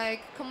is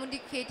like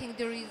communicating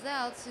the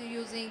results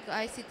using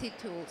ICT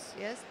tools,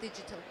 yes,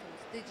 digital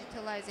tools,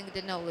 digitalizing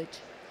the knowledge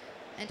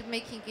and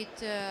making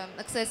it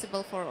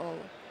accessible for all.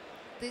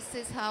 This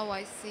is how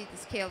I see the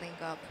scaling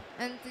up.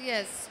 And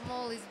yes,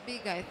 small is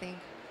big, I think,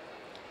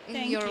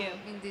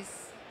 in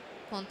this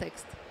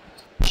context.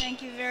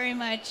 Thank you very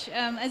much.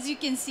 As you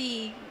can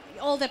see,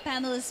 all the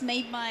panelists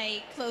made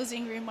my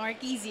closing remark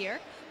easier.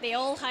 They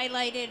all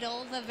highlighted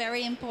all the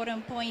very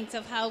important points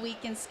of how we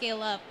can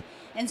scale up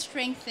and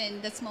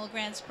strengthen the small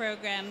grants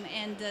program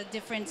and the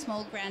different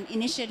small grant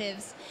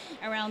initiatives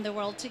around the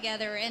world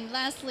together. And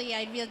lastly,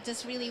 I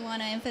just really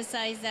want to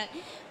emphasize that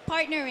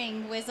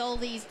partnering with all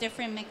these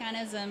different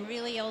mechanisms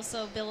really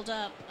also build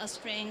up a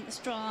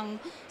strong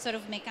sort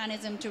of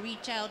mechanism to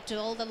reach out to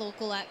all the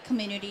local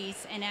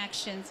communities and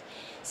actions.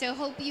 So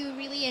hope you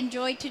really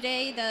enjoyed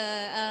today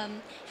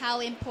how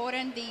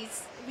important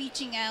these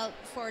reaching out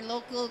for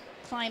local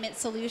climate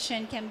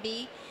solution can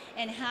be,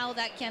 and how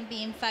that can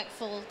be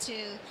impactful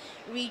to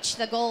reach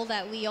the goal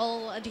that we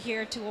all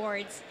adhere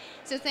towards.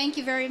 So thank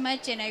you very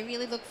much, and I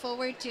really look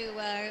forward to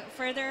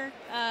further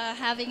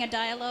having a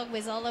dialogue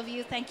with all of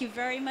you. Thank you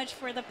very much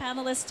for the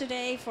panelists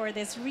today for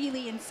this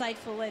really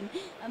insightful and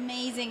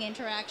amazing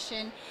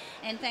interaction.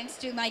 And thanks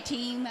to my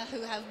team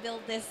who have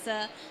built this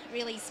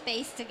really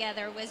space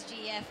together with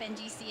GEF and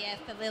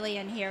GCF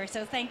Pavilion here.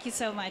 So thank you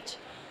so much.